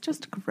 He's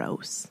just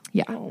gross.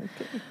 Yeah.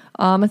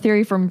 A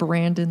theory from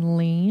Brandon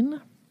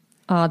Lane.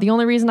 The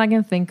only reason I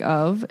can think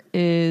of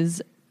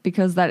is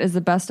because that is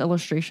the best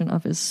illustration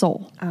of his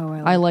soul. Oh,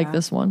 I like that.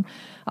 this one.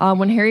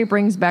 When Harry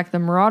brings back the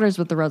Marauders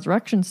with the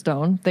Resurrection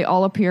Stone, they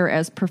all appear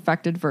as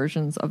perfected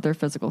versions of their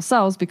physical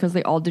selves because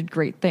they all did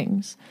great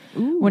things.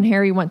 When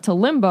Harry went to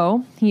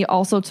Limbo, he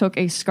also took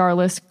a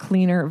scarless,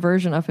 cleaner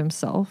version of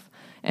himself,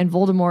 and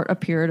Voldemort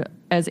appeared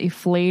as a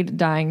flayed,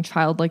 dying,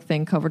 childlike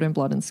thing covered in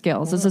blood and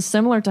scales. This is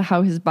similar to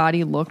how his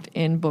body looked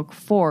in Book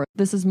 4.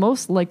 This is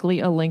most likely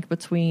a link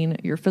between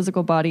your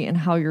physical body and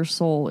how your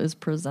soul is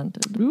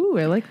presented. Ooh,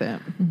 I like that.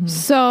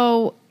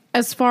 So,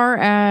 as far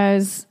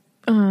as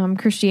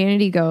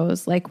Christianity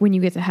goes, like when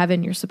you get to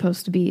heaven, you're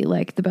supposed to be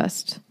like the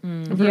best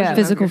Yeah.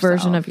 physical Of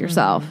version yourself. of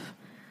yourself.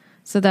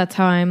 So that's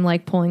how I'm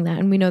like pulling that,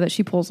 and we know that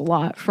she pulls a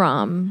lot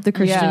from the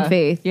Christian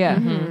faith, Yeah.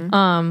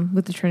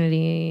 with the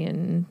Trinity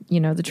and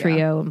the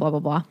trio and blah blah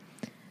blah.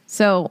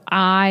 So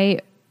I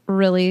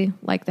really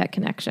like that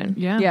connection.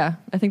 Yeah. Yeah,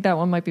 I think that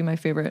one might be my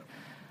favorite.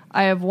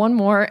 I have one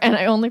more, and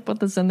I only put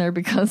this in there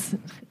because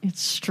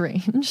it's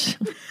strange.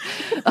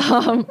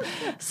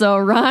 So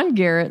Ron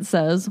Garrett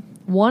says,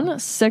 one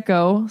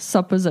sicko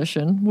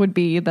supposition would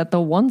be that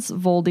once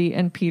Voldy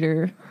and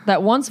Peter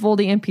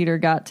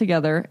got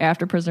together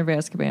after Prisoner of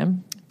Azkaban,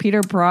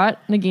 Peter brought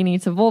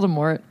Nagini to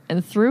Voldemort,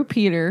 and through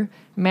Peter,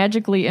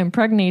 magically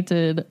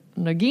impregnated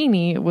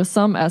Nagini with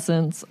some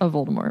essence of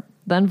Voldemort.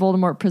 Then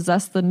Voldemort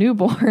possessed the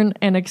newborn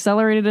and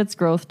accelerated its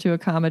growth to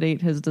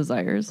accommodate his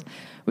desires.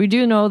 We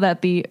do know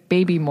that the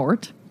baby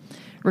Mort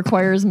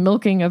requires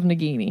milking of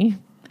Nagini.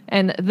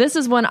 And this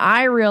is when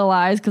I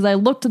realized, because I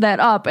looked that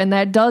up, and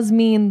that does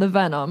mean the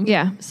venom.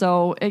 Yeah.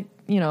 So,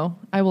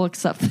 I will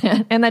accept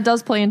that. And that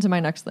does play into my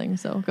next thing.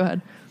 So, go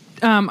ahead.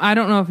 I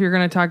don't know if you're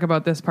going to talk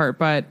about this part,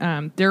 but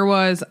there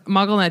was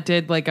MuggleNet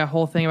did like a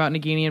whole thing about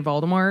Nagini and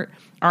Voldemort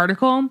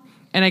article,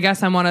 and I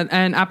guess on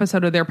an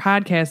episode of their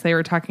podcast, they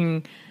were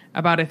talking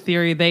about a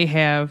theory they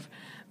have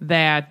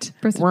that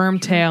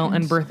Wormtail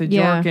and Bertha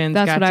Yeah, Jorkins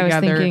that's got what I was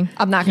together. thinking.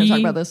 I'm not going to talk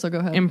He about this, so go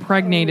ahead.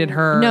 Impregnated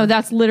her. No,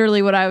 that's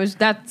literally what I was.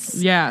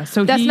 yeah.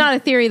 So That's not a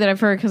theory that I've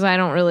heard because I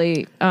don't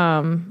really.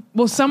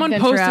 Well, someone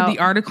venture posted out. the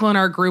article in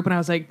our group, and I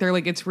was like, they're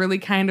like, it's really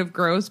kind of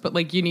gross, but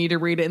like, you need to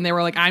read it. And they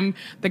were like,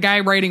 the guy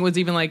writing was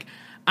even like,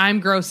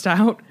 I'm grossed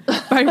out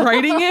by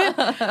writing it.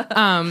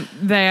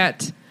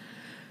 That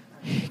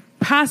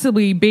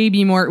possibly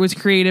Baby Mort was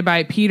created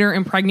by Peter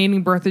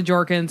impregnating Bertha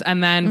Jorkins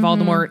and then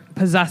Voldemort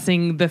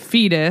possessing the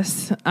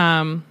fetus.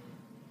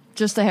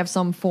 Just to have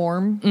some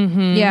form.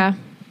 Yeah,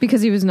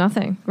 because he was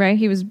nothing, right?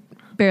 He was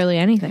barely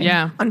anything.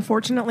 Yeah.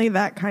 Unfortunately,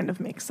 that kind of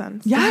makes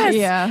sense. Yes.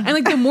 Yeah. And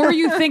like, the more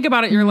you think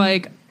about it, you're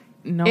like,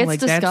 no, It's like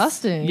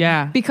disgusting.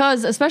 Yeah.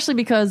 Especially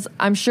because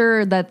I'm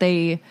sure that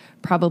they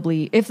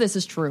probably, if this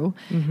is true,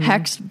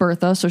 hexed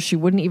Bertha so she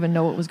wouldn't even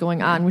know what was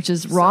going on, which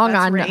is wrong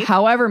that's on rape?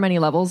 however many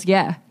levels.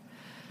 Yeah.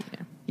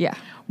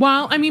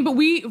 Well, I mean,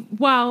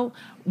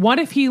 what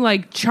if he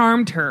like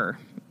charmed her?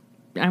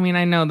 I mean,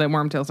 I know that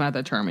Wormtail's not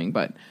that charming,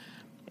 but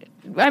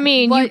I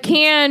mean, you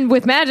can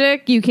with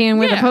magic, you can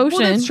with a potion.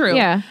 Well, that's true.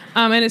 Yeah.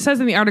 And it says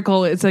in the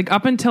article, it's like,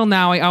 up until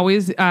now, I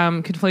always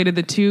conflated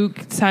the two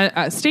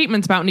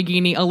statements about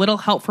Nagini, a little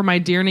help for my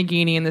dear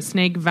Nagini and the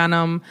snake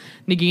venom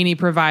Nagini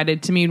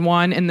provided, to mean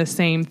one and the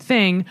same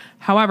thing.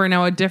 However,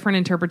 now a different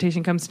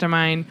interpretation comes to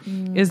mind.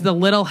 Is the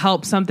little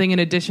help something in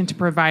addition to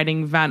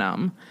providing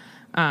venom?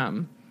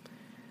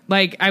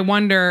 Like, I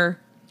wonder,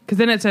 because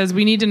then it says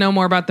we need to know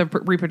more about the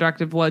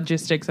reproductive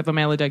logistics of a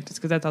maledictus,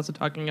 because that's also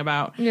talking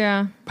about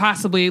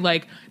possibly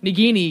like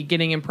Nagini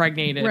getting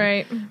impregnated,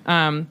 Right.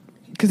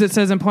 Because it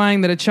says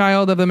implying that a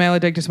child of the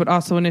maledictus would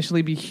also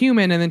initially be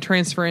human and then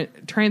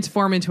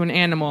transform into an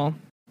animal.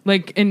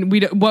 Like, and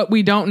what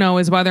we don't know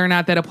is whether or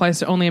not that applies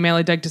to only a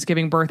maledictus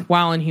giving birth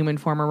while in human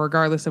form, or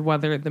regardless of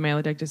whether the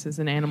maledictus is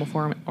in animal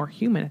form or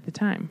human at the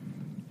time.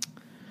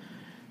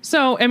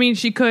 So, I mean,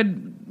 she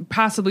could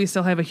possibly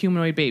still have a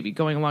humanoid baby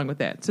going along with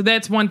that. So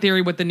that's one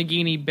theory with the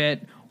Nagini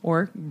bit,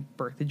 or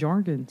Bertha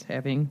Jorkins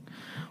having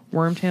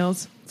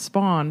Wormtail's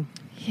spawn.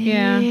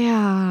 Yeah.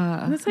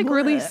 Yeah. And it's like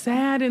really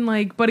sad and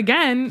like, but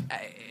again,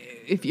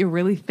 if you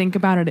really think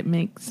about it, it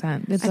makes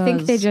sense. I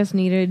think they just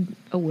needed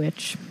a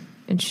witch,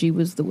 and she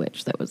was the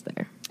witch that was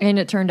there. And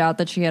it turned out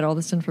that she had all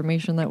this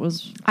information that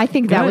was. I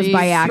think that was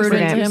by Really prudent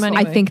to accident. him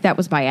anyway. I think that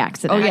was by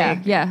accident. Oh,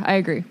 yeah. I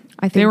agree.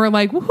 I think They were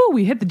like, woohoo,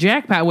 we hit the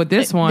jackpot with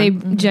this one.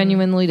 they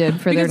genuinely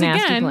did for their Because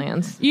nasty again,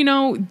 plans. You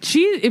know,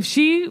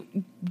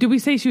 did we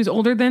say she was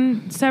older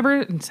than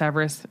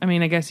Severus? I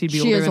mean, I guess he'd be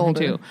She older is than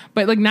older. him too.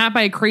 But like not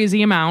by a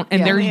crazy amount. And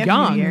Yeah. they're Only a few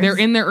young. years. They're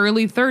in their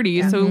early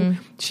 30s. So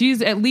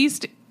she's at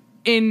least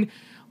in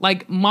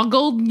like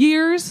Muggle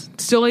years,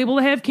 still able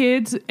to have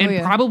kids, and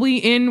yeah. probably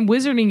in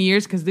Wizarding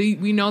years, because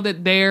we know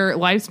that their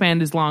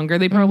lifespan is longer.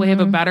 They probably have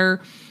a better,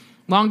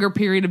 longer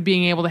period of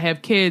being able to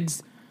have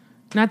kids.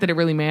 Not that it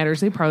really matters.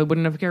 They probably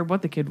wouldn't have cared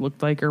what the kid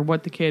looked like or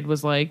what the kid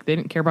was like. They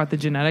didn't care about the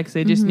genetics.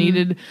 They just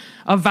needed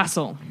a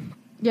vessel.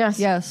 Yes.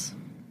 Yes.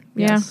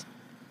 Yeah. Yes.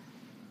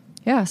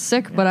 Yeah,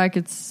 sick, but I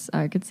could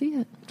see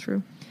it.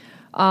 True.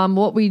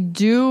 What we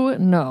do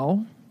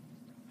know,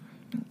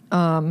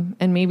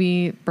 and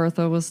maybe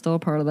Bertha was still a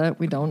part of that,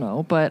 we don't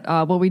know, but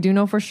what we do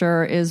know for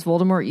sure is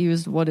Voldemort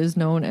used what is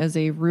known as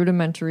a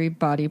rudimentary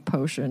body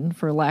potion,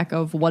 for lack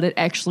of what it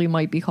actually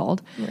might be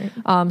called.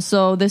 Right.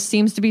 So this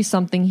seems to be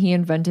something he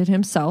invented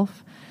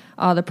himself.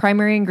 The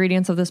primary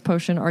ingredients of this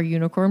potion are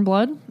unicorn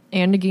blood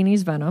and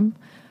Nagini's venom.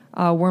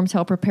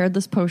 Wormtail prepared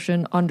this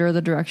potion under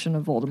the direction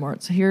of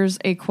Voldemort. So here's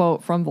a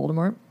quote from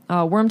Voldemort.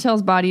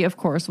 Wormtail's body, of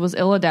course, was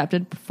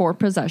ill-adapted for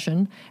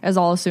possession, as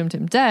all assumed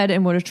him dead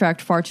and would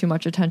attract far too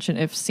much attention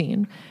if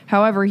seen.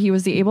 However, he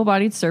was the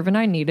able-bodied servant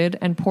I needed,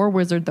 and poor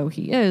wizard though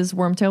he is,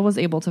 Wormtail was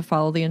able to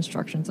follow the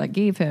instructions I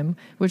gave him,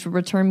 which would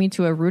return me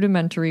to a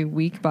rudimentary,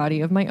 weak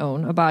body of my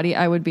own, a body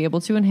I would be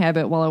able to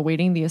inhabit while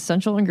awaiting the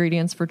essential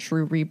ingredients for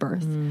true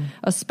rebirth.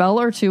 A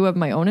spell or two of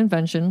my own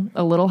invention,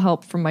 a little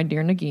help from my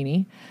dear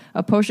Nagini,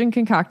 a potion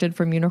concocted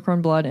from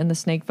unicorn blood and the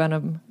snake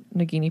venom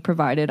Nagini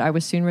provided, I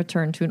was soon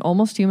returned to an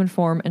almost human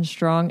form and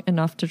strong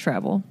enough to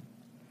travel.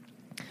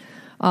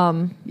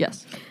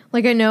 Yes.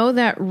 Like, I know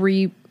that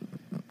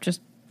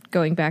just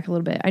going back a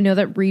little bit, I know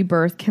that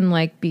rebirth can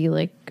like be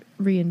like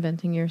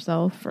reinventing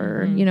yourself,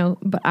 or you know,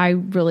 but I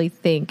really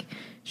think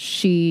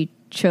she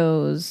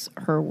chose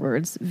her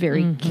words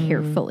very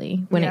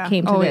carefully when Yeah. it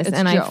came to Oh, this, it's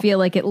and Joe. I feel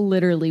like it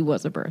literally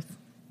was a birth.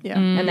 Yeah.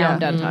 And now I'm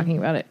done talking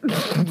about it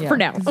for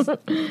now.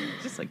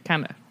 Just like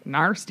kind of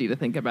nasty to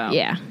think about.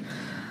 Yeah.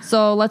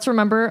 So let's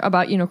remember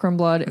about unicorn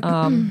blood.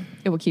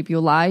 It will keep you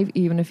alive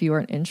even if you are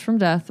an inch from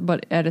death,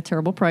 but at a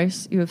terrible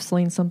price. You have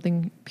slain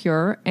something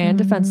pure and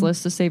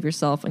defenseless to save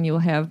yourself, and you will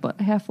have but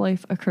a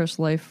half-life, a cursed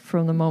life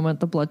from the moment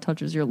the blood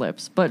touches your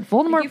lips. But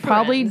Voldemort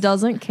probably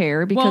doesn't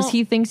care because Well,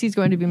 he thinks he's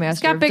going to be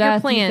master got of bigger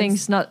death. plans. He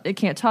thinks it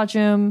can't touch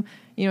him.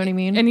 You know what I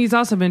mean? And he's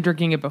also been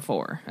drinking it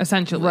before,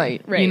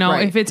 essentially. Right, You know,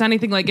 right. if it's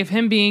anything like, if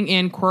him being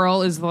in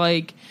Quirrell is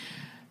like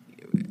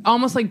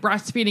almost like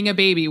breastfeeding a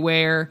baby,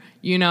 where,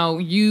 you know,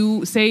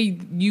 you say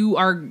you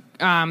are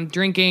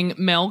drinking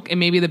milk and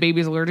maybe the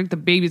baby's allergic, the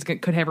baby's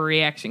could have a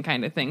reaction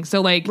kind of thing.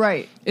 So like,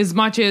 Right. as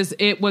much as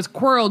it was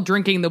Quirrell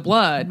drinking the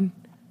blood,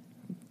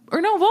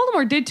 or no,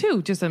 Voldemort did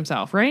too, just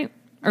himself, right?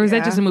 Or is that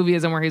Yeah. just a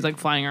movieism where he's like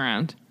flying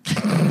around?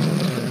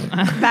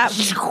 That,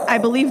 I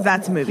believe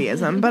that's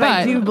movieism, but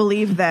I But- do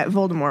believe that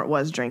Voldemort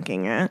was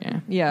drinking it.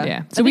 Yeah.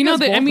 Yeah. I So we think know it's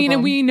that, both I of mean, and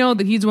them. we know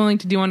that he's willing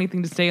to do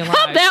anything to stay alive.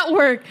 How'd that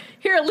work?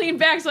 Here, lean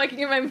back so I can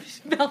get my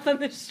mouth on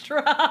the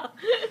straw.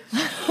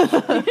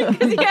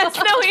 Because he has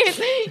no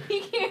hands. He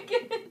can't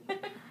get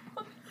it.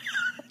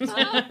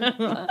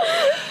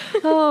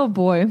 Oh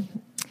boy.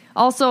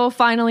 Also,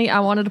 finally, I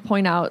wanted to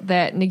point out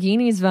that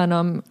Nagini's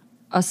venom,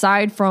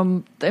 aside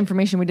from the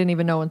information we didn't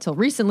even know until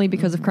recently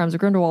because of Crimes of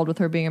Grindelwald with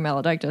her being a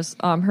maledictus,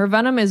 her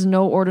venom is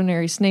no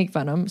ordinary snake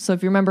venom. So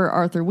if you remember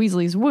Arthur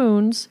Weasley's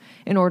wounds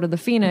in Order of the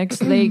Phoenix,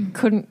 they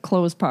couldn't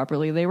close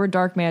properly. They were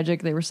dark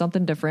magic. They were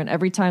something different.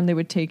 Every time they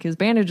would take his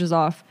bandages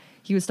off,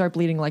 he would start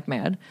bleeding like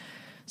mad.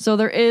 So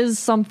there is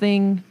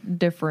something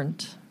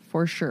different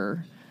for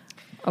sure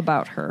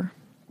about her.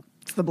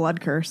 It's the blood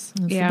curse.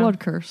 It's Yeah. the blood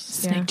curse.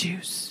 Snake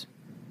juice.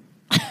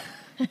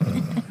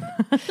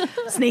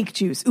 Snake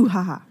juice. Ooh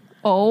ha ha.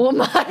 Oh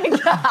my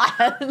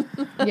God.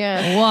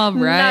 Yeah. Love,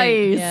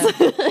 right?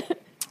 Nice.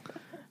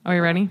 Are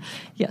you ready?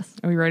 Yes.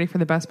 Are we ready for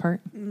the best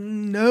part?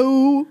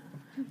 No.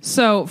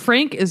 So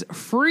Frank is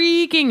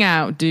freaking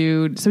out,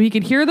 dude. So he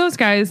can hear those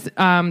guys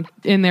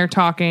in there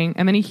talking,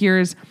 and then he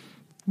hears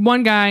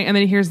one guy, and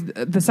then he hears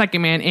the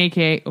second man,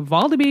 aka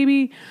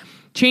Valdebaby,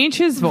 change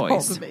his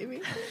voice.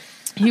 Baby.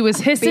 He was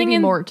hissing Baby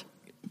and Mort.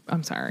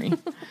 I'm sorry.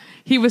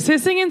 He was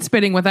hissing and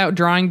spitting without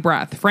drawing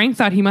breath. Frank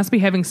thought he must be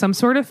having some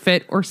sort of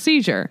fit or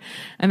seizure.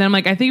 And then I'm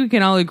like, I think we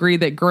can all agree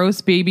that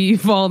gross baby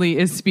Valdi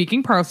is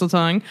speaking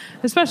Parseltongue,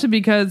 especially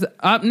because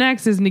up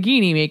next is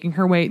Nagini making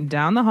her way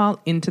down the hall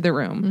into the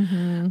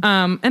room.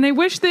 And I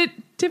wish that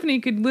Tiffany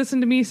could listen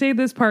to me say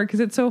this part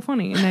because it's so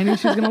funny and I knew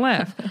she was going to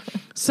laugh.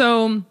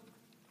 So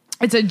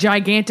it's a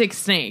gigantic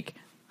snake.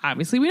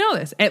 Obviously, we know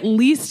this. At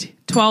least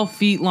 12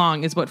 feet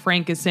long is what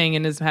Frank is saying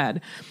in his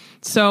head.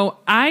 So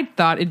I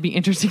thought it'd be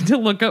interesting to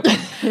look up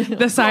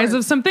the size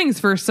of some things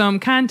for some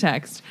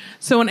context.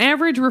 So an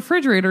average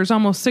refrigerator is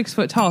almost 6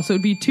 foot tall, so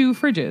it'd be 2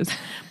 fridges.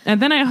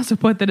 And then I also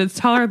put that it's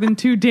taller than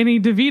 2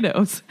 Danny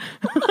DeVitos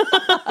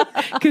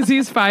because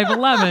he's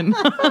 5'11".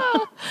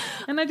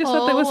 And I just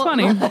thought that was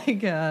funny. Oh my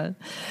God.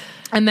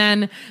 And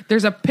then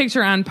there's a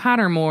picture on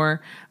Pottermore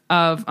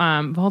of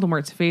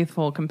Voldemort's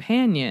faithful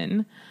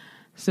companion.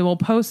 So we'll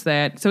post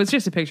that. So it's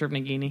just a picture of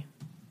Nagini.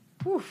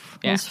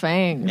 Yeah. Those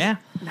fangs. Yeah.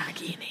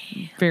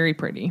 Nagini. Very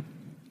pretty.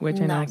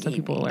 Which I know some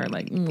people are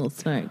like,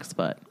 snakes,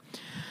 but.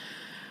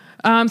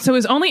 So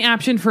his only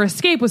option for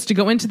escape was to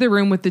go into the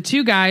room with the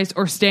two guys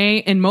or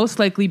stay and most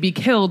likely be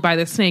killed by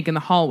the snake in the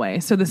hallway.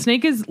 So the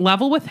snake is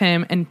level with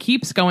him and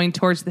keeps going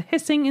towards the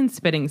hissing and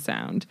spitting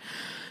sound.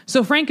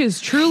 So Frank is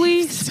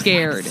truly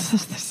scared.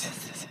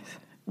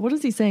 What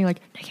is he saying?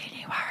 Like,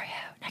 Nagini, where are you?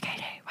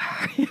 Nagini, where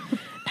are you?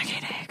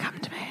 Nagini, come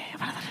to me.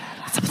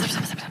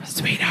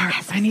 Sweetheart,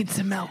 I need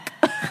some milk.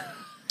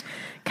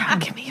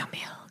 God, give me your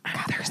milk. I'm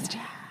thirsty.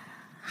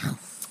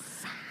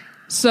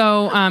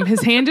 So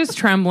his hand is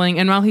trembling,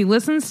 and while he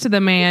listens to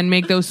the man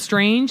make those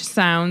strange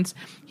sounds,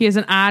 he has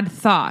an odd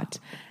thought.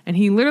 And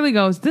he literally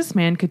goes, this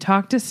man could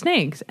talk to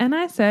snakes. And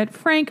I said,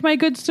 Frank, my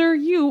good sir,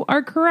 you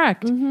are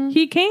correct.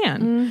 He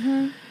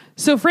can.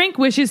 So Frank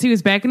wishes he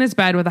was back in his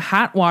bed with a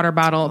hot water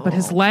bottle, but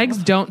his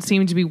legs don't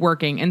seem to be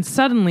working. And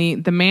suddenly,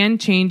 the man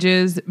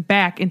changes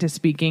back into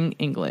speaking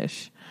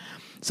English.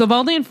 So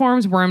Valdi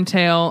informs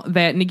Wormtail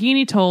that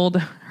Nagini told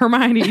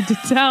Hermione to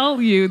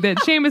tell you that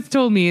Seamus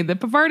told me that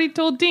Pavarti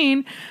told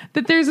Dean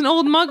that there's an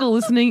old muggle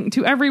listening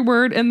to every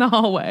word in the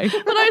hallway.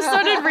 When I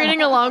started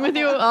reading along with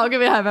you, I'll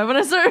give you a high five. When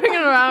I started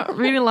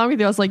reading along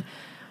with you, I was like,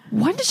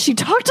 when did she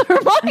talk to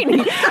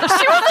Hermione?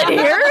 She wasn't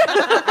here.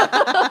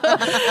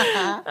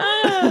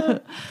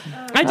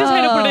 I just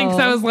had to put it in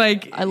because I was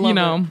like, I love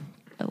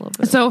I love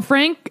it. So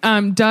Frank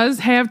does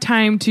have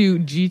time to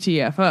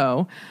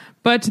GTFO,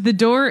 but the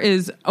door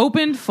is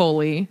opened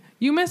fully.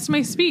 You missed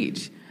my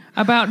speech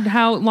about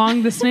how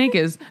long the snake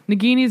is.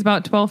 Nagini is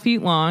about 12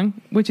 feet long,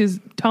 which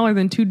is taller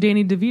than 2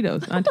 Danny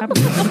DeVitos on top of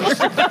each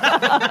other.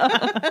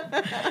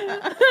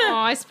 Oh,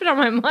 I spit on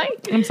my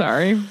mic. I'm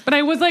sorry. But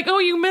I was like, oh,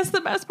 you missed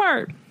the best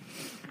part.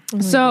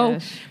 So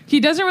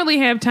he doesn't really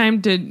have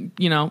time to,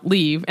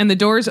 leave. And the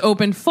doors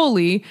open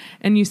fully.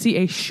 And you see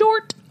a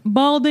short,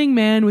 balding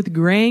man with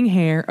graying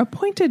hair, a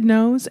pointed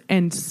nose,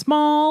 and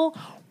small,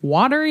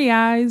 watery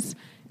eyes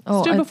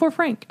stood before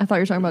Frank. I thought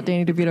you were talking about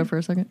Danny DeVito for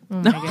a second.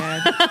 Oh my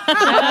God.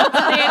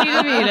 Danny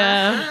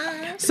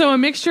DeVito. So a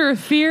mixture of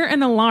fear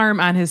and alarm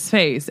on his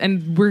face.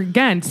 And we're,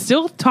 again,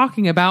 still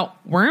talking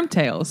about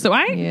Wormtail. So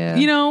I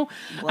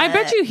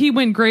bet you he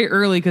went gray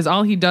early because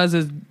all he does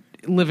is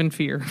live in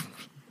fear.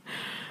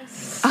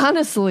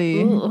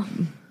 Honestly. Ooh.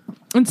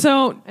 And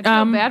so I'd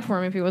feel bad for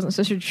him if he wasn't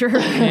such a jerk.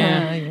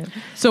 Yeah.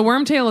 So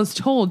Wormtail is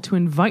told to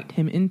invite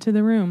him into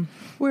the room.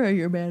 Where are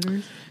your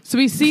batteries? So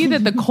we see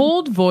that the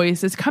cold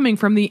voice is coming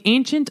from the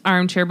ancient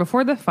armchair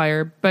before the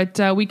fire, but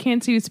we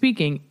can't see who's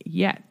speaking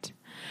yet.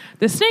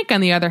 The snake, on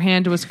the other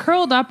hand, was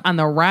curled up on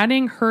the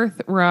rotting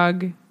hearth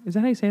rug. Is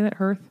that how you say that?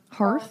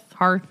 Hearth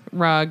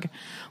rug.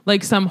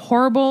 Like some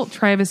horrible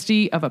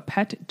travesty of a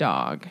pet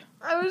dog.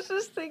 I was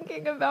just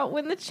thinking about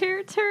when the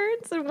chair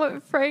turns and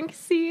what Frank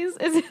sees.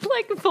 Is it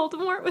like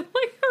Voldemort with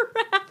like a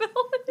rabbit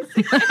in his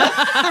hand?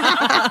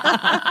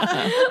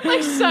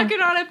 Like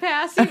sucking on a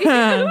passy?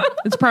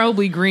 It's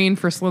probably green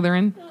for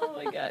Slytherin. Oh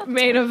my God.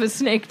 Made of a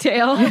snake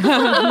tail.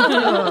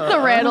 The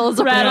rattle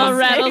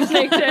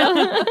snake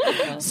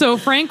tail. So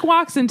Frank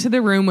walks into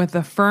the room with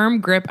a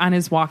firm grip on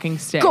his walking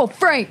stick. Go,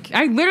 Frank!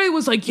 I literally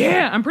was like,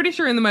 yeah. I'm pretty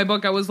sure in my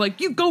book I was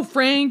like, you go,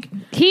 Frank.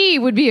 He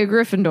would be a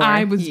Gryffindor.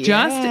 I was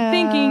just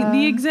thinking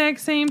the exact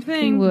same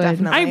thing. He would.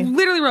 Definitely. I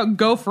literally wrote,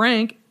 go,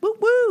 Frank. Woo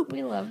woo.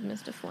 We love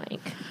Mr.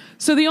 Flank.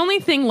 So the only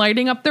thing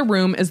lighting up the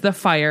room is the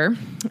fire,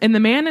 and the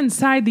man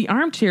inside the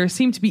armchair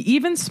seemed to be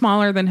even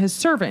smaller than his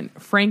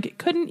servant. Frank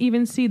couldn't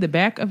even see the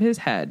back of his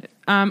head.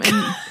 And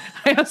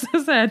I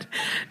also said,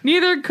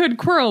 neither could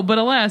Quirrell, but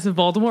alas, if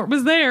Voldemort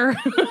was there.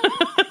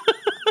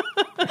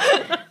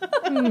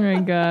 Oh my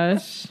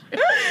gosh.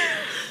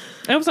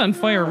 I was on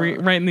fire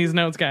writing these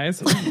notes,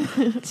 guys.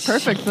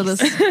 Perfect for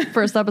this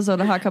first episode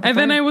of Hot Cup of And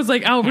then Fire. I was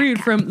like, I'll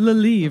read from Le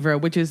Livre,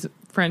 which is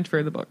French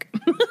for the book.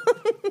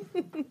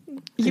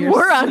 You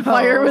were on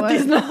fire with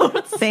these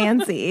notes.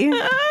 Fancy.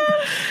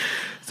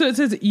 So it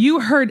says, you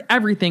heard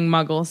everything,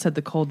 Muggle, said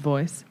the cold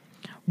voice.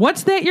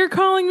 What's that you're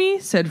calling me?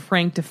 Said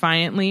Frank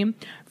defiantly.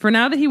 For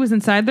now that he was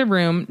inside the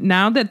room,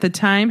 now that the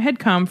time had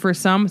come for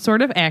some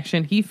sort of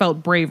action, he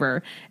felt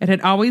braver. It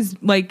had always,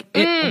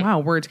 wow,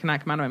 words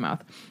cannot come out of my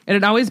mouth. It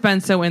had always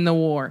been so in the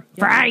war.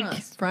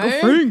 Frank!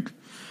 Frank!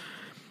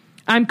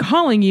 I'm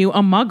calling you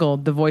a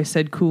Muggle, the voice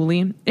said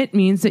coolly. It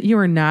means that you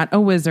are not a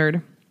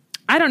wizard.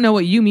 I don't know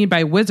what you mean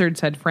by wizard,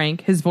 said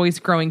Frank, his voice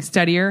growing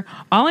steadier.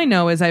 All I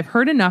know is I've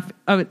heard enough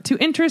of it to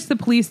interest the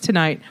police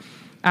tonight.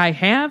 I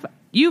have.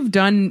 You've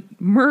done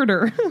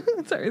murder.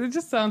 Sorry, it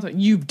just sounds like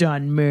you've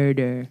done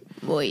murder.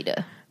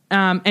 Voida.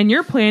 And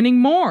you're planning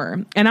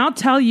more. And I'll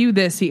tell you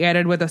this, he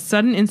added with a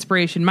sudden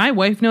inspiration. My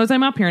wife knows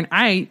I'm up here, and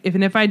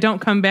if I don't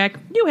come back,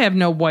 you have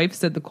no wife,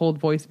 said the cold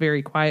voice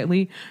very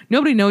quietly.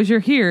 Nobody knows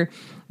you're here.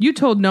 You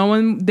told no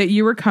one that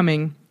you were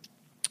coming.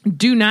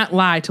 Do not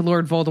lie to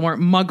Lord Voldemort,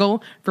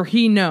 Muggle, for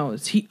he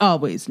knows. He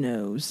always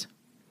knows.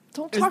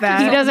 Don't Is talk that-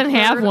 to He doesn't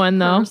have one,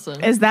 though.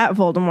 person. Is that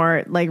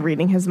Voldemort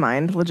reading his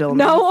mind legitimately?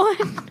 No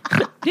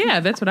one. Yeah,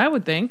 that's what I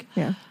would think.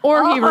 Yeah.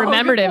 Or he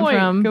remembered good him point.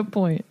 from Good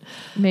point.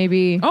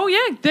 maybe Oh,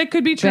 yeah, that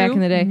could be true. back in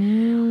the day.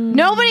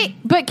 Nobody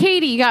but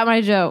Katie got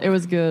my joke. It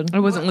was good. I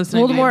wasn't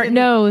listening. Voldemort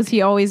knows.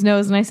 He always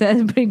knows. And I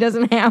said, but he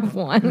doesn't have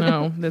one.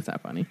 No, that's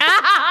not funny.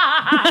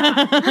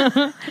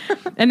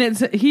 And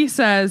he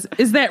says,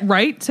 "Is that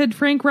right?" said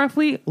Frank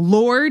roughly.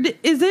 "Lord,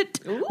 is it?"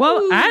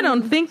 "Well, I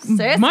don't think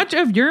much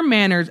of your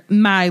manners,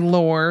 my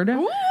lord."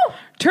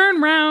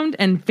 "Turn round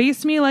and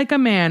face me like a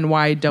man,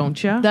 why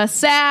don't you?" The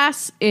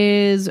sass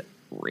is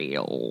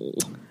real.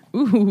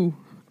 Ooh.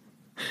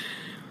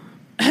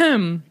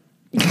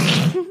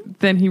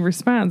 Then he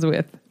responds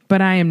with,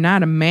 "But I am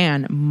not a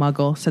man,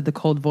 muggle," said the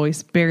cold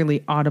voice,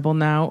 barely audible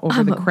now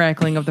over the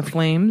crackling of the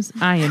flames.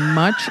 "I am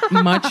much,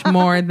 much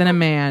more than a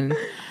man.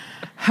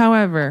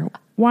 However,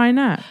 why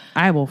not?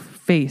 I will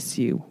face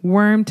you.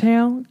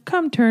 Wormtail,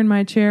 come turn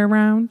my chair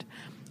around."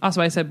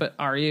 Also, I said, "But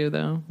are you,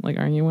 though? Like,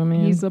 are you a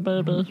man?" He's a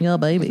baby. Yeah,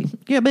 baby.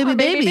 Yeah,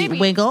 baby.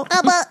 Wiggle. He's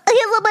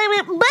a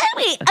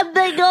baby, a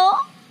bagel.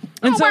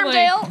 And so,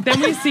 Wormtail. like,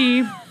 then we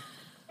see,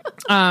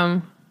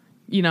 so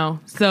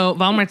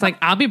Voldemort's like,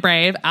 "I'll be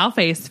brave. I'll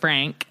face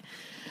Frank."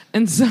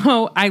 And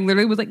so I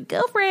literally was like,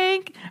 "Go,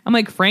 Frank." I'm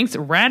like, Frank's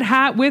red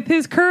hot with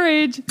his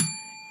courage.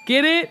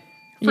 Get it?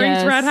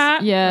 Frank's red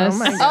hot? Yes. Oh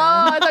my God.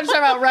 Oh, I thought you were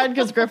talking about red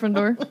because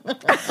Gryffindor.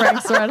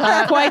 Frank's red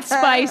hot. Quite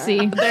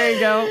spicy. There you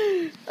go.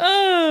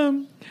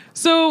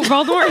 So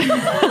Voldemort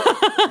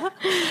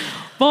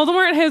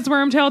has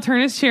Wormtail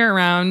turn his chair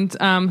around,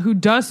 who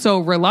does so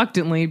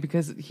reluctantly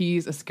because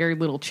he's a scared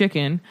little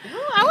chicken.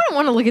 I wouldn't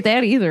want to look at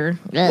that either.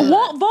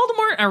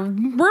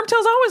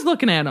 Wormtail's always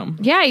looking at him.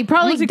 Yeah, he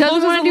probably Unless he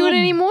doesn't closes want a to do it little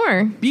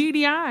anymore.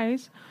 Beady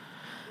eyes.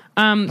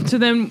 So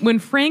then when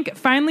Frank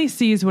finally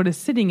sees what is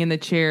sitting in the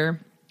chair,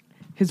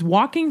 his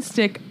walking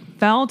stick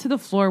fell to the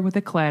floor with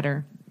a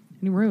clatter.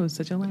 And he rose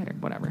such a ladder.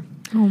 Whatever.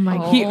 Oh my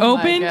God. He my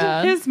opened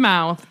God. his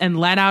mouth and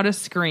let out a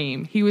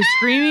scream. He was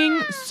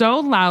screaming so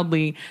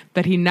loudly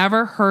that he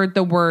never heard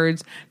the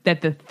words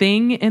that the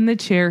thing in the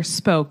chair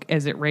spoke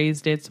as it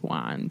raised its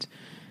wand.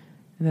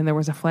 And then there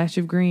was a flash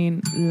of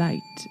green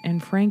light,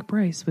 and Frank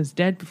Bryce was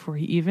dead before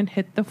he even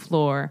hit the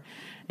floor.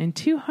 And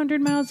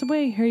 200 miles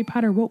away, Harry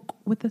Potter woke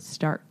with a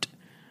start.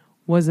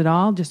 Was it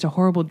all just a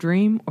horrible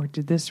dream, or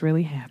did this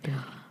really happen?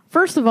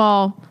 First of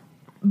all,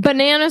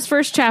 Bananas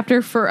first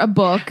chapter for a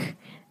book.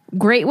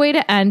 Great way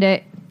to end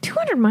it.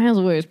 200 miles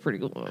away is pretty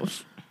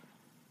close.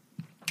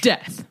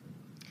 Death.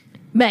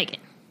 Megan.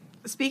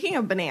 Speaking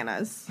of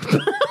bananas,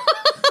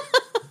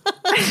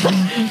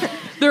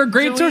 They're a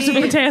great source of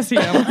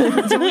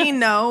potassium. do we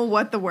know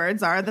what the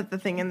words are that the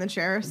thing in the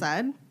chair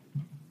said?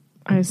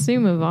 I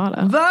assume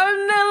Avada.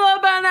 Vanilla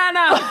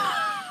banana.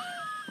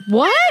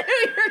 What?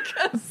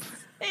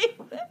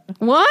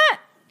 What?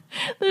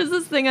 There's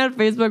this thing on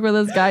Facebook where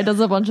this guy does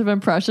a bunch of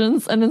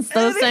impressions, and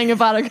instead of saying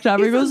Avada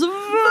Kedavra, he goes,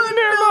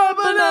 "Vanilla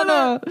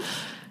banana."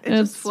 It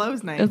just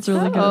flows nice. It's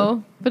really good.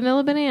 Oh,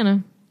 vanilla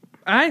banana.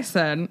 I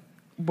said,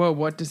 well,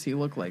 what does he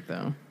look like,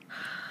 though?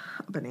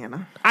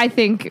 Banana. I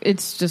think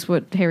it's just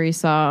what Harry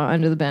saw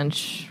under the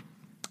bench.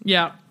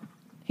 Yeah.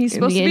 He's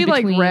supposed to be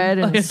like in-between. red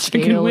and Like a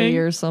chicken scaly wing?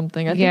 or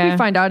something. I think Yeah. we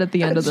find out at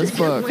the end of this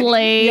book.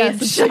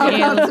 Blades. Yes,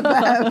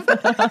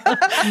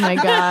 Oh my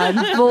God.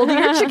 Voldy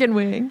your chicken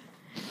wing.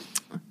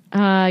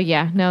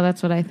 Yeah, no,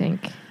 that's what I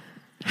think.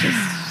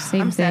 Just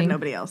same I'm sad thing.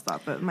 nobody else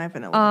thought that my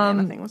vanilla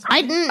banana thing was I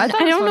funny. didn't. I I,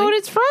 thought it was don't know funny. what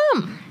it's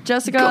from.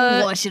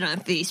 Jessica Watch it on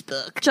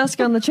Facebook.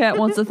 Jessica in the chat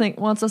wants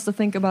us to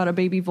think about a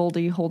baby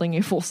Voldy holding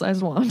a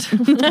full-size wand.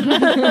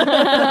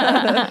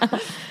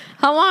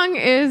 How long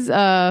is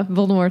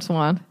Voldemort's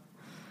wand?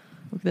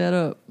 Look that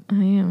up. I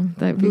am.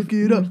 Look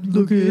it up.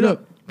 Look it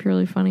up.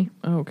 Purely funny.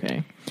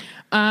 Okay.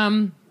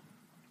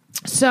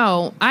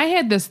 So I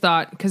had this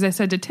thought because I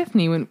said to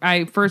Tiffany when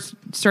I first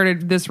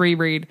started this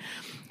reread,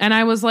 and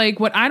I was like,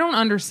 what I don't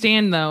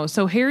understand though,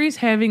 so Harry's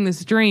having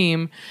this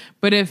dream,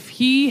 but if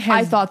he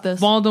has I thought this.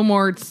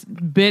 Voldemort's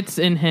bits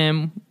in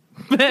him,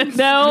 that's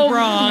No,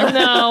 wrong.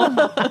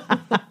 No,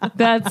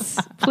 that's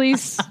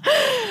please.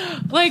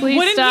 Like, Please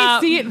wouldn't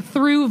stop. he see it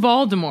through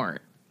Voldemort?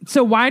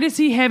 So why does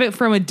he have it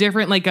from a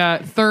different, like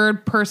a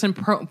third person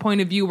point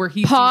of view where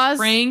he Pause. sees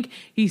Frank,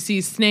 he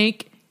sees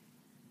Snake?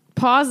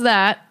 Pause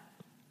that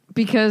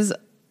because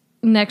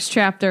next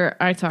chapter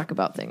I talk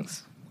about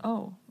things.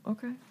 Oh,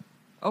 okay.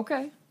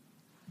 Okay.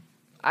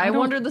 I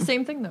wondered the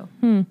same thing though.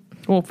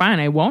 Well, fine,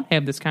 I won't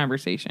have this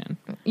conversation.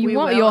 You We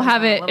won't. will You'll in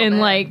have a it little in bit.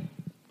 like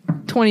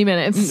 20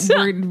 minutes.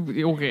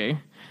 Okay.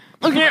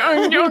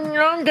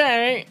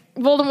 Okay.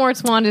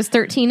 Voldemort's wand is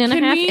 13 and a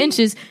Can half we-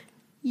 inches.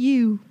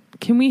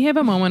 Can we have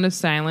a moment of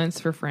silence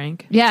for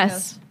Frank?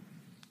 Yes.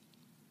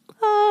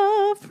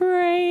 Oh,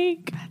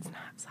 Frank. That's not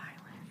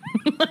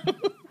silent.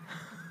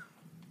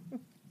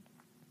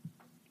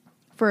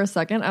 For a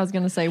second, I was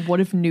going to say, what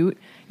if Newt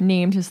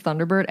named his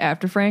Thunderbird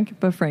after Frank,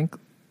 but Frank...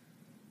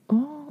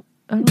 Oh,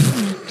 I don't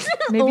know.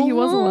 Maybe he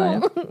was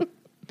alive.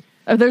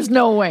 There's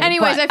no way.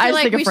 Anyways, but I feel just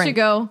like think of we Frank. should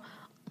go.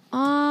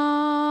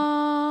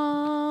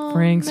 Oh,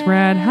 Frank's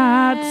red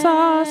hot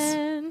sauce.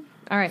 man.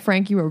 All right.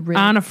 Frank, you were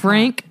really... On a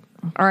Frank.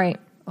 All right.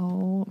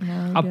 Oh,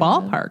 my A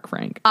God. ballpark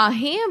Frank.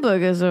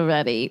 Hamburgers are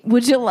ready.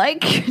 Would you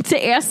like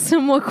to ask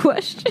some more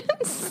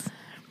questions?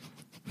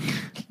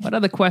 What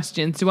other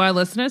questions? Do our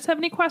listeners have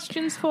any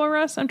questions for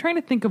us? I'm trying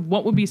to think of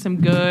what would be some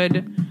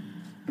good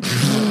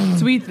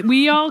So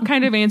we all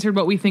kind of answered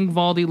what we think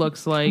Valdi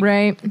looks like.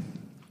 Right.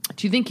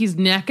 Do you think he's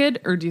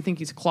naked or do you think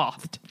he's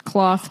clothed?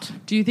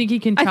 Clothed. Do you think he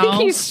can I tell?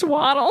 think he's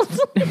swaddled.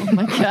 Oh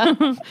my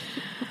god.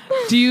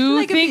 Do you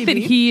Like a think that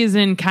baby. he is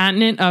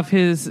incontinent of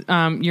his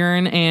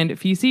urine and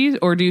feces,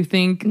 or do you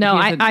think No,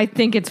 he has I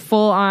think it's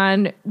full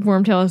on.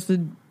 Wormtail has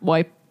to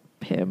wipe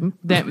him.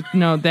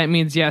 that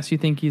means yes, you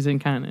think he's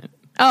incontinent,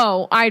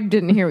 Oh, I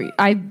didn't hear you.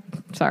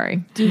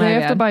 Sorry. Do My they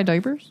have to bad. buy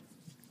diapers?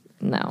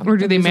 No. or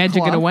do they Use a magic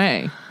it cloth?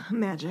 away?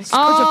 Magic.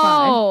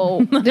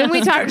 Oh, didn't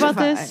we talk about Scourgify.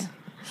 this?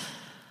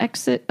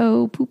 Exit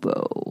o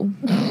poopo.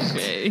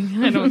 Okay.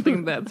 I don't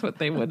think that's what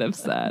they would have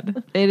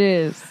said. It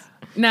is.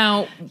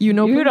 Now, You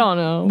don't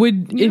know.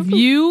 if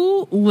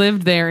you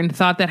lived there and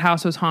thought that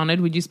house was haunted,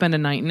 would you spend a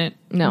night in it?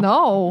 No.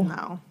 No.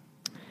 No.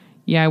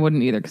 Yeah, I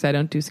wouldn't either because I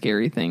don't do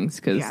scary things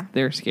because Yeah.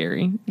 they're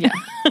scary. Yeah.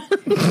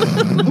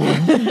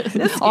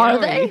 Are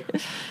they?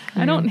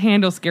 I don't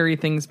handle scary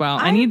things well.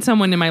 I need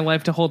someone in my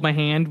life to hold my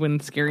hand when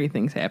scary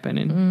things happen.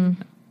 And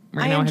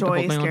right I now I have to enjoy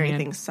hold my own scary hand.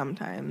 things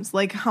sometimes.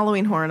 Like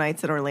Halloween Horror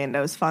Nights at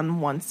Orlando is fun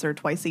once or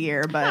twice a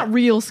year, but Not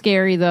real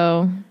scary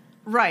though.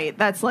 right,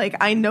 that's like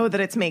I know that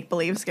it's make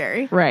believe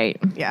scary. Right.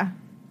 Yeah.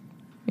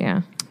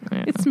 Yeah.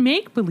 It's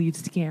make believe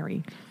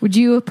scary. Would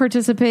you have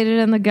participated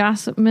in the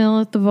gossip mill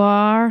at the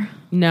bar?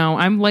 No,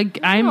 I'm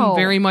No.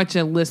 very much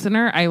a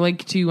listener. I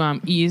like to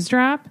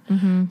eavesdrop.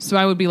 So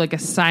I would be like a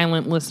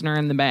silent listener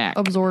in the back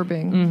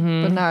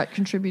Absorbing, but not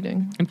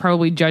contributing. and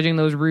probably judging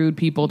those rude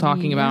people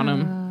talking about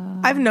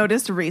him. I've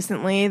noticed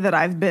recently that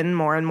I've been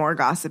more and more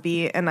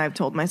gossipy and I've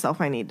told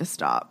myself I need to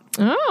stop.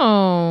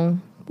 Oh,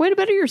 way to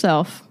better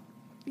yourself.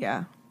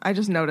 Yeah. I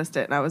just noticed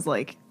it and I was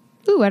like,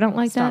 Ooh, I don't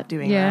like stop that.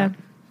 doing yeah.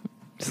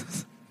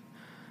 that.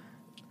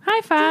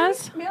 Hi,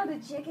 Faz. Smell the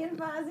chicken,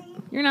 Fuzzy?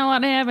 You're not allowed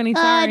to have any.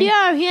 Sorry. There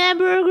are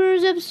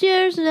hamburgers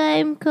upstairs, and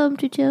I'm come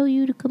to tell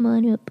you to come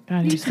on up.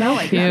 God, you smell so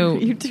like that.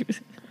 cute. You do.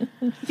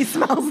 He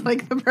smells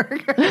like the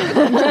burger.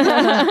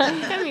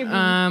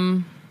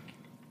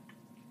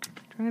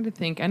 Trying to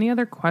think. Any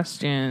other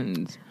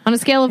questions? On a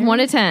scale of 1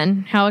 to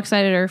 10, how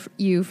excited are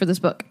you for this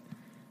book?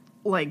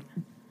 like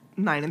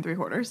 9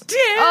 3/4.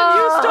 Damn,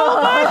 you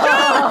stole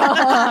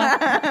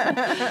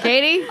my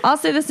Katie? I'll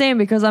say the same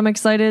because I'm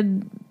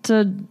excited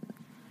to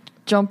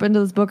jump into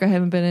this book I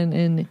haven't been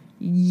in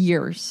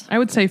years. I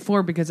would say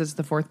 4 because it's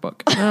the 4th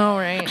book. All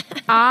right.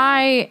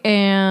 I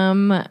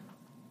am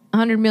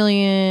 100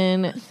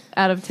 million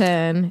out of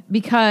 10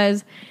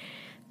 because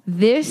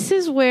this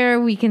is where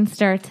we can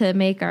start to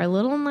make our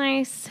little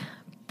nice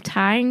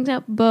tying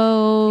up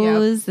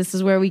bows. This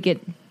is where we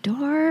get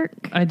dark.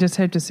 I just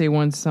have to say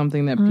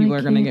something that people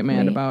are going to can't get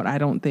mad wait. about. I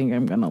don't think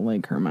I'm going to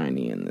like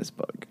Hermione in this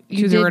book. You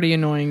She's did- already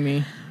annoying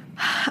me.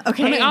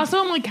 Okay.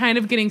 I'm like kind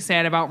of getting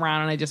sad about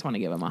Ron, and I just want to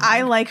give him a hug.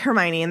 I like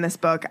Hermione in this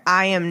book.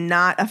 I am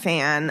not a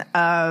fan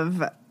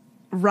of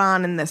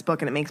Ron in this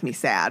book, and it makes me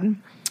sad.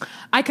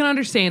 I can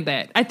understand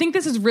that. I think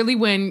this is really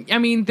when, I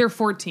mean, they're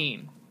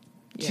 14.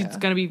 She's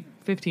going to be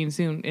 15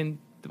 soon in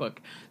the book.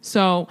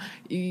 So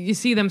you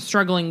see them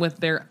struggling with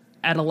their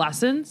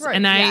adolescence. Right,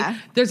 And yeah.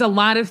 there's a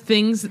lot of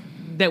things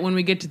that when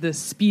we get to the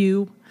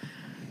spew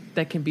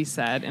that can be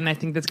said. And I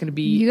think that's going to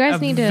be You guys a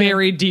need to-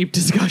 very deep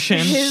discussion.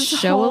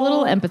 Show a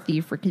little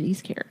empathy for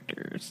these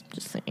characters.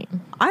 Just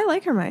saying. I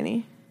like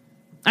Hermione.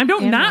 I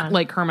don't And not Ron.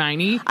 like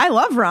Hermione. I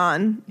love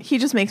Ron. He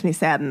just makes me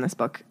sad in this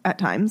book at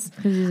times.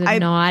 'Cause he's a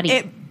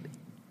naughty.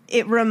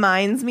 It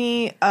reminds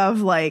me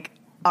of like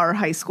our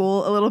high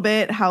school a little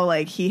bit. How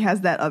like he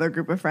has that other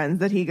group of friends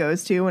that he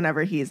goes to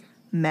whenever he's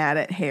mad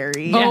at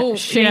Harry. Oh,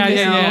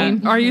 yeah.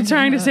 Are you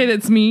trying to say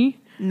that's me?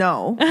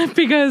 No.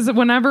 Because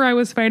whenever I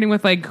was fighting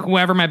with like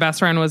whoever my best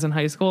friend was in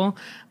high school,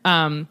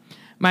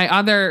 my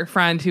other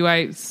friend who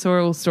I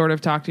sort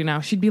of talk to now,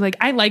 she'd be like,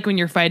 I like when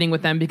you're fighting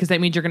with them because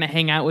that means you're going to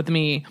hang out with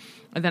me.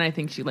 And then I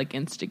think she like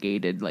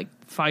instigated like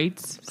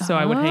fights, so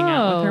I would hang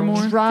out with her more.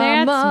 That's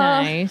Drama.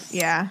 nice.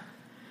 Yeah.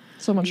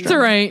 So much It's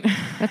drama. all right.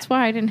 That's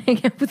why I didn't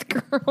hang out with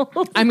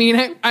girls. I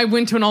mean, I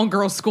went to an all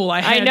girls school.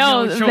 I had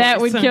no choice.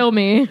 that would kill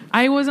me.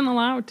 I wasn't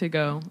allowed to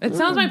go. It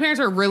sounds my parents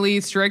were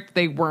really strict.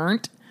 They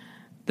weren't.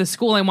 The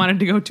school I wanted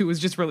to go to was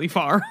just really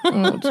far. Oh,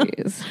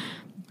 jeez.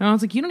 And I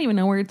was like, you don't even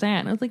know where it's at.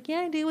 And I was like, yeah,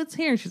 I do. It's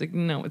here. She's like,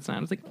 no, it's not.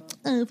 I was like,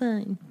 oh,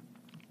 fine.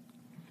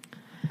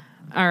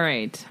 All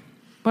right.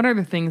 What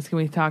other things can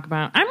we talk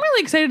about? I'm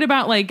really excited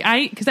about,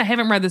 because I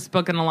haven't read this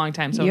book in a long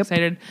time. So I'm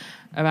excited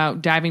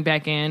about diving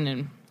back in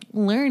and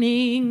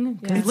learning.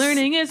 Because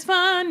learning is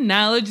fun.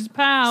 Knowledge is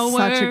power.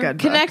 Such a good book.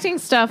 Connecting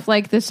stuff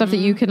like the stuff that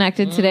you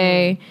connected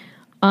today.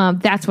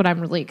 That's what I'm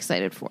really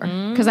excited for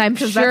because I'm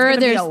 'Cause that's sure gonna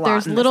be a lot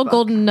there's in this little book.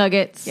 golden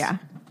nuggets. Yeah.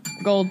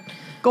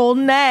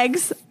 Golden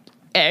eggs.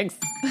 eggs.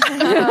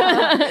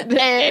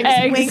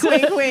 Wink,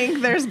 wink,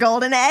 wink. There's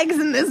golden eggs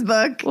in this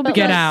book.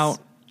 Get out.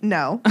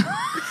 No.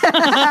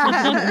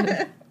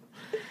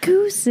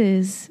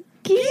 Gooses.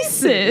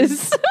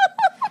 Geeses.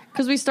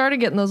 Because we started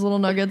getting those little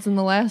nuggets in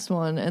the last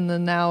one, and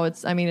then now it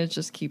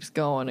just keeps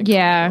going. And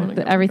Yeah, going and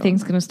going and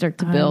everything's going to start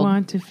to I build.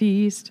 want to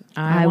feast.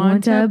 I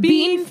want a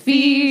bean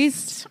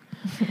feast.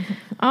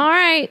 All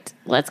right,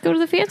 let's go to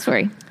the fan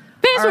story. Fan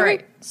All story.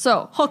 right.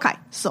 So Okay,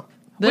 so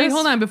Wait, this-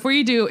 hold on. Before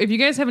you do, if you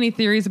guys have any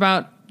theories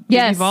about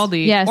Yes,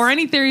 Vivaldi yes. or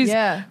any theories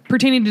Yeah.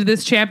 pertaining to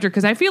this chapter,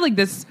 because I feel like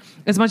this,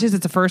 as much as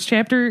it's a first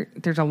chapter,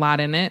 there's a lot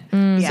in it. So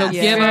Yes.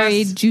 give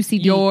Very us juicy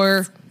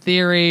your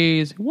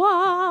theories.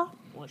 Wah.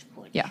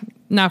 yeah.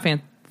 Not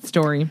fan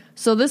story.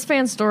 So this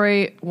fan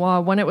story,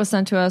 well, when it was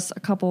sent to us a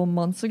couple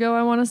months ago,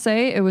 I want to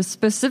say, it was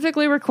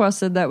specifically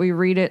requested that we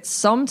read it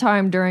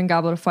sometime during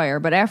Goblet of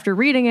Fire. But after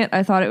reading it,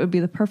 I thought it would be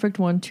the perfect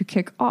one to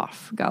kick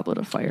off Goblet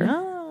of Fire.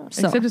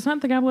 So Except it's not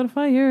the Goblet of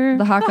Fire.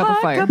 the hot cup of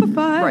fire. cup of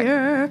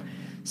fire. Right.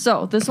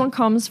 So this one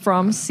comes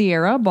from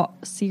Sierra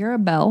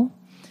Bell.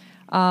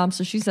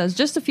 So she says,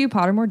 just a few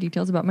Pottermore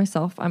details about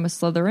myself. I'm a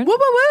Slytherin. Woo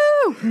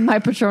woo woo! My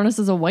Patronus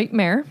is a white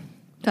mare.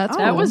 That's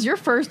That was your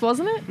first,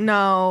 wasn't it?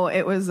 No,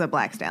 it was a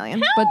black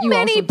stallion. But you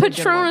many also did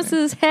get one.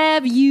 Patronuses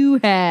have you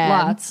had?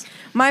 Lots.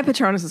 My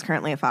Patronus is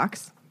currently a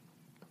fox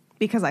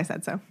because I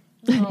said so.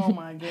 Oh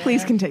my god.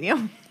 Please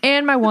continue.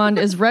 And my wand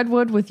is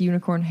redwood with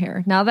unicorn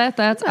hair. Now that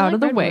that's out like of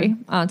the redwood. way,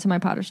 on to my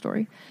Potter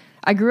story.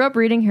 I grew up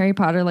reading Harry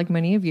Potter like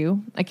many of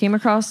you. I came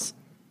across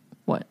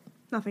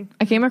Nothing.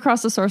 I came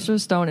across the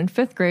Sorcerer's Stone in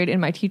 5th grade in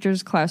my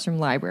teacher's classroom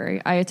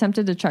library. I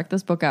attempted to check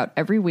this book out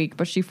every week,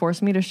 but she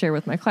forced me to share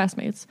with my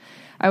classmates.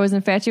 I was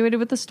infatuated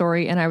with the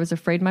story, and I was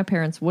afraid my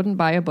parents wouldn't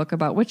buy a book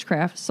about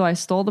witchcraft, so I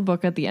stole the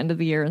book at the end of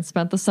the year and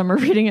spent the summer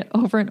reading it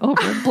over and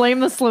over.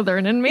 Blame the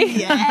Slytherin in me.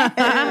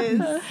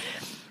 Yes.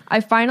 I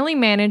finally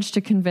managed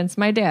to convince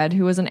my dad,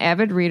 who was an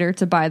avid reader,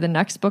 to buy the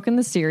next book in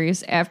the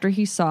series after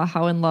he saw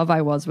how in love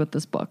I was with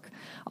this book.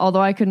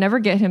 Although I could never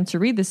get him to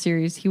read the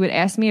series, he would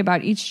ask me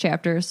about each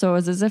chapter, so it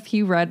was as if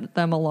he read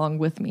them along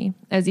with me.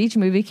 As each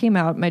movie came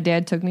out, my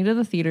dad took me to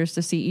the theaters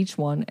to see each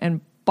one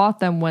and bought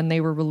them when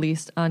they were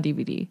released on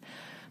DVD.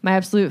 My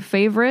absolute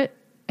favorite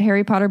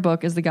Harry Potter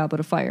book is The Goblet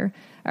of Fire.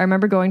 I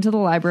remember going to the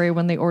library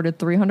when they ordered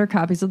 300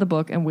 copies of the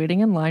book and waiting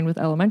in line with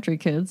elementary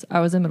kids. I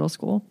was in middle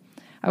school.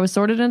 I was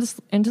sorted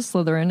into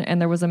Slytherin, and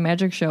there was a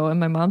magic show, and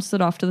my mom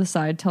stood off to the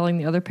side telling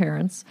the other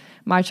parents,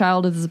 my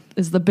child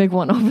is the big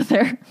one over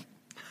there.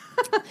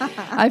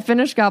 I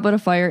finished Goblet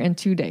of Fire in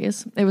 2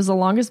 days. It was the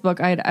longest book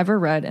I had ever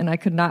read, and I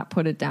could not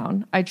put it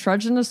down. I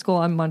trudged into school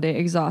on Monday,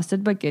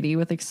 exhausted but giddy,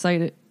 with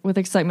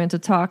excitement to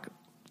talk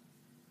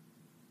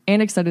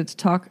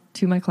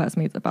to my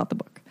classmates about the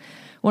book.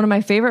 One of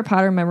my favorite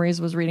Potter memories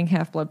was reading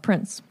Half-Blood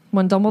Prince.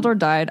 When Dumbledore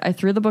died, I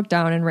threw the book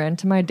down and ran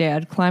to my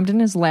dad, climbed in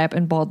his lap,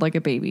 and bawled like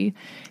a baby.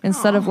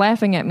 Instead of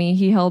laughing at me,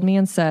 he held me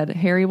and said,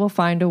 "Harry will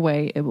find a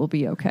way. It will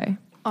be okay."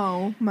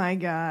 Oh my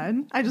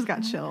god. I just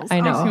got chills.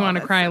 I know. Makes me want to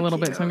that's cry so a little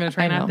bit, cute. so I'm going to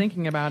try I not know.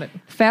 thinking about it.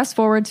 Fast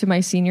forward to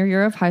my senior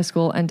year of high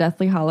school, and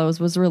Deathly Hallows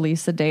was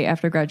released the day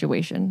after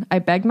graduation. I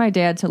begged my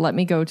dad to let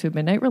me go to a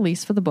midnight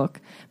release for the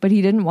book, but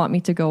he didn't want me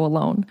to go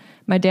alone.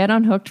 My dad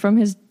unhooked from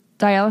his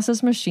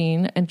dialysis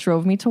machine and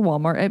drove me to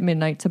Walmart at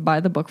midnight to buy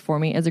the book for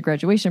me as a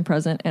graduation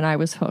present, and I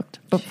was hooked.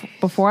 But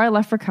before I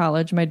left for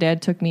college, my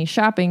dad took me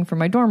shopping for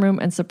my dorm room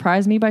and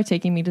surprised me by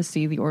taking me to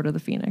see The Order of the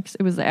Phoenix.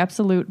 It was the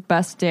absolute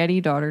best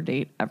daddy-daughter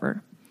date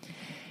ever.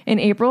 In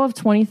April of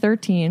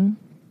 2013,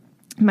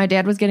 my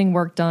dad was getting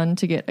work done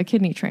to get a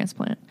kidney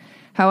transplant.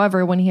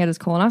 However, when he had his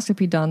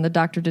colonoscopy done, the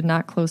doctor did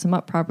not close him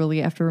up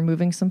properly after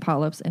removing some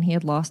polyps, and he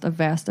had lost a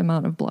vast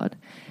amount of blood.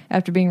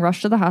 After being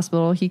rushed to the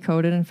hospital, he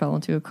coded and fell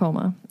into a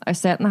coma. I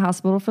sat in the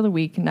hospital for the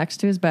week next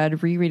to his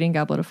bed, rereading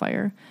Goblet of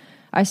Fire.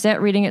 I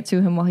sat reading it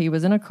to him while he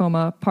was in a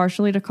coma,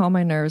 partially to calm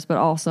my nerves, but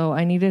also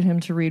I needed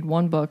him to read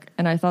one book,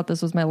 and I thought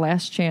this was my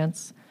last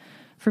chance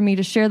for me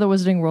to share the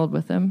Wizarding World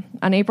with him.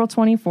 On April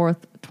 24th,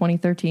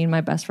 2013,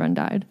 my best friend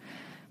died.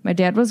 My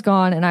dad was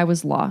gone, and I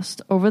was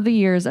lost. Over the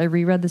years, I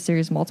reread the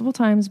series multiple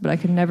times, but I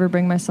could never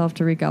bring myself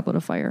to read Goblet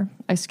of Fire.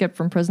 I skipped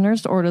from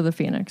Prisoners to Order of the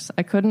Phoenix.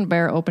 I couldn't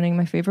bear opening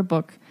my favorite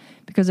book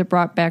because it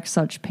brought back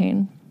such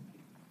pain.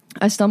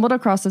 I stumbled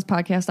across this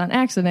podcast on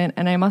accident,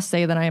 and I must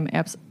say that I am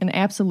an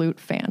absolute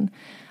fan.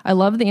 I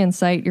love the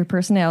insight, your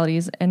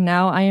personalities, and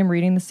now I am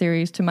reading the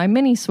series to my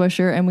mini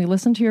Swisher, and we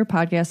listen to your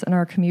podcast in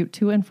our commute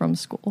to and from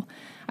school.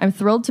 I'm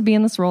thrilled to be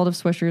in this world of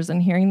Swishers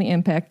and hearing the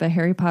impact that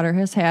Harry Potter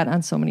has had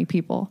on so many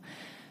people.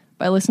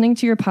 By listening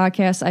to your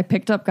podcast, I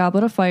picked up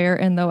Goblet of Fire,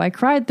 and though I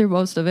cried through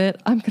most of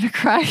it, I'm going to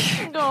cry.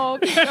 No,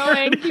 keep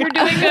going. You're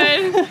doing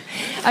good.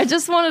 I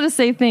just wanted to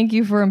say thank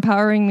you for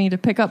empowering me to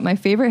pick up my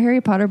favorite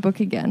Harry Potter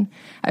book again.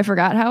 I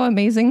forgot how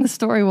amazing the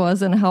story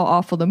was and how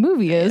awful the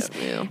movie is,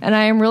 and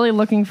I am really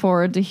looking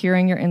forward to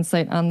hearing your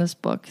insight on this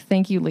book.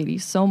 Thank you,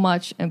 ladies, so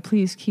much, and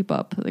please keep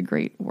up the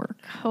great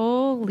work.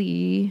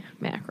 Holy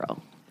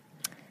mackerel.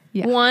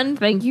 Yeah. One,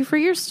 thank you for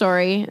your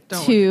story.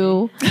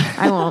 Two,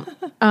 I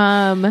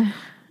won't.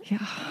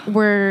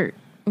 We're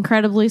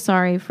incredibly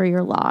sorry for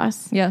your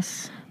loss.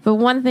 Yes. But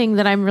one thing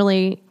that I'm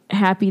really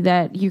happy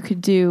that you could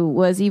do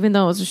was, even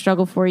though it was a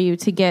struggle for you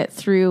to get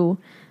through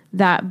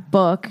that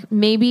book,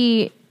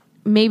 maybe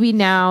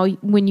now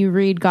when you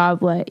read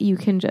Goblet, you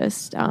can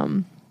just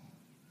I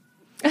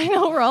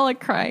know, we're all like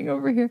crying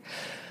over here.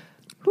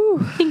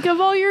 think of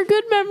all your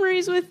good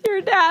memories with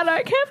your dad. I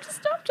have to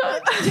stop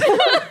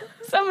talking.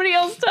 Somebody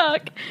else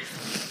talk.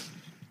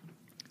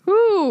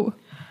 Woo.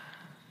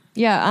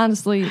 Yeah,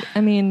 honestly,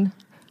 I mean,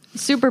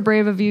 super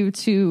brave of you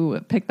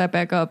to pick that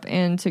back up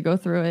and to go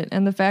through it.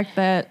 And the fact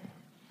that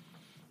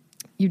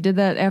you did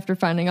that after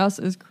finding us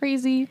is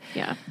crazy.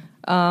 Yeah.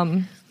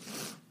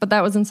 But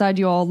that was inside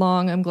you all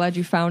along. I'm glad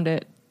you found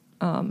it.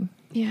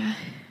 Yeah.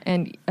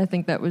 And I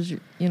think that was,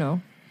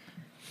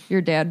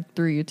 your dad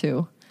through you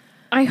too.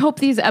 I hope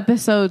these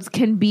episodes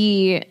can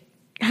be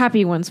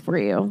happy ones for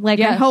you. Like,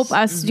 I Yes. hope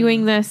us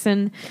doing this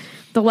and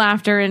the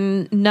laughter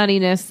and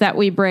nuttiness that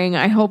we bring,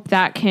 I hope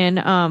that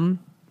can,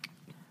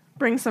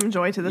 Bring some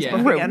joy to this Yeah.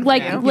 book again.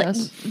 like, for you.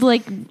 Yes.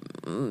 like,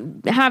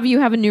 have you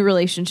have a new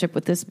relationship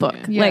with this book.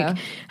 Yeah. Like,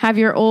 have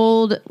your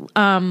old,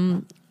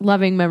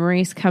 loving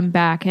memories come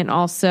back and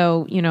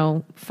also,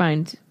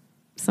 find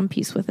some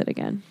peace with it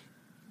again.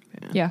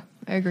 Yeah,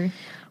 I agree.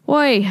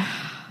 Boy,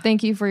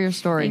 Thank you for your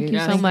story. Thank you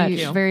so Thank much.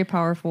 you. Very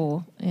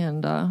powerful.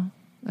 And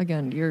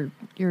again,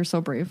 you're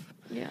so brave.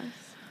 yes.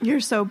 You're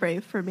so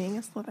brave for being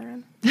a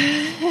Slytherin.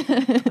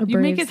 You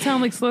make it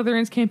sound like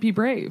Slytherins can't be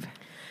brave.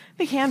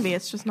 They can be.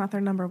 It's just not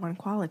their number one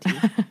quality.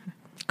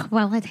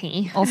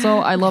 Quality. Also,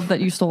 I love that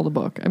you stole the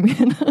book. I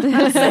mean, That's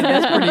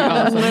pretty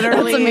awesome.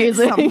 Literally That's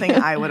amazing. something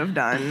I would have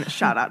done.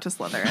 Shout out to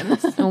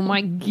Slytherins. Oh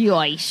my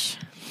gosh.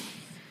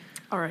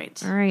 All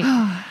right. All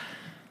right.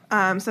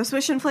 So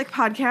Swish and Flick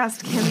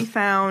podcast can be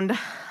found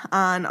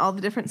on all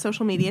the different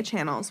social media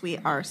channels. We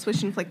are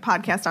Swish and Flick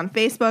podcast on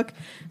Facebook,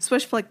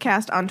 Swish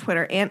Flickcast on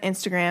Twitter and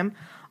Instagram.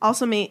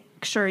 Also make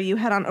sure you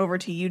head on over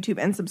to YouTube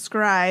and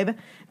subscribe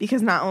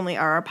because not only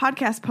are our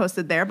podcasts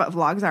posted there, but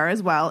vlogs are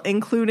as well,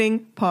 including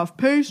puff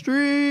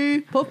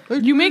pastry.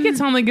 You make it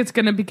sound like it's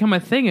going to become a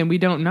thing, and we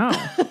don't know.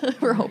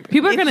 we're hoping.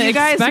 People are If going to you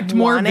guys expect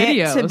more want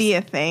videos. it to be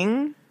a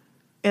thing,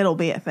 it'll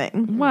be a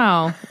thing.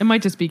 Well, it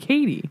might just be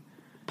Katie.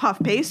 Puff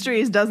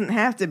pastries doesn't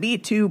have to be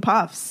 2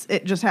 puffs.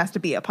 It just has to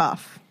be a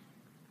puff.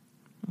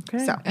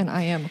 Okay. So And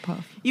I am a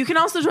puff. you can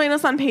also join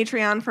us on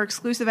Patreon for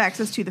exclusive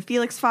access to the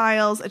Felix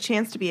Files, a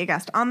chance to be a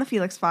guest on the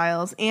Felix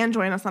Files, and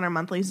join us on our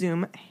monthly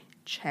Zoom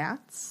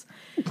chats.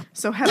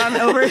 So head on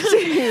over to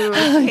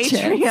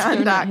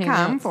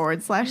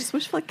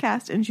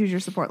patreon.com/swishflickcast and choose your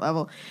support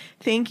level.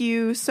 Thank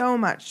you so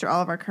much to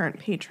all of our current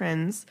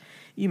patrons.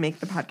 You make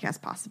the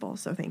podcast possible,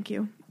 so thank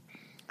you.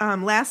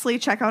 Lastly,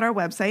 check out our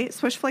website,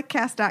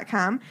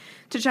 swishflickcast.com,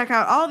 to check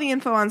out all the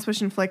info on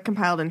Swish and Flick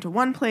compiled into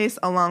one place,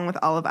 along with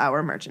all of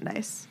our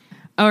merchandise.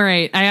 All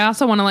right. I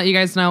also want to let you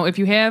guys know, if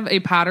you have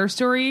a Potter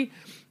story,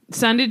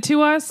 send it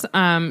to us.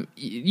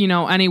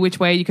 Any which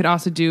way. You could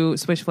also do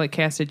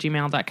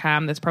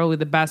swishflickcast@gmail.com. That's probably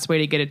the best way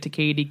to get it to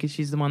Katie because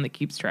she's the one that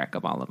keeps track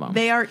of all of them.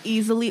 They are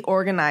easily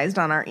organized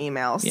on our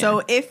email. So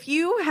Yeah. if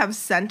you have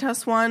sent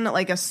us one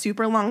like a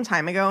super long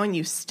time ago and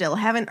you still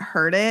haven't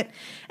heard it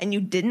and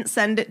you didn't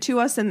send it to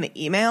us in the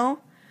email,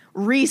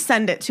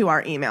 resend it to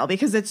our email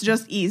because it's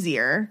just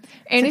easier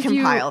And to if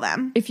compile you,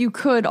 them. If you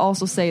could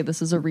also say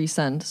this is a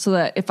resend so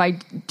that if I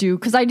do,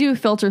 because I do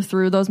filter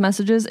through those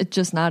messages, it's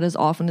just not as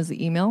often as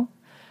the email.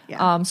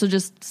 Yeah. So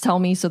just tell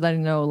me so that I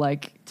know,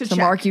 like, To to check.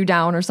 mark you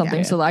down or something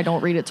Yeah. so that I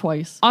don't read it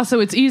twice.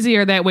 Also, it's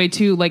easier that way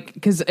too, like,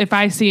 because if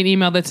I see an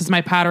email that says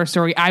my Potter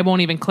story, I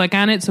won't even click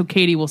on it, so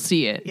Katie will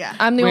see it. Yeah.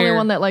 I'm the only Where-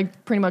 one that,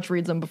 like, pretty much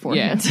reads them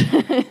beforehand.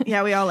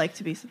 Yeah, we all like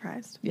to be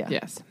surprised. Yeah.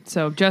 Yes.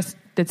 So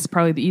that's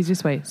probably the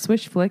easiest way.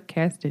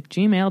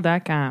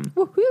 Swishflickcast@gmail.com.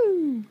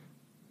 Woohoo!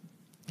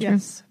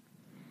 Yes.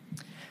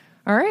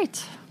 All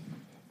right.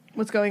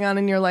 What's going on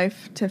in your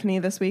life, Tiffany,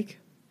 this week?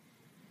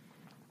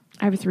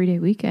 I have a 3-day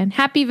weekend.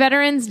 Happy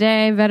Veterans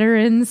Day,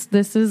 veterans.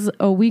 This is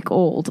a week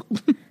old. We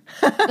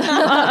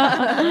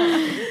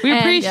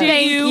appreciate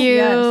Thank you.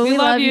 Yes. We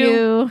love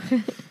you.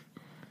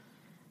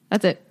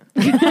 That's it.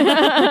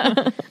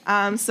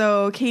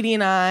 So Katie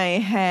and I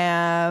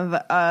have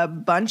a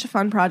bunch of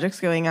fun projects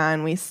going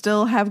on. We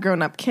still have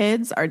Grown Up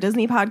Kids, our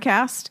Disney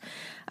podcast.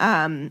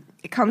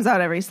 It comes out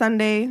every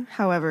Sunday.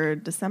 However,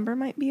 December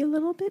might be a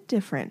little bit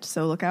different,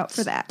 so look out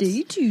for that.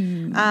 Stay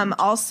tuned.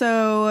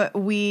 Also,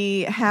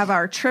 we have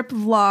our trip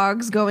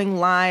vlogs going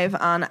live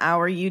on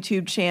our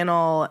YouTube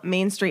channel,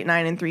 Main Street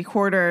 9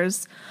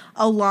 3/4,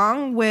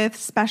 along with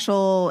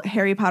special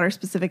Harry Potter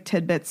specific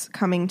tidbits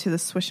coming to the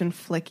Swish and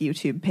Flick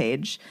YouTube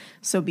page.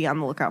 So be on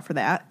the lookout for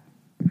that.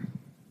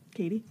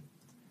 Katie?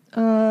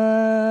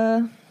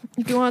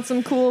 If you want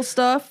some cool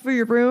stuff for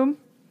your room,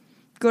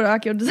 go to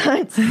Akio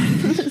Designs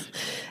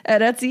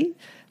at Etsy.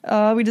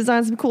 We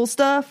designed some cool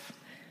stuff.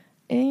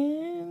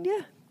 And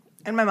yeah.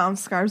 And my mom's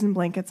scarves and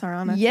blankets are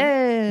on it.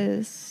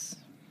 Yes.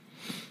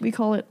 We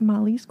call it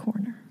Molly's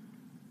Corner.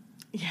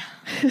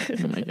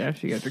 Oh my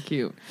gosh, you guys are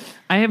cute.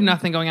 I have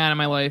nothing going on in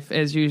my life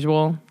as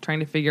usual, trying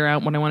to figure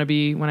out what I want to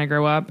be when I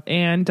grow up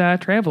and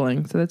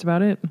traveling. So that's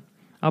about it.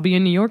 I'll be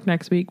in New York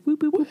next week.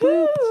 Whoop, whoop, whoop,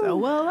 whoop. So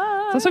will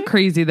I. It's also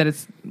crazy that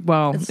it's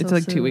It's so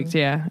like 2 soon. weeks.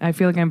 Yeah. I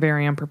feel like I'm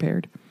very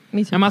unprepared.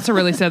 Me too. I'm also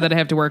really sad that I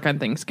have to work on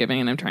Thanksgiving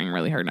and I'm trying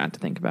really hard not to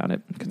think about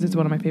it because it's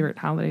one of my favorite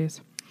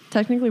holidays.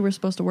 Technically, we're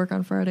supposed to work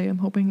on Friday. I'm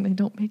hoping they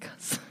don't make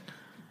us.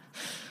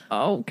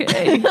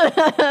 Okay.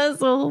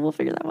 So we'll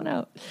figure that one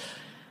out.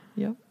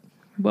 Yep.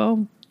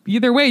 Well,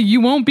 either way,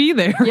 you won't be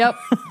there. Yep.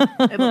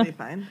 It'll be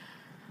fine.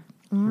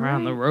 We're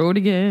on the road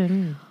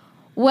again.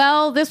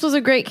 Well, this was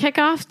a great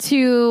kickoff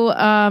to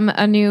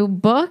a new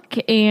book,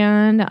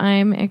 and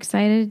I'm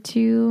excited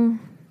to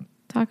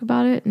talk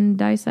about it and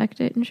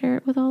dissect it and share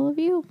it with all of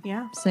you.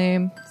 Yeah,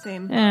 Same.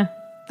 same.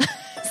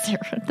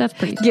 Sarah, that's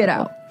pretty Get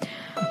out.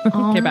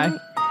 Okay, bye.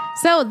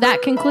 So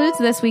that concludes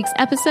this week's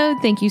episode.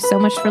 Thank you so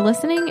much for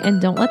listening,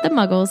 and don't let the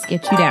muggles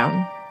get you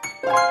down.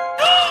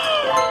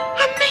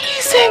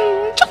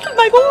 Amazing! Just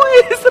my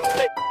voice!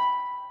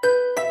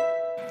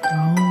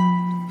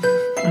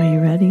 Are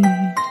you ready?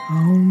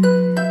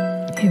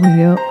 Here we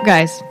go.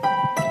 Guys,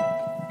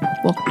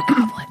 welcome to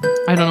Goblet.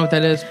 I don't know what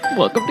that is.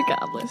 Welcome to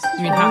Godless.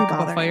 You mean hot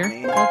cup of fire?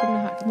 Welcome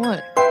to Hot.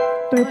 What?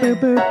 Boop boop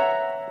boop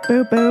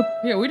boop boop.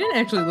 Yeah, we didn't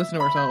actually listen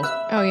to ourselves.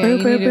 Oh, yeah, Boop,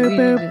 you boop, need to, boop, we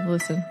boop. need to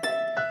listen.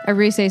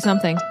 Everybody say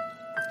something.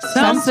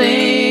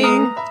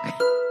 Something.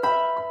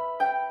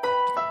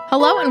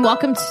 Hello and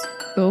welcome to...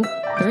 Oh,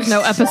 there's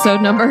no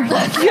episode number.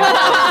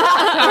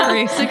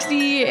 Sorry.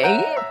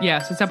 68?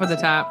 Yes, it's up at the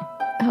top.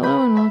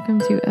 Hello and welcome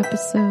to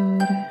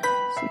episode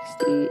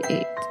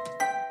 68.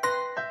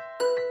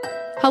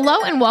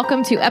 Hello and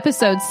welcome to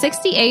episode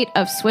 68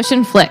 of Swish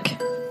and Flick.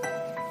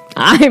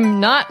 I'm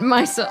not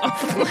myself.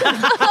 What's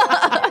wrong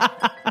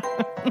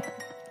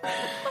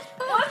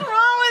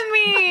with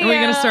me? Are we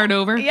going to start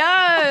over?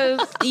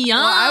 Yes. Yeah.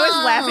 Well, I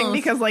was laughing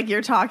because like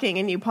you're talking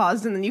and you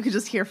paused and then you could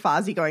just hear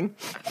Fozzie going.